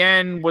 That in the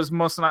end was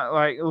most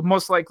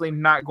likely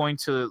not going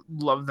to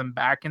love them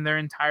back in their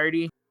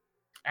entirety.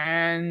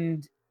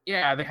 And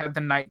yeah, they had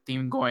the night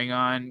theme going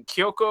on.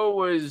 Kyoko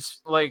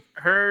was like,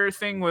 her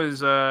thing was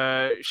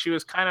she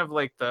was kind of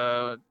like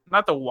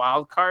not the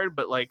wild card,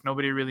 but like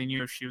nobody really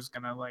knew if she was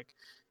gonna like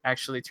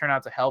actually turn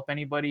out to help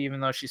anybody, even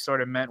though she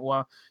sort of meant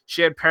well.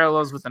 She had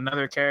parallels with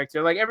another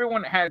character. Like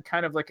everyone had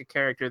kind of like a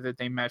character that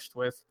they meshed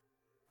with.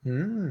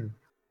 Like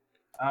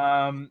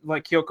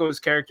Kyoko's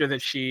character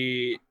that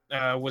she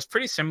was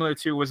pretty similar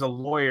to was a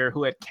lawyer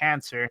who had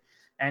cancer.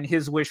 and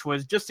his wish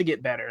was just to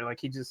get better. Like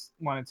he just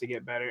wanted to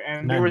get better,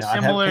 and Can I they were not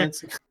have similar.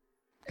 cancer?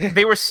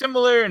 They were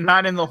similar,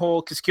 not in the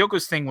whole, because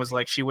Kyoko's thing was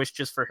like she wished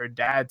just for her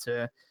dad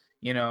to,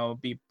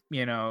 be,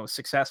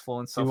 successful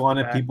and stuff. She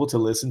wanted like people to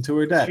listen to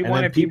her dad. She and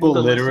wanted then people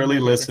people to literally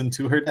listen listened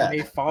to her dad.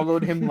 They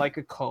followed him like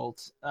a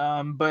cult.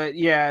 But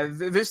yeah,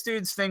 this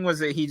dude's thing was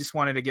that he just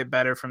wanted to get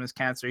better from his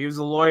cancer. He was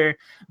a lawyer,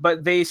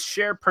 but they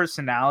share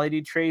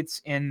personality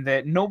traits in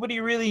that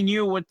nobody really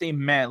knew what they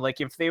meant.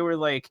 Like if they were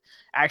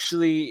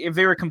if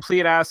they were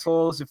complete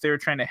assholes, if they were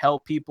trying to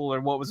help people,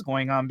 or what was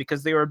going on,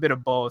 because they were a bit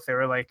of both. They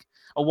were like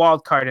a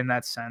wild card in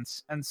that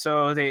sense, and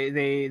so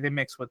they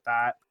mix with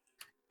that.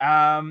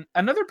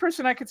 Another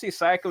person I could say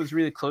Sayaka was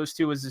really close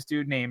to was this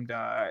dude named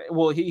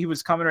he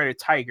was Kamen Rider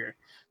Tiger.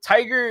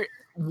 Tiger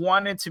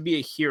wanted to be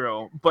a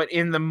hero, but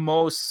in the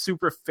most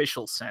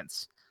superficial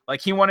sense. Like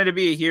he wanted to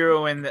be a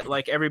hero, and that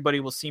like everybody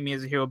will see me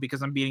as a hero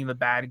because I'm beating the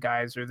bad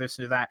guys or this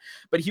or that.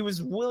 But he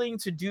was willing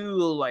to do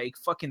like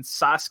fucking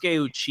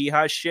Sasuke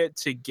Uchiha shit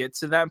to get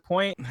to that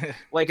point.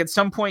 Like at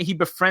some point he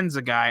befriends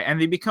a guy and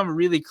they become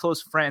really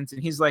close friends.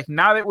 And he's like,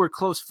 now that we're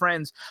close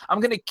friends, I'm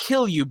gonna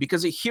kill you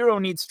because a hero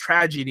needs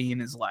tragedy in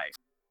his life.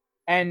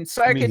 And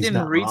Sayaka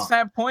didn't reach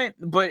that point,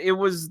 but it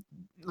was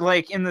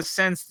like in the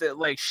sense that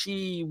like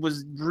she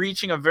was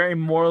reaching a very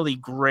morally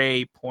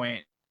gray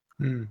point.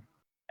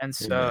 And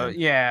so,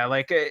 yeah,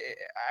 like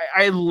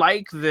I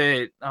like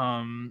that,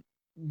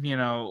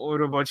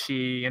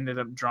 Urobuchi ended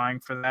up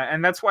drawing for that.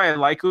 And that's why I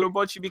like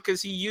Urobuchi,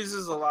 because he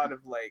uses a lot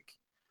of like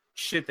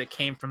shit that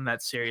came from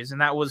that series. And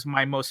that was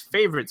my most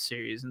favorite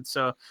series. And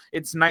so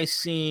it's nice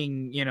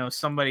seeing,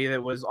 somebody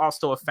that was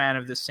also a fan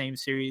of the same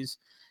series,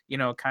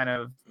 kind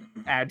of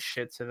add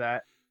shit to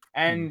that.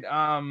 And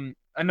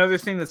another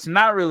thing that's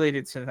not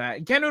related to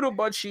that, Gen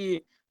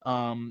Urobuchi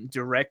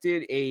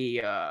directed a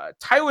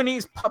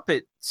Taiwanese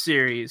puppet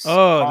series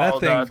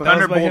called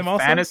Thunderbolt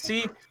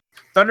Fantasy.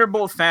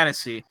 Thunderbolt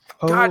Fantasy.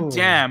 God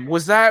damn,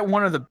 was that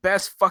one of the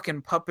best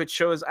fucking puppet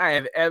shows I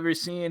have ever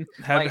seen?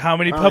 How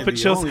many puppet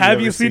shows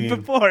have you seen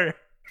before?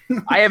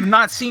 I have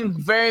not seen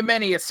very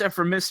many except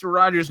for Mr.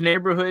 Rogers'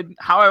 Neighborhood.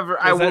 However,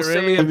 I will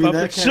say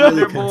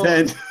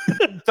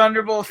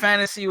Thunderbolt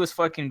Fantasy was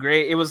fucking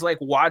great. It was like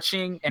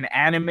watching an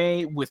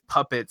anime with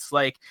puppets.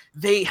 Like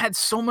they had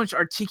so much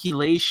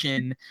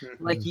articulation,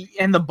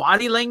 and the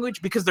body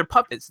language, because they're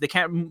puppets. They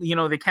can't,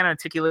 they can't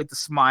articulate the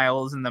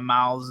smiles and the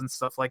mouths and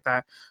stuff like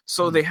that.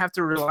 So they have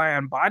to rely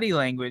on body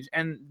language.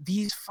 And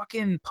these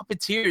fucking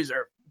puppeteers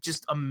are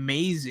just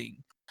amazing.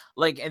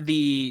 Like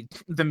the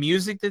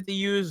music that they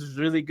use was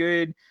really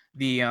good.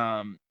 The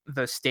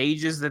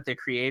stages that they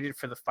created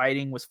for the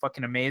fighting was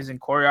fucking amazing.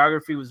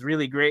 Choreography was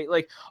really great.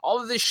 Like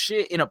all of this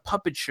shit in a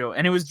puppet show,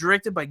 and it was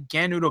directed by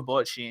Gen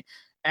Urobuchi,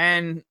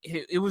 and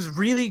it was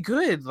really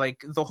good.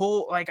 Like the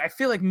whole, like I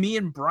feel like me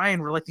and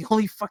Brian were like the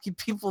only fucking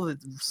people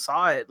that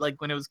saw it like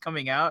when it was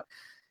coming out.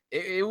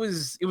 It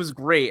was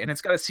great, and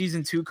it's got a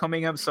season 2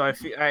 coming up. So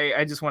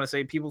I just want to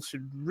say people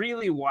should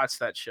really watch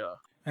that show.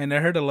 And I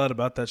heard a lot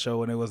about that show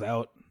when it was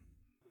out.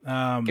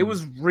 It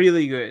was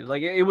really good.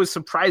 Like it was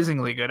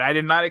surprisingly good. I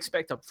did not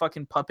expect a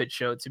fucking puppet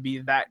show to be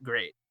that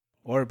great.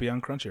 Or be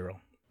on Crunchyroll.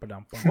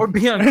 Or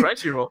be on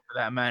Crunchyroll for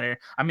that matter.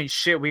 I mean,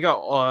 shit, we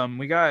got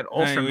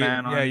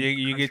Ultraman on. Yeah,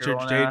 you get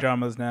your J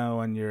dramas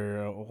now and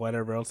your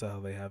whatever else the hell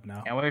they have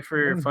now. Can't wait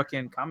for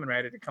fucking Kamen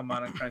Rider to come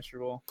on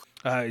Crunchyroll.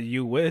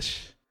 You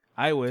wish.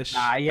 I wish.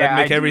 Yeah,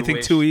 that'd make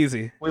everything too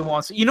easy. We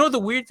want. The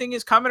weird thing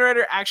is, Kamen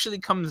Rider actually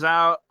comes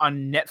out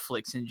on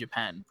Netflix in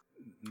Japan.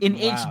 In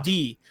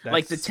HD,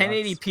 like the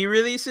 1080p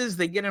releases,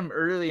 they get them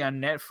early on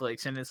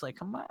Netflix, and it's like,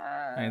 come on.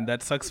 And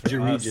that sucks for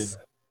your region.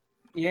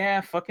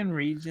 Yeah, fucking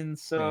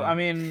regions. So I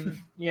mean,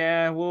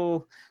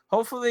 we'll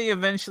hopefully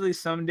eventually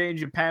someday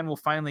Japan will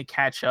finally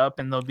catch up,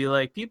 and they'll be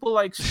like, people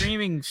like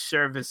streaming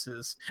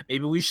services.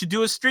 Maybe we should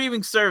do a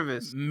streaming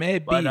service.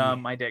 Maybe. But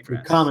I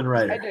digress. Kamen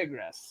Rider. I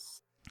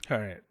digress. All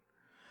right.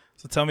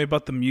 So tell me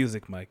about the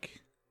music,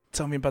 Mike.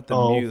 Tell me about the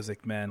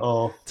music, man.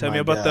 Tell me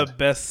about the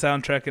best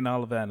soundtrack in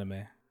all of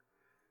anime.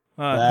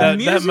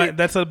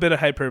 That's a bit of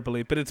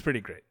hyperbole, but it's pretty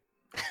great.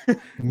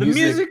 The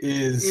music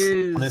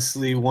is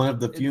honestly one of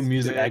the few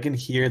music I can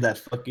hear that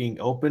fucking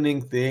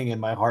opening thing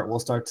and my heart will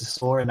start to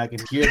soar, and I can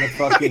hear the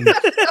fucking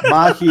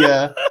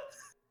Mahia.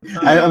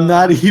 I'm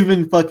not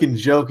even fucking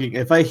joking.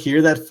 If I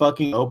hear that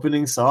fucking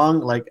opening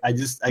song, like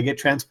I get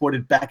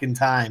transported back in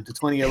time to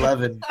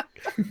 2011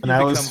 when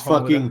I was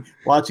fucking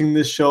watching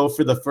this show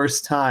for the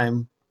first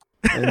time,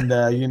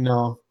 and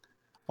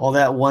all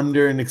that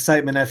wonder and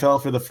excitement I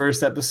felt for the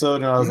first episode,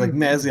 and I was like,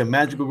 "Man, is it a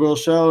magical girl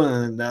show?"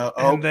 And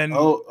then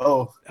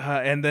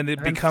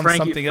it becomes Frankie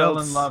something fell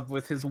else. in love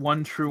with his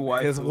one true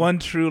wife. His one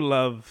true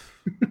love.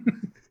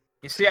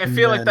 You see, I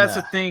feel like that's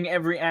a thing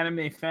every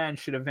anime fan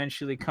should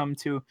eventually come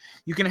to.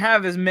 You can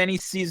have as many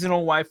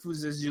seasonal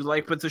waifus as you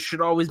like, but there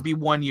should always be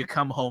one you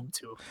come home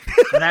to.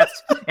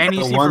 And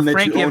you see for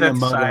Frankie, that's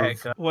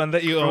Sayaka. One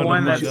that you own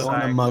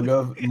a mug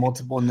of,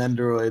 multiple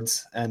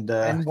Nendoroids,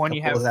 and one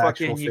you have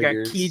fucking, you got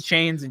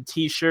keychains and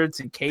T-shirts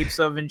and capes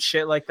of and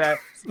shit like that.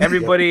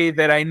 Everybody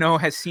that I know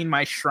has seen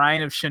my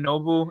Shrine of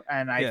Shinobu,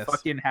 and I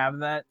fucking have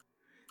that.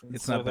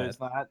 It's not bad.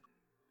 That.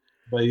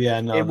 But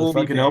yeah, no, the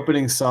fucking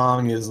opening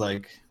song is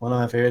like one of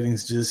my favorite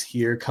things. Just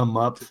hear come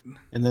up,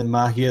 and then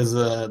Mahia's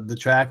the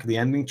track, the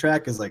ending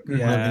track is like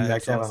one of the things I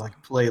actually have on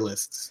like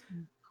playlists.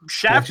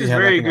 Shaft is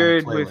very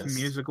good with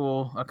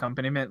musical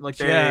accompaniment. Like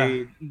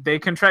they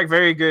contract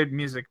very good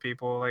music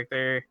people. Like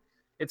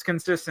it's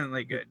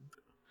consistently good.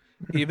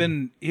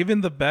 Even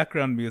the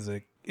background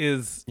music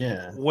is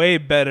way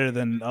better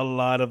than a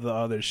lot of the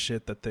other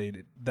shit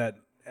that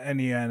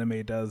any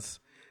anime does.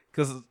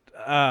 Because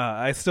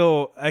I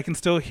can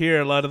still hear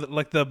a lot of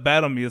the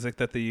battle music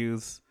that they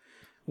use.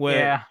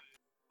 Where,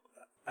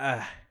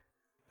 I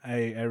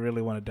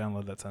really want to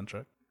download that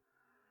soundtrack.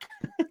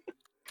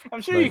 I'm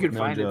sure you could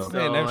find it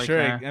still.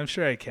 I'm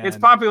sure I can. It's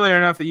popular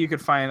enough that you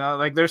could find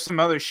like there's some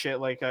other shit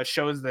like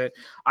shows that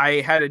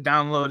I had to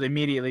download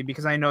immediately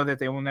because I know that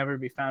they will never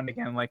be found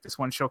again. Like this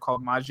one show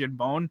called Majin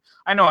Bone.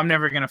 I know I'm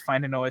never gonna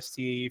find an OST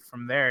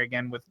from there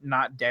again with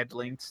not dead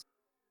links.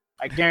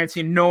 I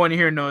guarantee no one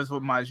here knows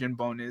what Majin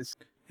Bone is.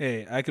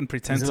 Hey, I can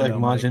pretend to know. Is it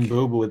like Majin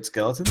Buu with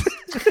skeletons?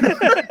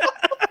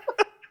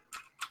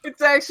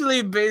 It's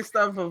actually based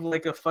off of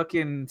like a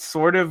fucking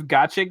sort of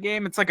gacha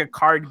game. It's like a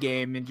card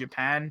game in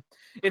Japan.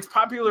 It's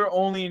popular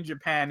only in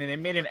Japan, and they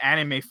made an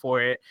anime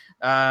for it.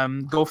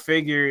 Go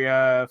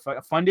figure.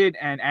 Funded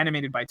and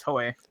animated by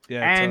Toei.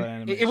 Yeah,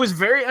 and it was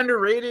very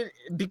underrated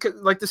because,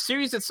 like, the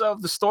series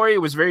itself, the story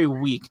was very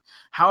weak.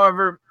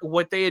 However,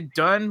 what they had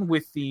done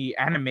with the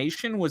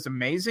animation was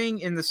amazing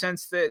in the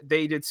sense that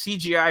they did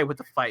CGI with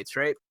the fights,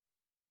 right?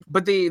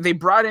 But they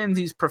brought in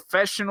these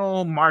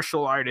professional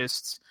martial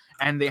artists,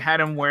 and they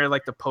had them wear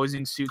like the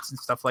posing suits and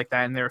stuff like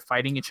that, and they were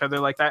fighting each other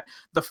like that.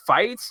 The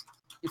fights,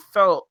 it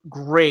felt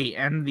great,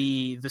 and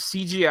the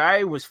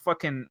CGI was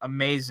fucking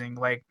amazing.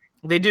 Like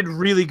they did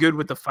really good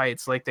with the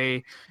fights. Like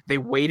they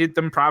weighted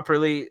them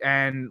properly,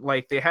 and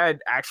like they had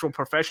actual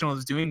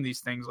professionals doing these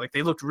things. Like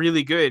they looked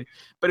really good,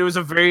 but it was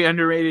a very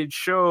underrated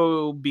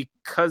show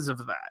because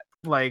of that.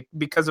 Like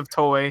because of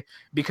Toei,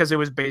 because it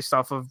was based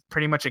off of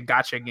pretty much a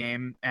gacha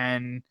game,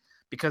 and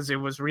because it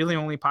was really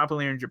only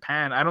popular in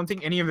Japan. I don't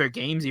think any of their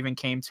games even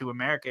came to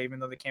America, even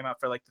though they came out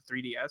for like the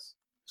 3DS.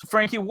 So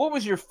Frankie, what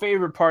was your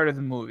favorite part of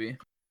the movie?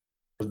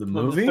 The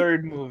movie? The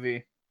third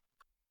movie.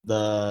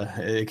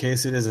 In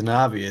case it isn't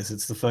obvious,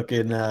 it's the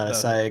fucking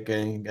Sayaka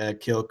and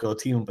Kyoko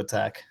team-up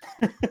attack.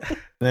 And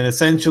then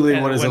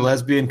essentially, what is a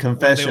lesbian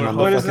confession on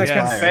the fucking fire? What is a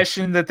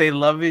confession that they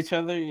love each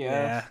other?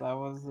 Yes, that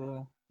was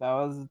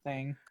the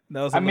thing.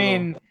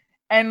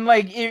 And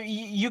like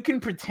you can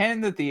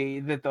pretend that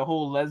the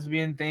whole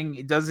lesbian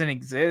thing doesn't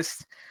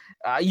exist.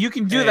 You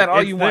can do that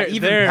all you want,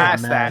 even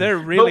past that. They're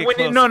really close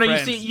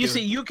friends, you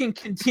see, you can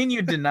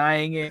continue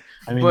denying it.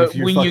 But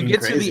when you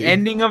get to the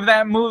ending of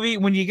that movie,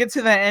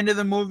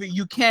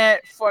 you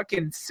can't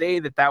fucking say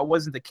that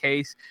wasn't the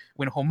case.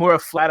 When Homura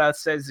flat out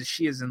says that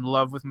she is in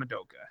love with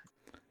Madoka.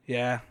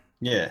 Yeah.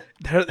 Yeah.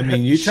 I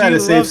mean, you try to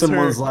save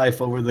someone's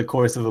life over the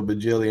course of a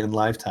bajillion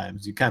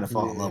lifetimes, you kind of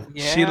fall in love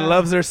with her. She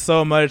loves her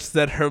so much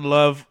that her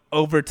love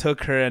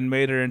overtook her and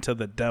made her into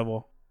the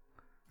devil.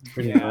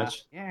 Pretty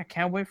much. Yeah,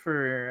 can't wait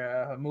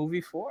for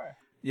movie 4.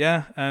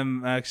 Yeah,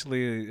 I'm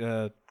actually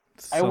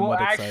somewhat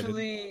excited.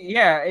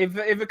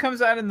 If it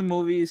comes out in the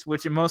movies,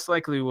 which it most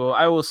likely will,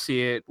 I will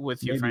see it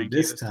with you, Frankie.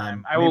 This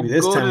time. I will go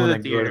to the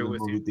theater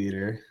with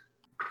you.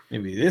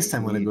 Maybe this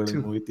time when I go to the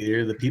movie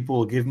theater, the people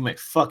will give me a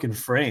fucking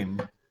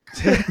frame.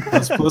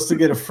 I'm supposed to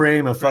get a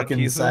frame of fucking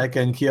Sayaka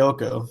and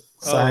Kyoko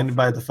signed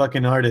by the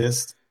fucking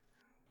artist.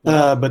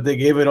 But they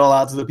gave it all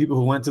out to the people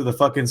who went to the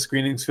fucking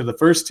screenings for the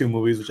first 2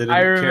 movies, which I didn't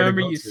care to go to. I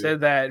remember you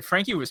said that.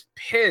 Frankie was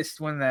pissed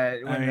when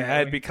that.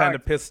 I'd be kind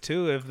of pissed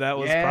too if that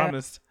was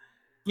promised.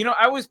 You know,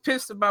 I was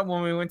pissed about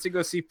when we went to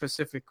go see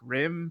Pacific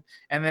Rim,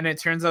 and then it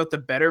turns out the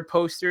better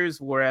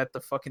posters were at the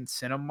fucking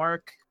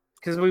Cinemark.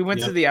 Because we went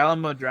to the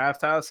Alamo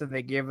Draft House, and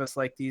they gave us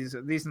like these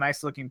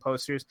nice looking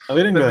posters. Oh,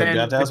 we didn't go to the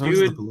Draft House. We went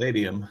to the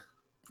Palladium.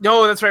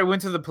 No, that's right.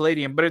 Went to the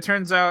Palladium, but it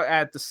turns out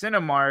at the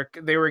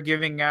Cinemark they were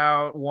giving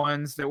out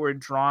ones that were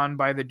drawn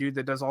by the dude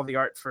that does all the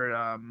art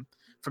for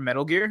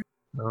Metal Gear.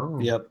 Oh,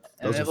 yep,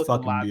 those are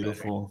fucking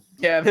beautiful.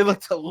 Better. Yeah, they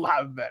looked a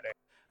lot better.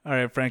 All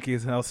right, Frankie,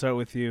 I'll start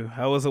with you.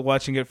 How was it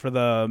watching it for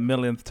the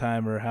millionth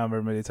time, or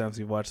however many times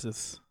you've watched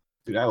this?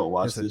 Dude, I will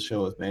watch this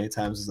show as many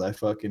times as I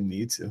fucking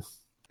need to.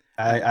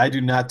 I do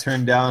not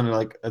turn down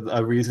like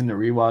a reason to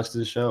rewatch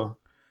this show.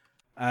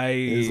 It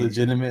is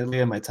legitimately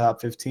in my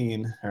top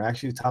 15, or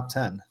actually top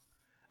 10.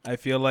 I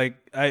feel like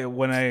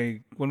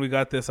when we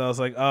got this, I was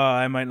like, oh,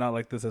 I might not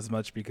like this as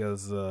much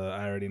because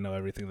I already know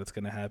everything that's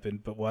going to happen.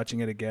 But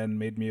watching it again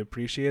made me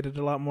appreciate it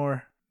a lot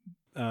more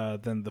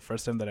than the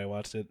first time that I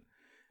watched it,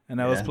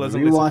 and I was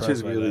pleasantly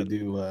surprised by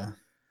that.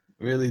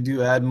 Really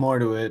do add more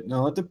to it.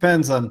 No, it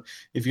depends on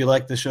if you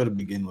like the show to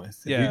begin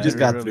with. If you just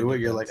got through it,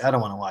 you're like, I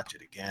don't want to watch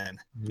it again.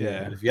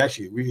 Yeah. But if you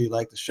actually really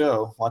like the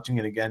show, watching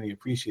it again, you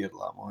appreciate it a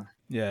lot more.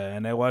 Yeah,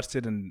 and I watched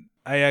it, and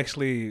I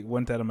actually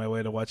went out of my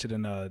way to watch it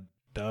in a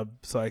dub,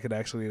 so I could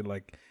actually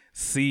like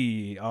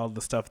see all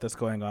the stuff that's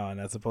going on,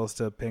 as opposed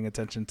to paying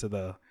attention to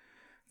the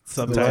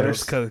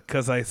subtitles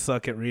because I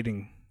suck at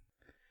reading.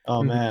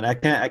 Oh man, I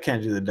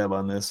can't do the dub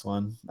on this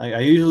one. I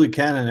usually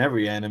can in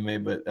every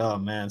anime, but oh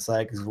man,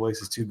 Sayaka's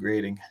voice is too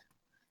grating.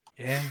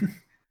 Yeah,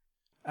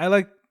 I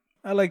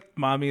liked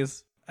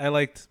Mami's. I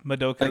liked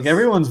Madoka's. Like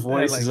everyone's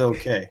voice is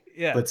okay.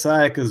 Yeah, but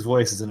Sayaka's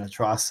voice is an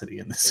atrocity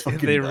in this fucking.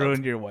 They dub.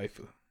 ruined your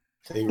waifu.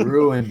 They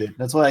ruined it.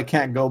 That's why I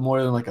can't go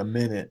more than like a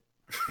minute.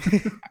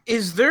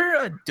 Is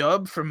there a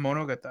dub for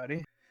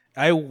Monogatari?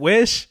 I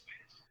wish,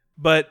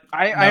 but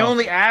I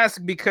only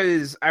asked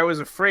because I was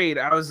afraid.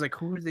 I was like,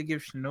 who would they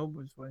give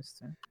Shinobu's voice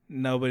to?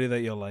 Nobody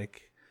that you'll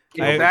like.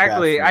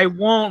 Exactly. I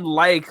won't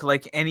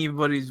like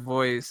anybody's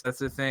voice. That's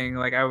the thing.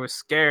 Like I was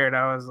scared.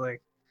 I was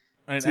like,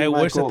 I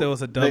wish that there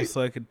was a dub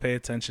so I could pay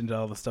attention to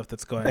all the stuff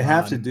that's going on. What they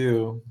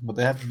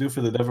have to do for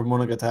the dub for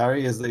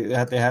Monogatari is they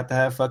have to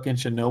have fucking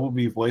Shinobu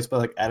be voiced by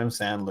like Adam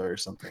Sandler or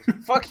something.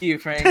 Fuck you,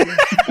 Frank.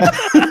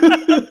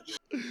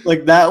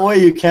 Like that way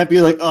you can't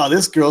be like, oh,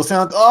 this girl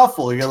sounds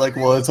awful. You're like,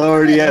 well, it's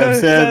already Adam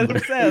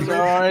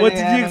Sandler. What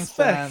did you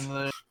expect?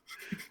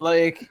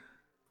 Like,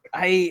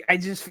 I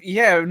just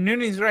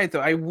Nooney's right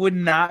though. I would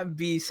not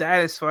be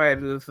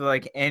satisfied with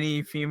like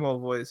any female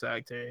voice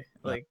actor.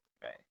 Like,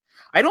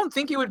 I don't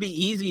think it would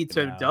be easy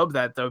to dub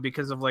that though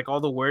because of like all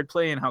the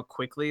wordplay and how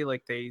quickly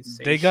like they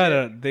say they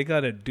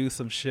gotta do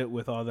some shit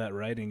with all that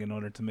writing in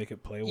order to make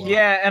it play well.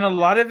 Yeah, and a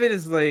lot of it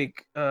is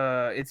like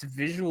it's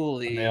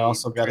visually. And they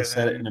also gotta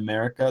set it in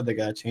America. They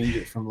gotta change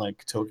it from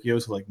like Tokyo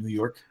to like New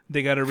York.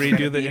 They gotta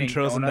redo the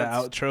intros and the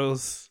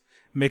outros.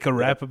 Make a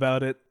rap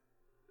about it.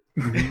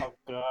 Oh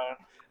god!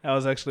 I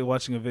was actually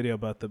watching a video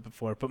about that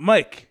before. But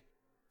Mike,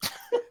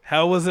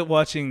 how was it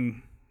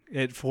watching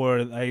it for?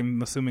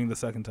 I'm assuming the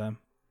second time.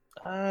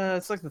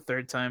 It's like the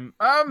third time.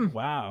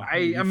 Wow.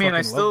 I mean,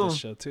 I still love this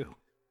show too.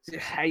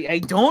 I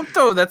don't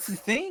though. That's the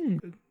thing.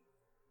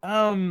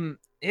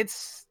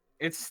 It's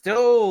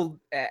still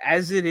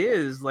as it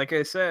is. Like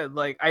I said,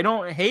 like I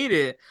don't hate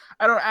it.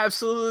 I don't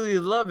absolutely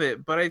love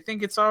it, but I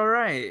think it's all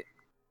right.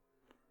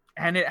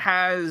 And it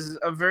has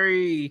a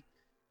very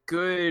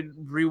good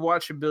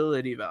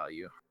rewatchability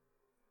value.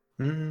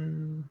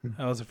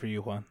 How was it for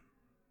you, Juan?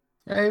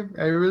 I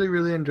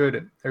really enjoyed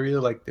it. I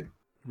really liked it.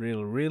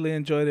 Really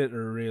enjoyed it,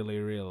 or really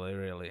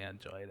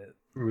enjoyed it?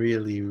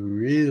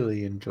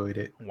 Really enjoyed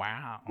it.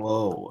 Wow.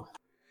 Whoa.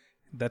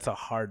 That's a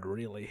hard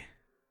really.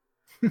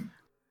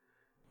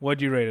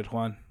 What'd you rate it,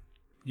 Juan?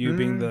 You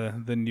being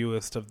the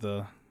newest of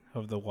the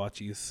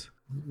watchies.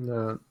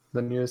 The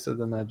newest of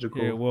the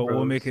magical. Yeah,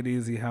 we'll make it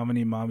easy. How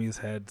many mommy's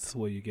heads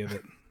will you give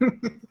it?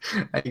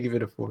 I give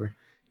it a 4.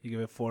 You give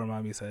it 4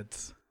 mommy's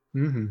heads.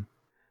 Mm-hmm.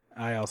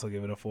 I also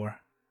give it a 4.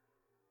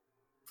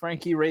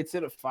 Frankie rates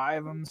it a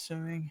 5, I'm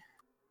assuming.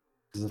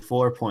 It's a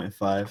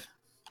 4.5.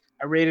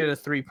 I rated a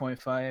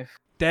 3.5.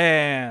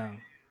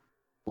 Damn.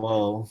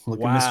 Whoa,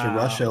 look at Mr.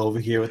 Russia over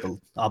here with the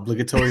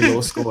obligatory low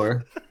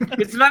score.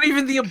 It's not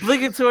even the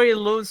obligatory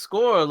low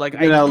score. Like,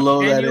 I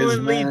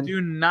genuinely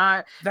do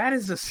not. That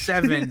is a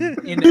 7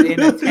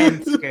 in a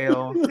 10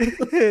 scale.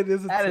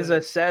 That is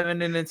a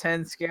 7 in a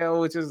 10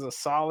 scale, which is a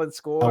solid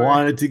score. I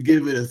wanted to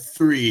give it a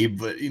 3,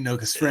 but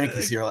because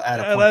Frankie's here, I'll add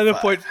a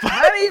 0.5.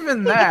 Not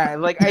even that.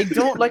 Like, I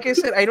don't. Like I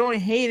said, I don't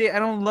hate it. I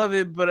don't love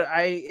it, but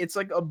it's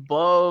like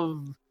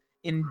above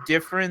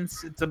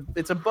indifference.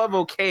 It's above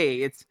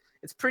okay.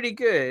 It's pretty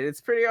good. It's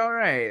pretty all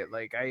right.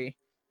 Like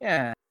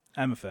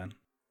I'm a fan.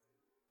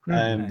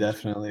 I'm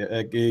definitely.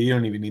 You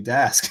don't even need to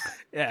ask.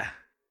 Yeah,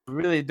 I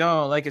really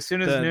don't. Like as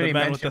soon as Nuni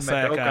mentioned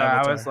Madoka,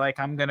 I was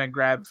like, I'm gonna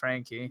grab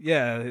Frankie.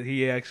 Yeah,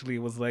 he actually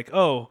was like,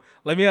 "Oh,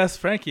 let me ask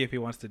Frankie if he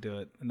wants to do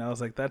it," and I was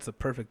like, "That's a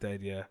perfect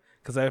idea,"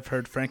 because I've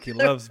heard Frankie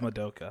loves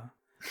Madoka.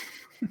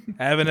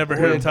 I haven't ever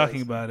heard him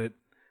talking about it,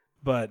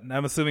 but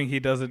I'm assuming he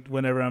does it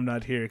whenever I'm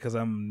not here because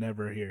I'm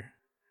never here.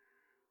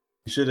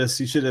 You should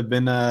have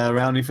been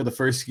around me for the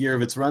first year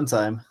of its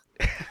runtime.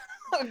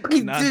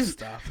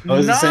 Non-stop. I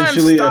was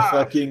essentially a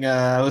fucking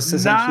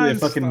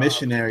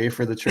missionary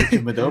for the Church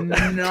of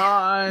Madoka.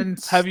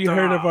 Non-stop. Have you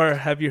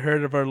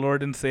heard of our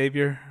Lord and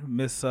Savior,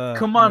 Miss?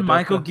 Come on, Madoka.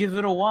 Michael, give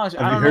it a watch.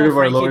 Have you heard of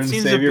our Lord and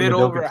Savior? It seems a bit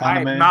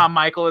overhyped. Nah,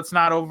 Michael, it's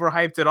not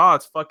overhyped at all.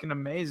 It's fucking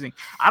amazing.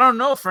 I don't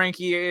know,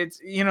 Frankie.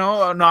 It's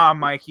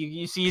Mike.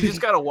 You see, you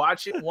just gotta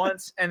watch it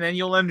once, and then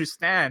you'll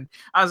understand.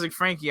 I was like,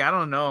 Frankie, I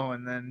don't know,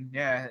 and then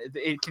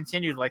it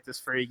continued like this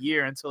for a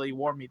year until he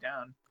wore me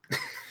down.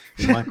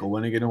 Michael,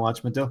 when are you gonna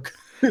watch Madoka?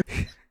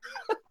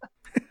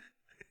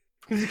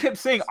 Because he kept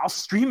saying, I'll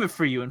stream it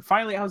for you. And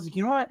finally I was like,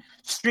 you know what?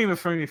 Stream it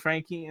for me,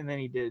 Frankie. And then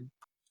he did.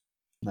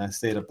 And I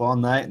stayed up all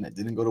night and I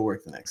didn't go to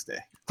work the next day.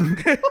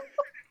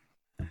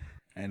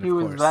 And he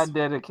was that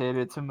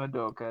dedicated to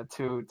Madoka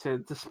to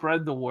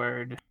spread the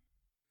word.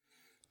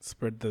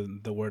 Spread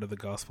the word of the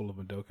gospel of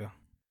Madoka.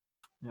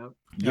 Yep.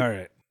 All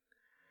right.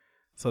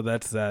 So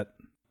that's that.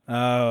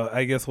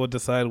 I guess we'll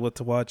decide what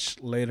to watch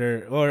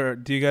later. Or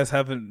do you guys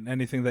have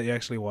anything that you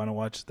actually want to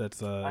watch that's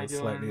slightly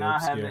obscure? I do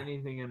not have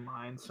anything in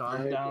mind, so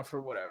I'm down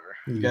for whatever.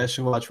 You guys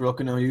should watch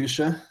Roku no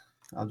Yusha.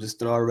 I'll just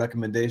throw a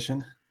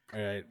recommendation.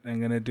 All right. I'm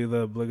going to do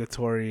the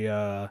obligatory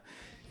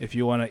If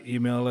you want to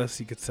email us,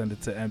 you could send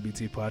it to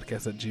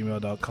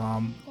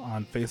mbtpodcast@gmail.com.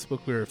 On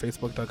Facebook, we are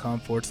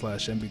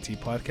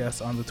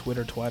facebook.com/mbtpodcast. On the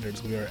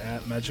Twitters, we are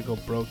at Magical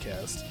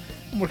Broadcast.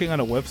 I'm working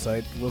on a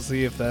website. We'll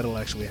see if that'll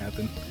actually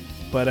happen.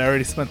 But I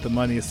already spent the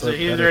money, so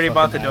he's already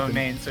bought the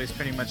domain, so he's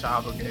pretty much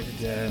obligated.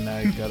 Yeah, and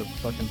I gotta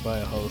fucking buy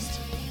a host.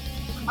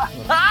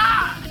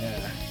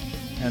 Yeah,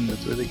 and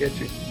that's where they get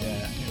you.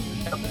 Yeah,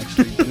 and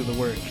actually do the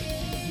work.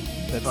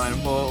 That's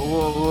fine.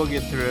 We'll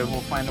get through it. We'll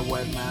find a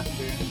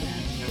webmaster, and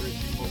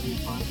everything will be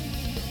fine.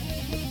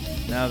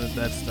 Now that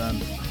that's done,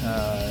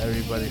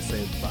 everybody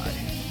say bye.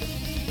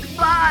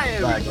 Bye,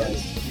 everybody.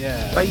 Guys.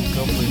 Yeah. Bye.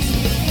 Go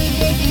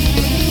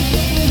please.